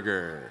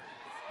Gerstenberger.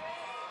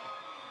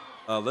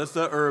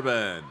 Alyssa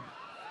Urban.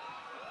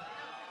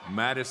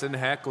 Madison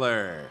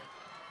Heckler.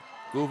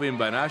 Guvin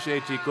Banashe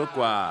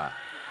Chikukwa.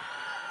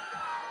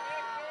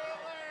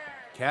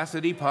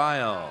 Cassidy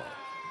Pyle.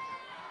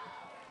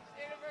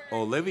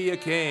 Olivia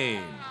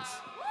Caines.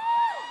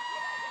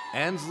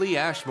 Ansley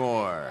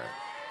Ashmore.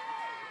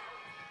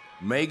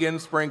 Megan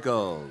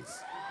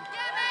Sprinkles.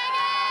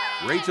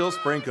 Rachel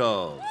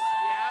Sprinkles.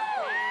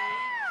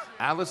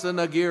 Allison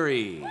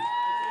Aguirre.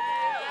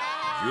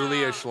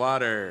 Julia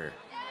Schlatter.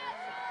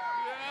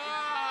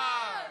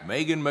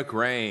 Megan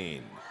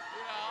McRain.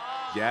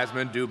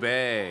 Jasmine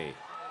Dubé.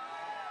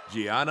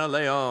 Gianna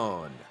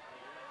Leon.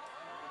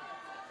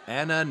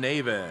 Anna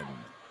Navin.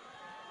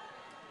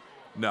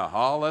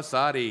 Nahal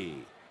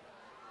Asadi.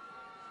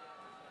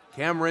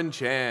 Cameron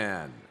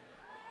Chan.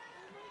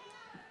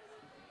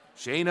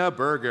 Shayna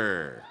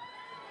Berger.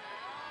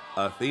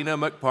 Athena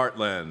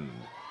McPartland.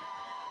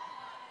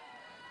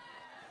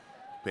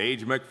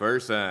 Paige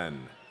McPherson.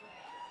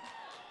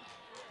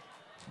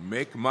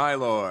 Mick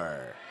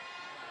Mylor.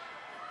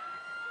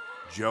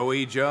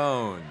 Joey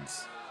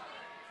Jones.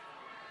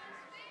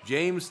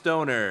 James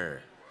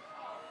Stoner.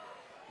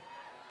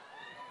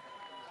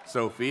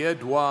 Sophia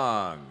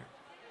Duong.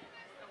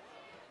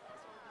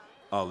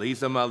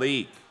 Alisa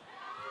Malik.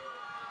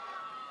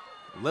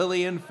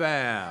 Lillian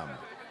Pham.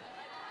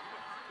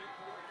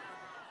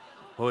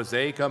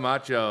 Jose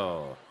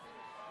Camacho.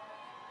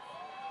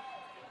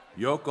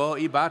 Yoko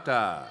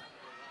Ibata.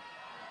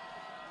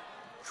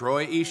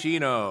 Troy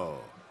Ishino.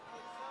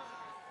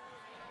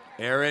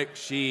 Eric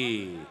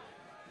Shee.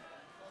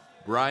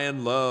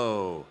 Brian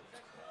Lowe.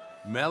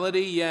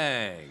 Melody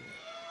Yang.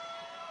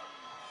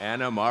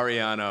 Anna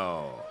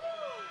Mariano.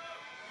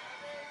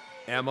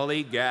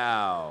 Emily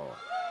Gao.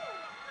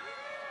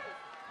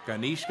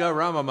 Kanishka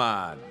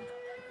Ramaman.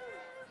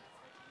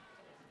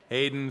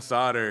 Hayden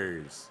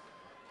Sodders.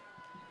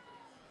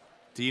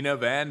 Tina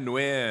Van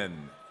Nguyen.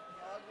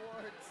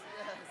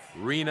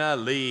 Rena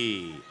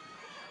Lee.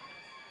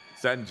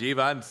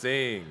 Sanjeevan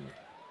Singh.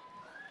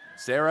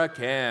 Sarah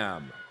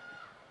Kam.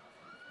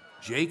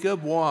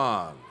 Jacob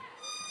Wong.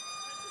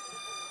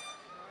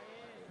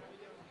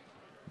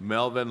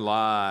 Melvin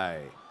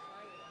Lai.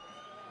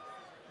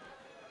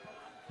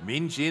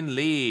 Minchin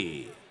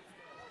Lee.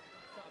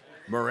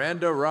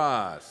 Miranda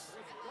Ross.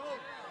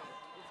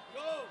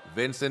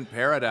 Vincent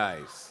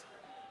Paradise.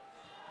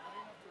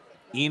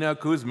 Ina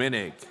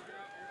Kuzminik.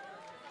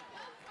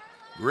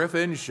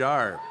 Griffin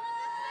Sharp.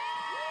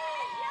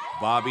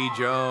 Bobby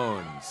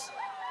Jones.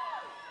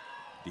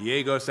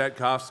 Diego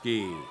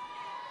Setkovsky.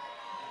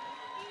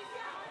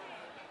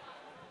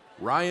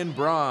 Ryan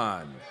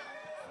Braun.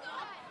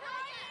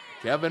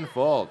 Kevin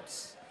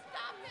Foltz.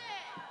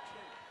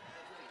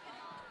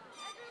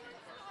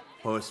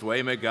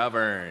 Josue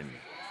McGovern.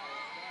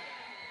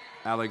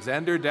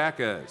 Alexander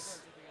Dacus.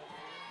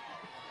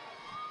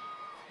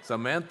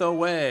 Samantha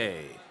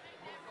Way.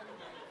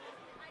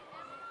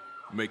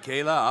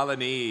 Michaela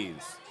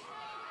Alanese.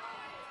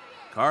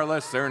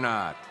 Carla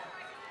Cernot.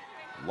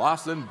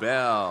 Lawson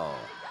Bell.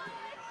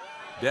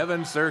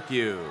 Devin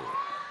Serkiu.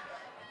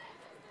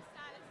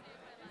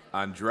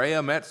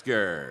 Andrea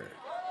Metzger.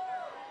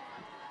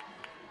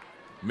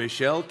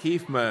 Michelle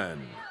Kiefman.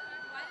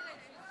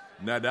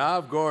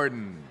 Nadav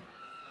Gordon.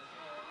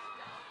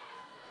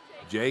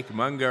 Jake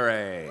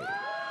Mungare.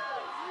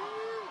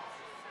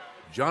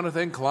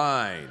 Jonathan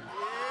Klein.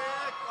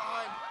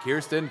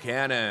 Kirsten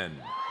Cannon.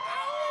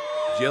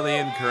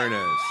 Jillian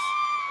Kernis.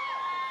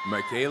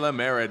 Michaela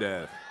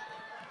Meredith.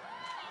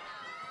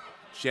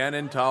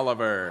 Shannon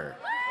Tolliver.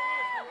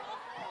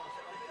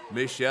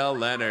 Michelle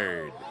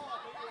Leonard.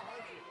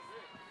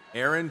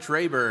 Aaron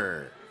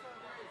Traber.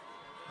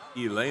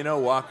 Elena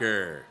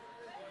Walker.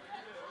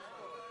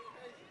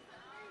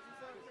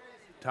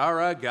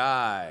 Tara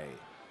Guy.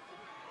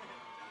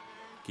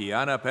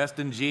 Kiana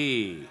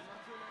Peston-G.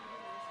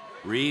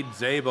 Reed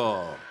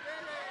Zabel.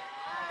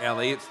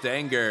 Elliot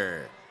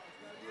Stanger.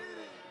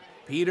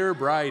 Peter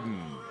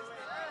Bryden.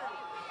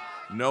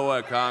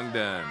 Noah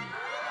Congdon.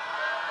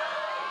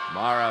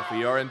 Mara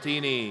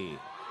Fiorentini.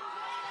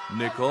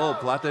 Nicole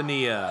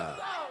Platania.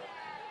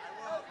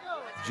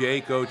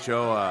 Jake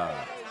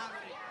Ochoa.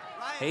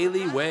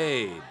 Haley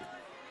Wade.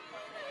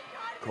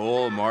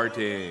 Cole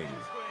Marting.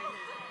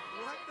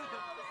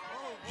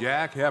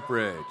 Jack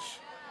Heprich.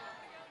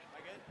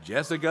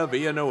 Jessica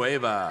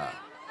Villanueva.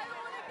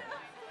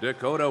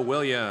 Dakota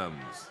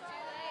Williams.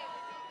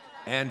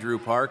 Andrew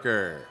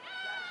Parker.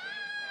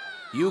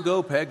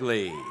 Hugo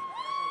Pegley.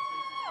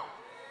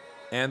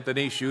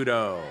 Anthony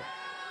Shudo.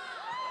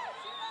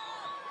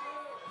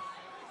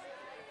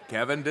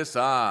 Kevin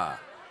Desa.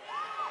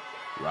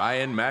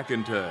 Ryan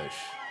McIntosh.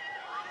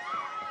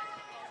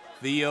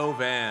 Theo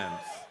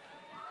Vance.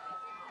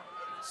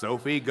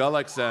 Sophie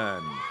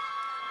Gullickson.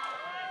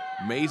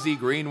 Maisie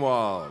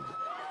Greenwald.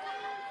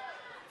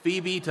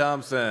 Phoebe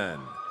Thompson.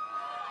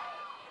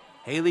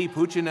 Haley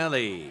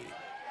Puccinelli.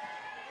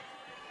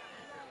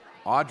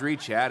 Audrey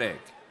Chaddick.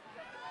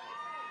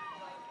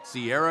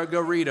 Sierra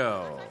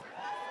Garrido.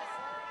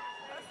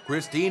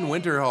 Christine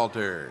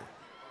Winterhalter.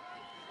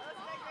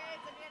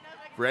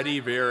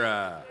 Freddie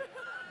Vera.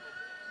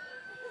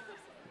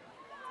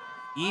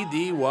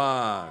 E.D.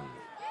 Wang.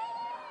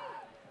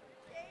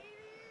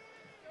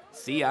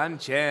 Xian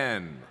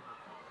Chen.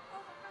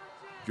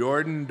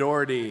 Jordan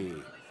Doherty.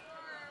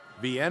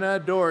 Vienna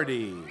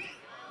Doherty.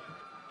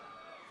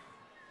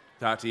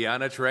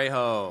 Tatiana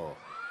Trejo.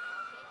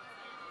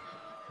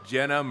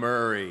 Jenna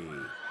Murray.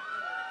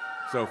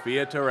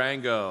 Sophia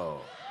Tarango.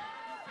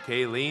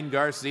 Kayleen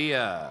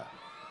Garcia.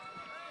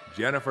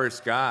 Jennifer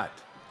Scott.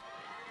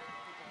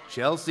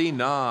 Chelsea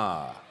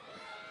Na.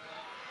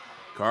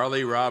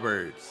 Carly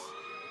Roberts.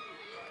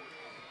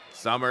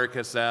 Summer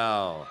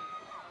Cassell.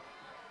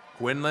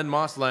 Quinlan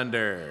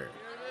Mosslender.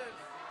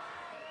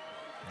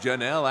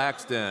 Janelle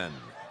Axton.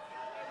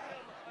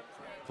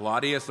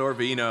 Claudia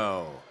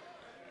Sorvino.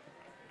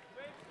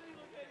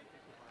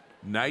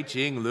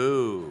 Naiching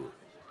Lu.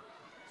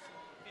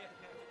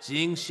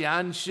 Jing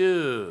Xian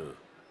Shu.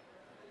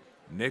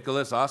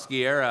 Nicholas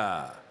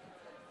Osquiera.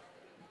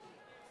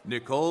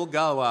 Nicole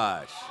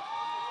Galwash.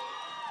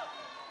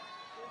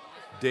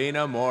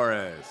 Dana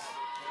Morris.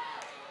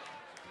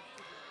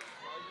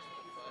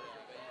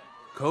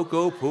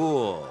 Coco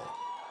Poole.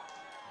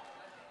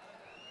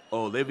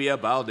 Olivia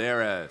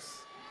Balderas.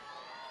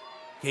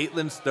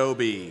 Caitlin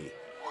Stobie.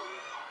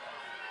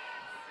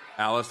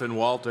 Allison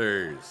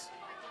Walters.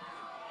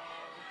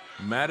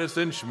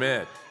 Madison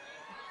Schmidt.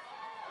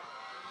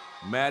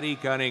 Maddie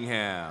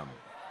Cunningham.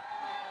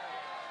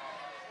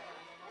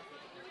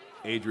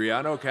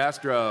 Adriano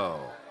Castro.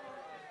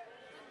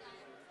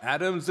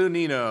 Adam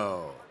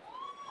Zunino.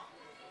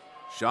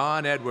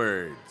 Sean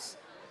Edwards.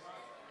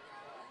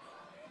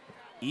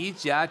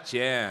 Yi-Chia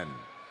Chen.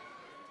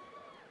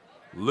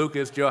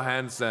 Lucas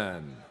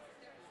Johansson.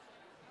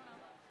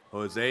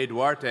 Jose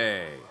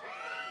Duarte.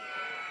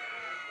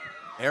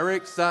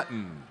 Eric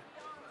Sutton.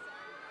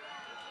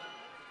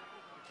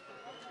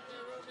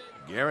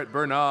 Garrett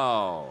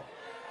Bernal,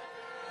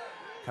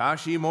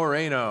 Kashi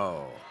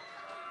Moreno,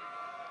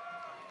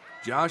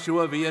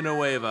 Joshua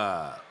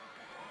Villanueva,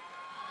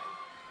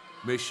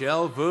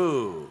 Michelle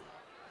Vu,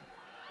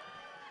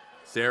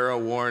 Sarah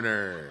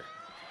Warner,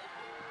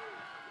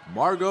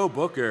 Margot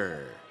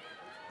Booker,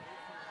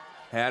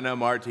 Hannah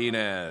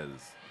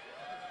Martinez,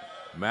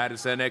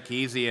 Madison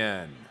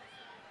Ekezian,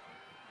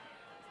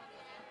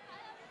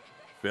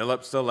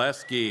 Philip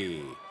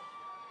Selesky,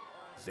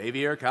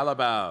 Xavier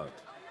Calabout,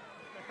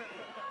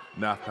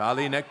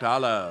 Naftali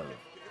Nektalov,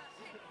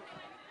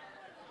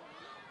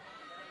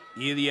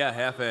 Ilya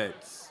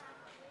Heffetz,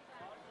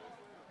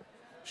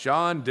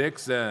 Sean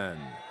Dixon,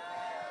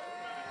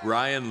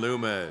 Brian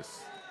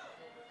Loomis,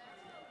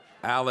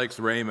 Alex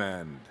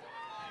Raymond,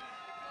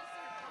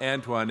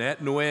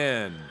 Antoinette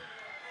Nguyen,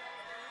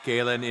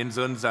 Kaylin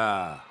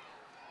Inzunza,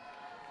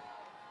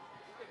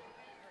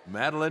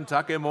 Madeline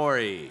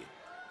Takemori,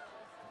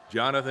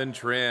 Jonathan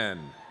Trin,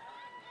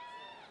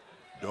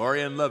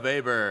 Dorian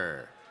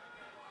LeVeber,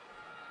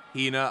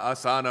 Hina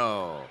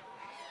Asano,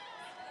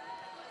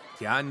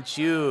 Tian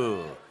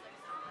Chu,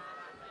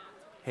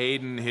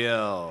 Hayden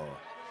Hill,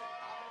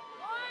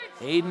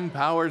 Aiden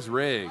Powers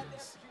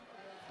Riggs,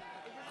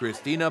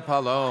 Christina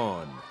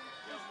Pallone,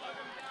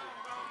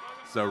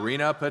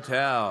 Sarina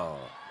Patel,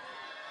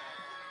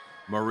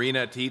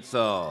 Marina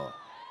Tietzel,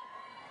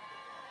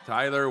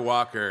 Tyler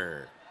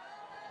Walker,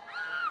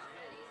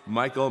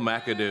 Michael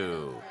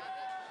McAdoo,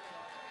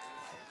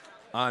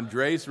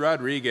 Andres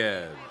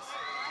Rodriguez,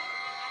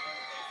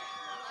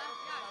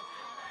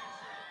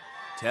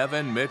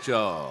 Tevin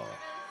Mitchell,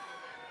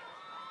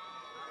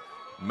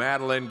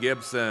 Madeline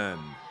Gibson,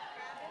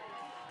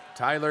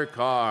 Tyler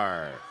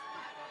Carr,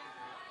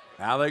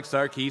 Alex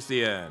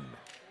Sarkeesian,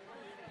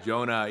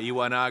 Jonah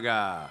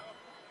Iwanaga,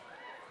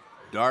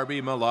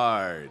 Darby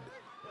Millard,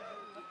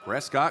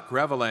 Prescott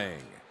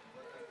Creveling,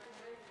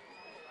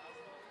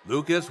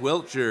 Lucas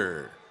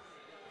Wiltshire,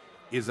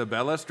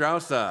 Isabella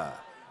Straussa,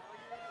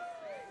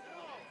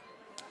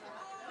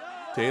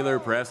 Taylor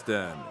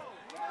Preston,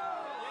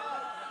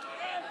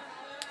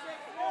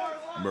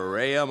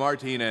 Maria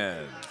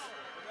Martinez,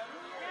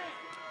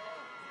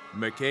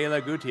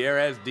 Michaela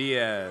Gutierrez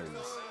Diaz,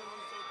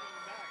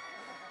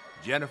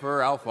 Jennifer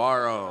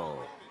Alfaro,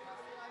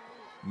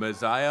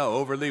 Messiah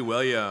Overly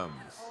Williams,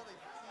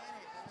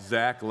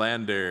 Zach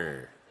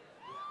Lander,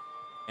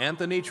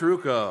 Anthony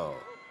Trucco,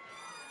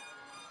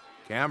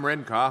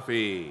 Cameron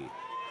Coffey,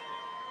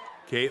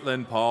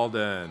 Caitlin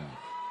Paulden,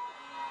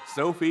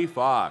 Sophie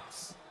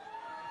Fox,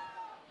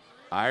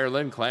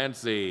 Ireland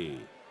Clancy,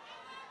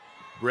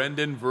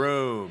 Brendan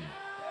Vroom,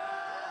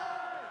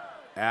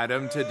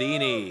 Adam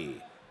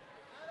Tadini,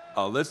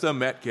 Alyssa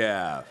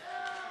Metcalf,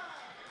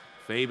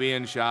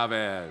 Fabian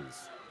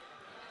Chavez,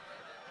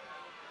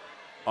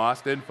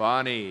 Austin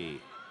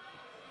Fani,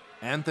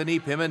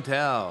 Anthony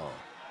Pimentel,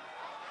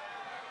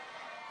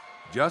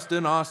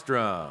 Justin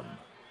Ostrom,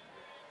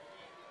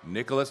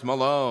 Nicholas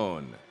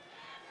Malone,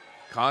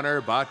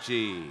 Connor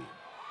Bocci,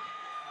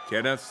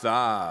 Kenneth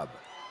Saab,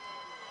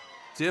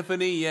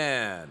 Tiffany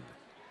Yan,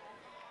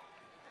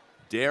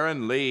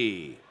 Darren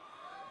Lee,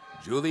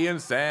 Julian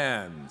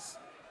Sands,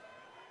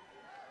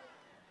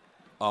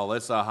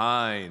 Alyssa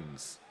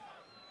Hines,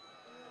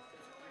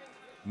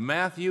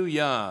 Matthew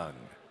Young,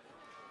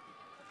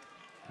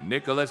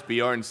 Nicholas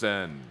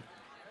Bjornson,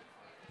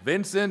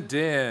 Vincent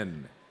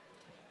Din,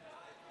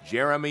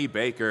 Jeremy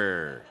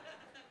Baker,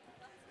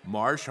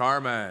 Marsh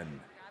Harmon,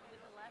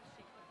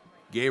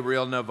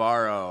 Gabriel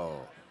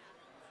Navarro,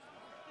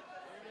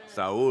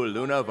 Saul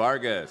Luna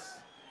Vargas,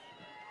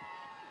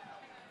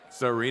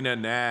 Serena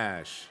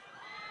Nash,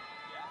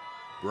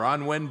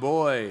 Bronwyn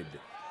Boyd,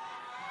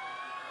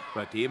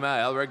 Fatima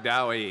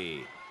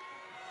El-Ragdawi,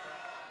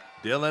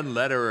 Dylan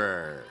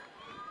Lederer,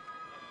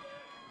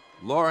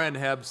 Lauren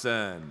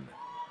Hebson,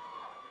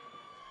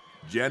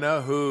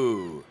 Jenna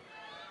Hu,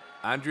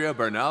 Andrea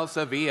Bernal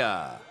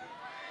Sevilla,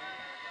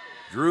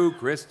 Drew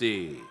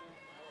Christie,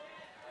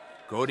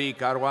 Cody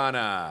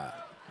Caruana,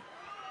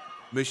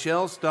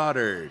 Michelle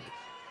Stoddard,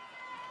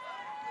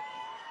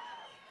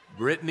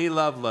 Brittany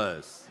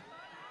Lovelace,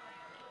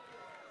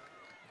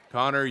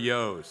 Connor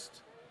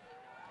Yost,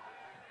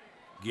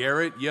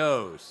 Garrett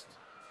Yost,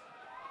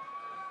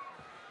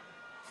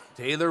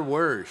 Taylor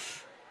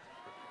Wersch,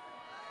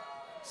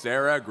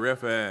 Sarah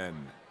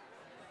Griffin,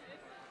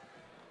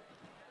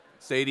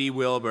 Sadie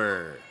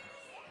Wilbur,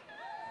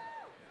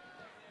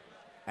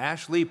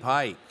 Ashley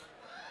Pike,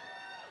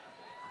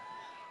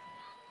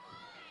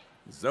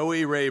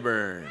 Zoe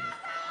Rayburn,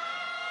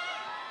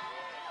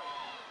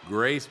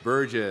 Grace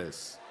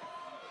Burgess,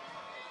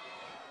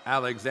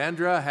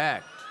 Alexandra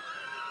Hecht,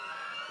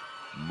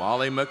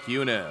 Molly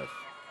McCuniff,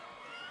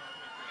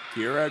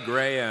 Kira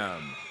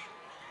Graham,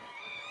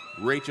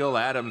 Rachel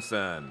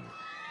Adamson,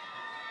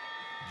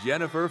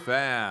 Jennifer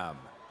Pham,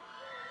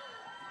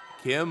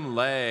 Kim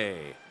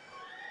Lay,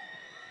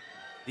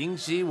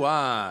 Dingxi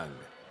Wang,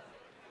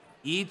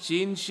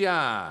 Yichin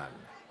Xiang,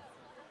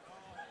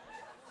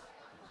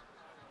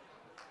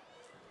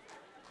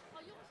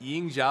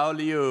 Yingzhao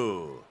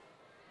Liu,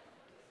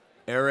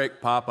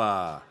 Eric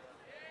Papa,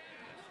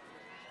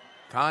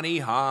 Connie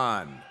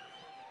Han,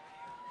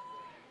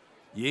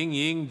 Ying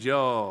Ying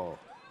Zhou,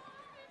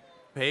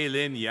 Pei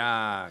Lin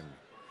Yang,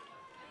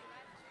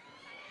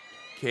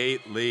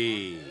 Kate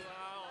Lee,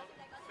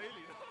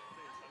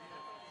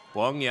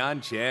 Bong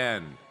Yan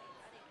Chen,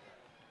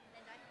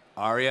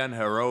 Aryan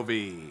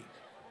Harovi,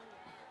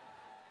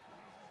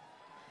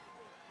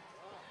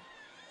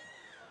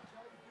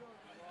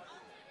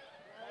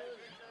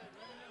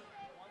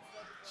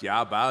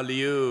 Xiao Bao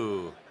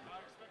Liu,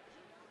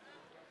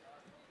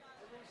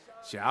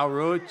 Xiao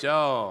Ru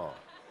Zhou,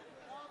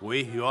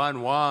 Wei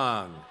Yuan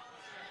Wang,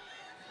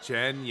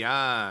 Chen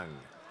Yang,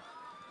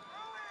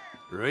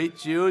 Rui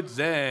Chiu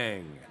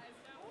Zheng,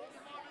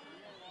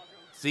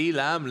 Si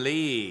Lam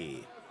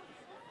Li,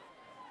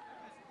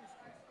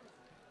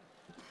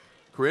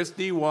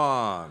 Christy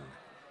Wong,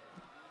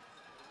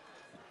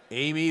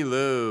 Amy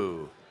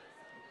Liu,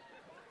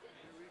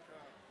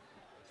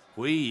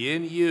 Hui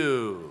Yin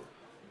Yu,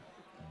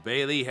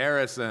 Bailey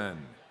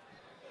Harrison,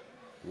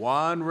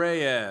 Juan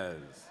Reyes,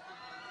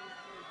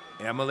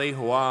 Emily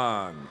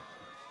Huang,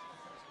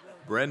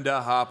 Brenda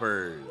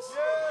Hoppers,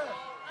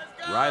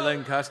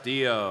 Rylan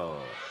Castillo,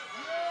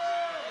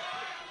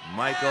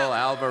 Michael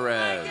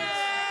Alvarez,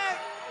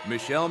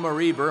 Michelle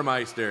Marie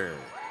Burmeister,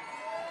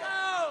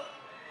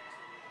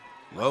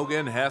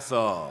 Logan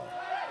Hessel,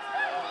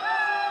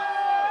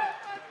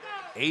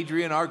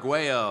 Adrian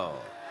Arguello,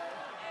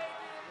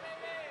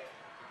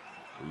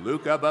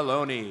 Luca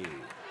Belloni,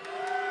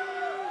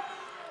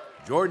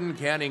 Jordan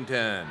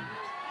Cannington,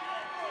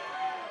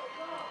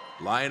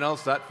 Lionel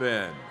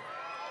Sutphin,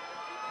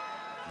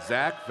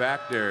 Zach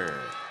Factor,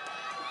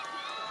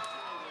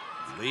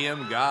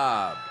 Liam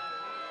Gobb,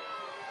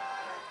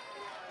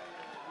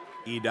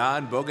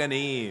 Idan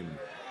Boganim,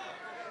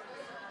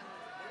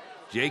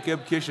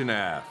 Jacob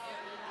Kishinev,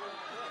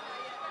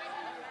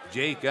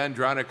 Jake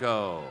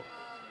Andronico,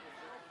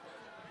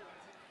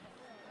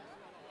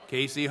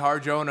 Casey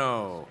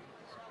Harjono,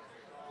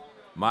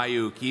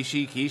 Mayu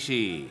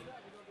Kishi,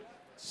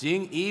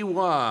 Xing Yi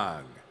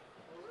Wang,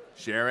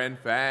 Sharon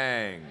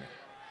Fang,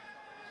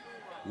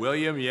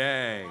 William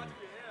Yang,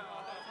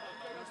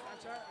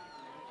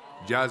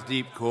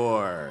 Jasdeep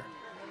Kaur,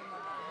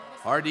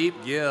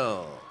 Hardeep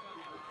Gill,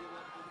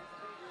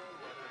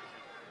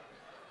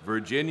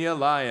 Virginia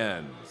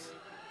Lyons,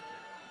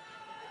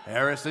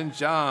 Harrison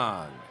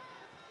Chang,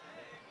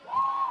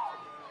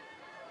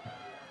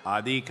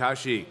 Adi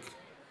Kashik,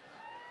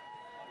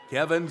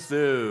 Kevin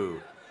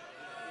Su,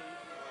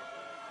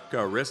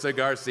 Carissa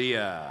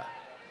Garcia,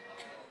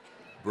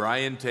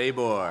 Brian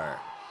Tabor,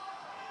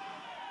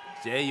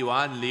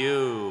 Jae-Yuan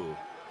Liu,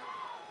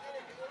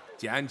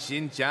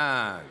 Jianxin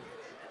Chang,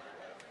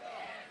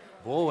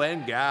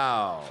 Bo-Wen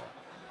Gao,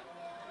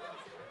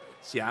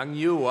 Xiang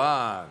Yu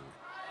Wang,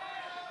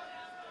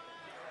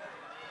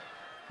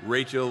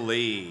 Rachel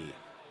Lee,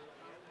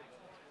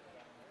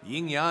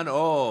 Yingyan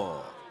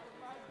Oh,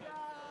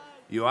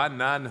 Yuan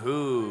Nan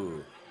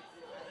Hu,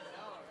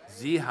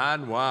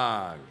 Zihan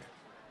Wang,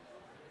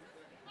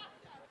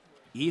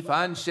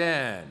 Yifan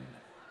Shen,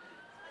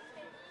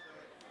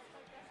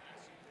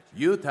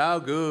 Yu Tao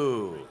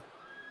Gu,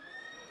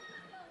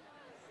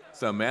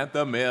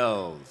 Samantha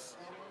Mills,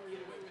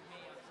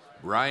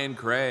 Brian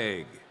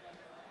Craig,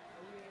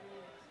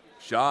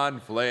 Sean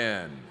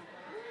Flynn,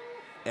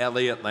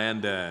 Elliot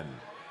Landon,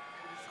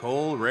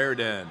 Cole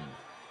Reardon,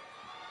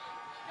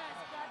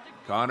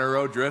 Connor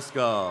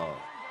O'Driscoll,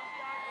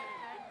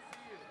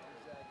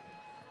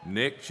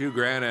 Nick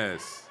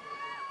Chugranis,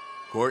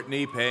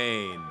 Courtney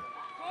Payne,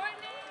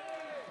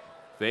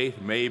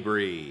 Faith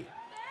Mabry,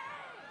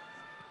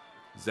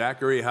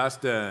 Zachary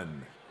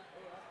Huston,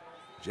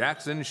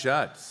 Jackson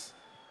Schutz,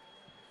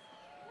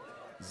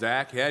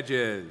 Zach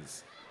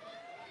Hedges,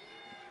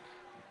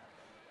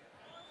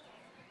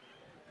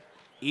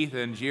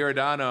 Ethan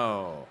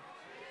Giordano,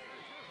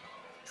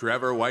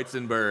 Trevor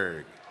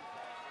Weitzenberg,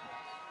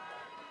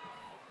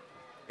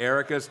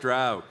 Erica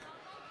Strauk,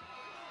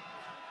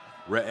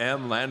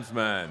 Raem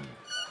Landsman,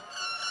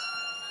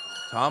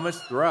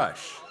 Thomas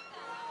Thrush,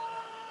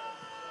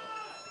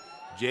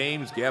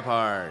 James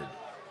Gebhard,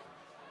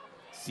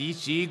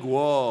 Xixi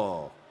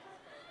Guo,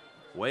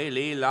 Wei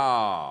Li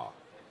Lao,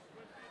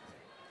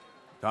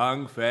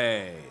 Tang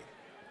Fei,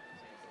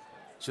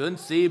 Chun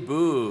Si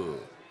Bu,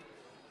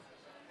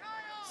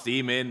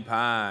 Si Min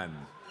Pan,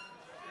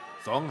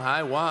 Song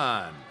Hai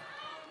Wan,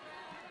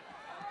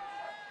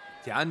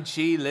 Tian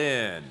Chi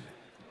Lin,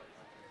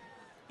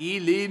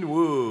 Yilin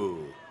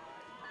Wu,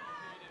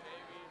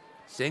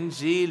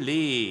 Shengji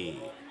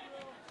Li,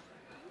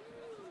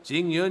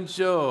 Jing Yun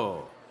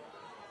Zhou,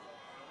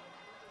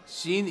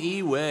 Xin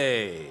Yi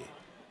Wei,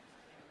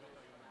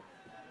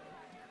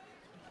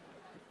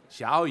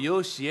 Xiao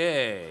Yu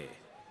Xie,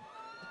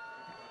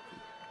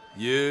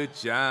 Yu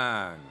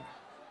Zhang,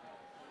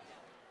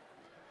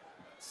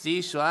 Si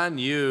Xuan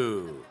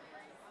Yu,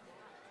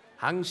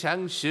 Hang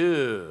Shang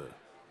Shu,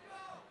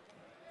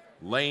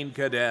 Lane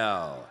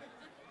Cadell,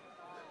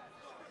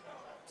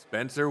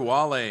 Spencer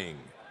Walling,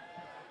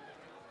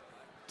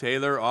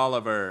 Taylor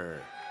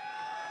Oliver,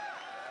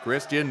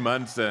 Christian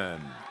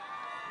Munson.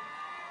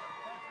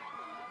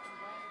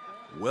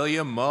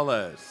 William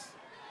Mullis.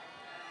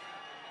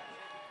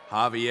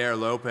 Javier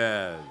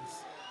Lopez.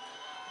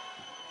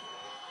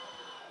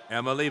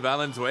 Emily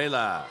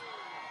Valenzuela.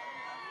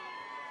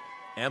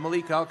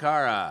 Emily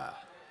Calcara.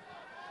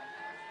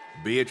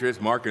 Beatrice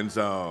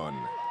Markinson.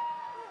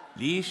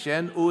 Li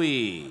Shen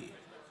Ui.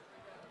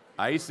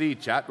 Icy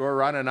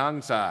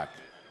Chatwarananangsak.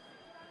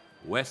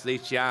 Wesley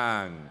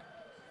Chiang.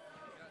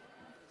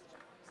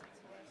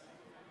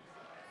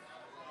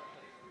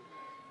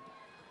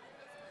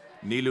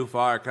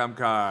 Nilufar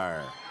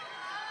Kamkar.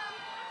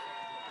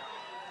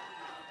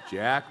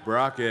 Jack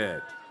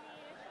Brockett.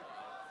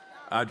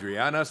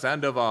 Adriana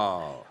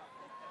Sandoval.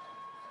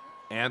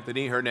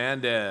 Anthony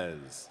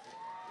Hernandez.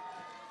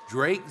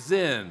 Drake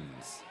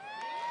Zins.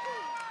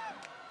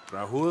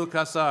 Rahul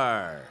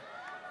Kassar.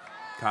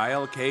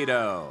 Kyle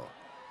Cato.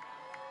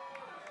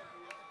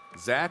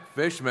 Zach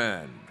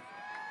Fishman.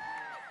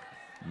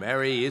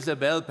 Mary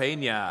Isabel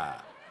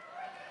Pena.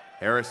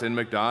 Harrison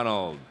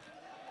McDonald.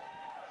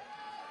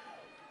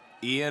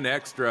 Ian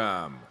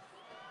Ekstrom.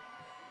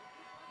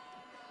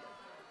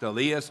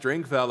 Talia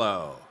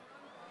Stringfellow.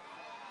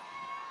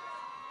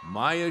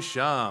 Maya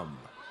Shum.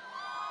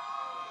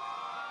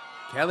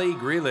 Kelly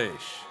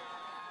Grealish.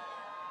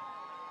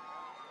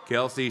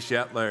 Kelsey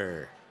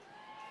Shetler.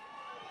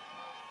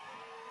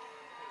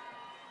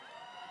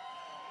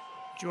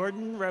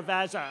 Jordan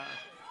Ravaza.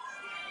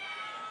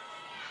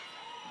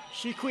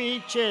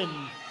 Shikui Chin.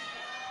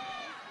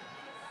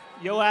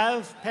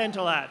 Yoav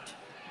Pantalat.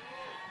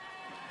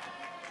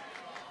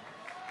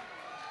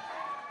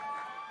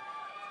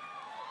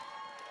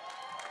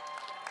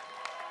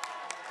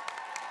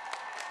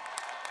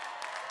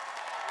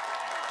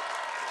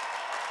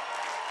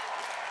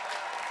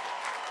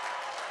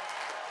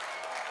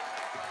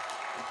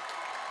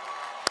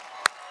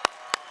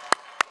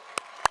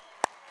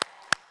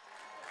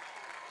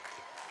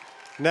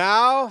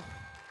 Now,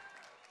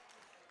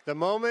 the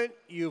moment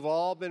you've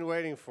all been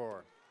waiting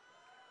for.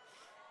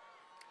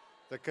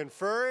 The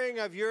conferring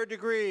of your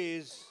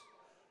degrees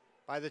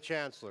by the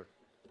Chancellor.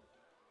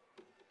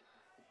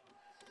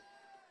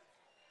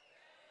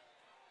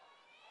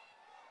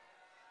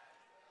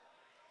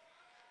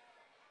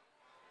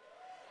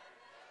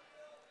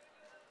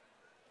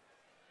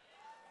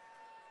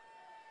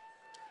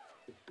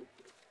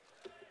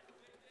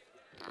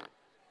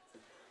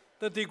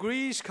 The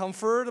degrees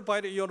conferred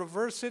by the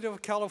University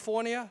of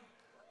California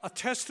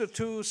attest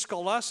to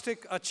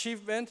scholastic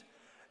achievement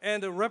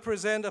and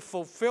represent the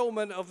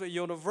fulfillment of the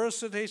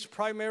university's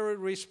primary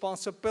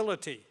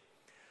responsibility.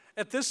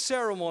 At this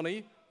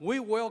ceremony, we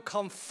will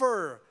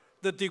confer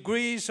the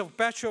degrees of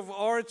Bachelor of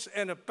Arts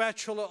and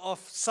Bachelor of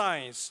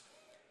Science.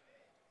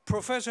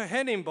 Professor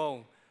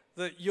Henningbaum,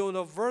 the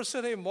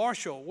University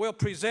Marshal, will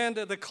present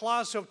the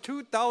class of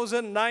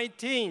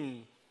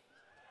 2019.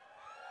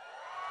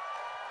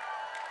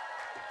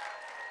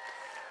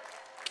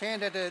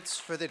 Candidates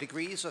for the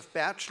degrees of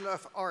Bachelor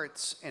of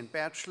Arts and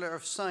Bachelor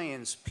of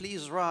Science,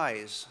 please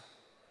rise.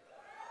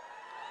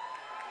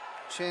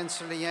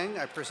 Chancellor Yang,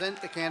 I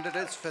present the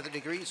candidates for the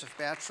degrees of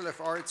Bachelor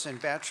of Arts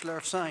and Bachelor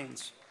of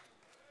Science.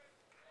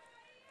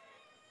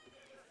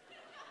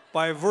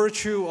 By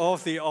virtue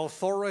of the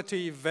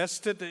authority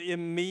vested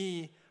in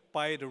me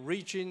by the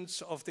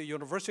Regents of the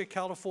University of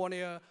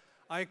California,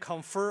 I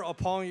confer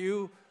upon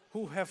you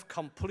who have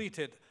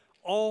completed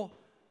all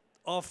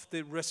of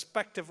the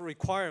respective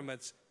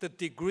requirements, the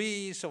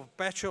degrees of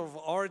Bachelor of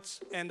Arts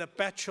and the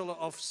Bachelor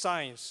of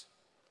Science.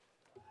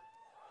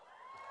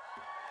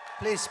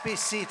 Please be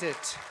seated.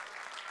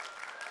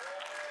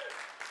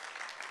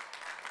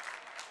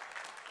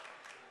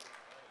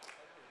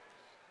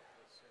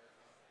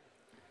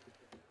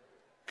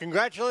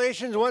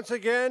 Congratulations once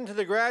again to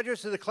the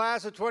graduates of the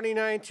class of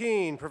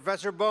 2019.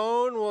 Professor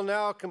Bone will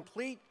now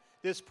complete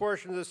this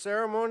portion of the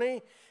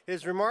ceremony.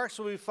 His remarks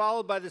will be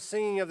followed by the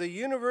singing of the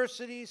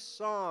university's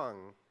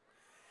song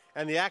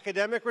and the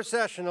academic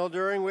recessional,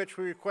 during which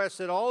we request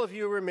that all of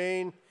you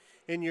remain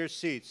in your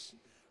seats.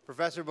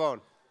 Professor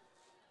Bone.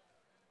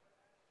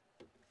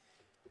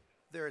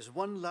 There is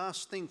one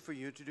last thing for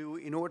you to do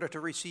in order to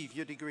receive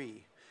your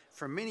degree.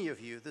 For many of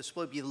you, this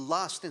will be the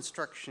last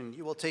instruction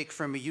you will take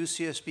from a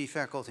UCSB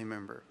faculty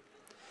member.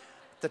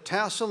 The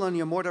tassel on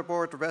your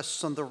mortarboard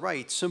rests on the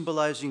right,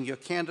 symbolizing your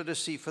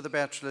candidacy for the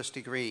bachelor's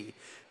degree.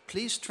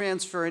 Please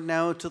transfer it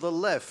now to the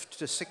left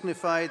to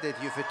signify that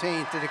you've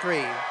attained the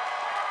degree.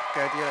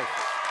 Congratulations.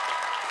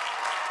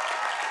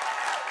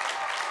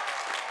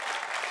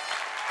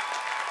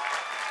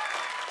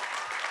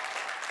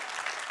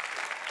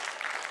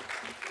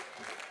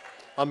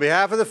 On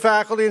behalf of the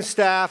faculty and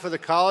staff of the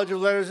College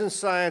of Letters and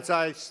Science,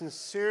 I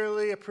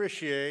sincerely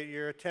appreciate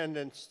your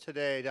attendance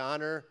today to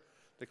honor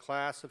the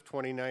class of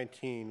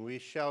 2019. We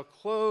shall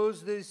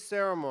close these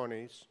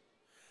ceremonies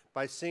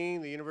by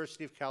singing the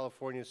University of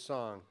California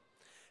song.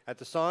 At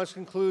the song's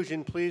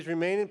conclusion, please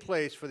remain in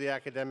place for the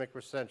academic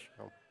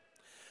recensional.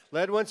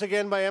 Led once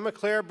again by Emma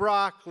Claire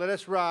Brock, let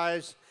us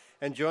rise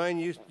and join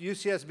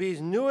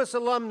UCSB's newest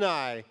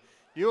alumni,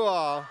 you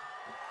all,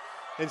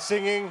 in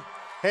singing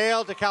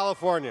Hail to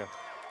California.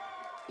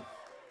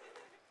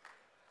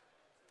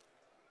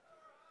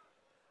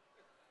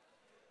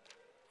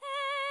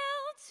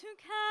 Hail to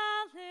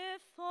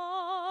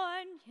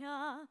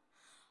California,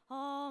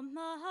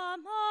 alma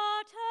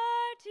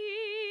mater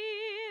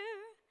dear.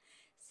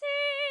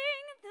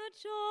 Sing the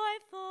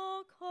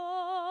joyful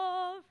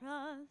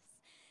chorus,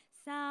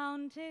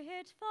 sound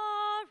it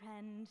far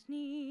and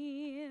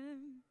near.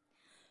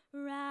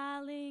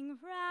 Rallying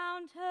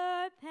round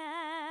her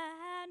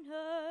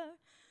banner,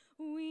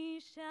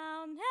 we shall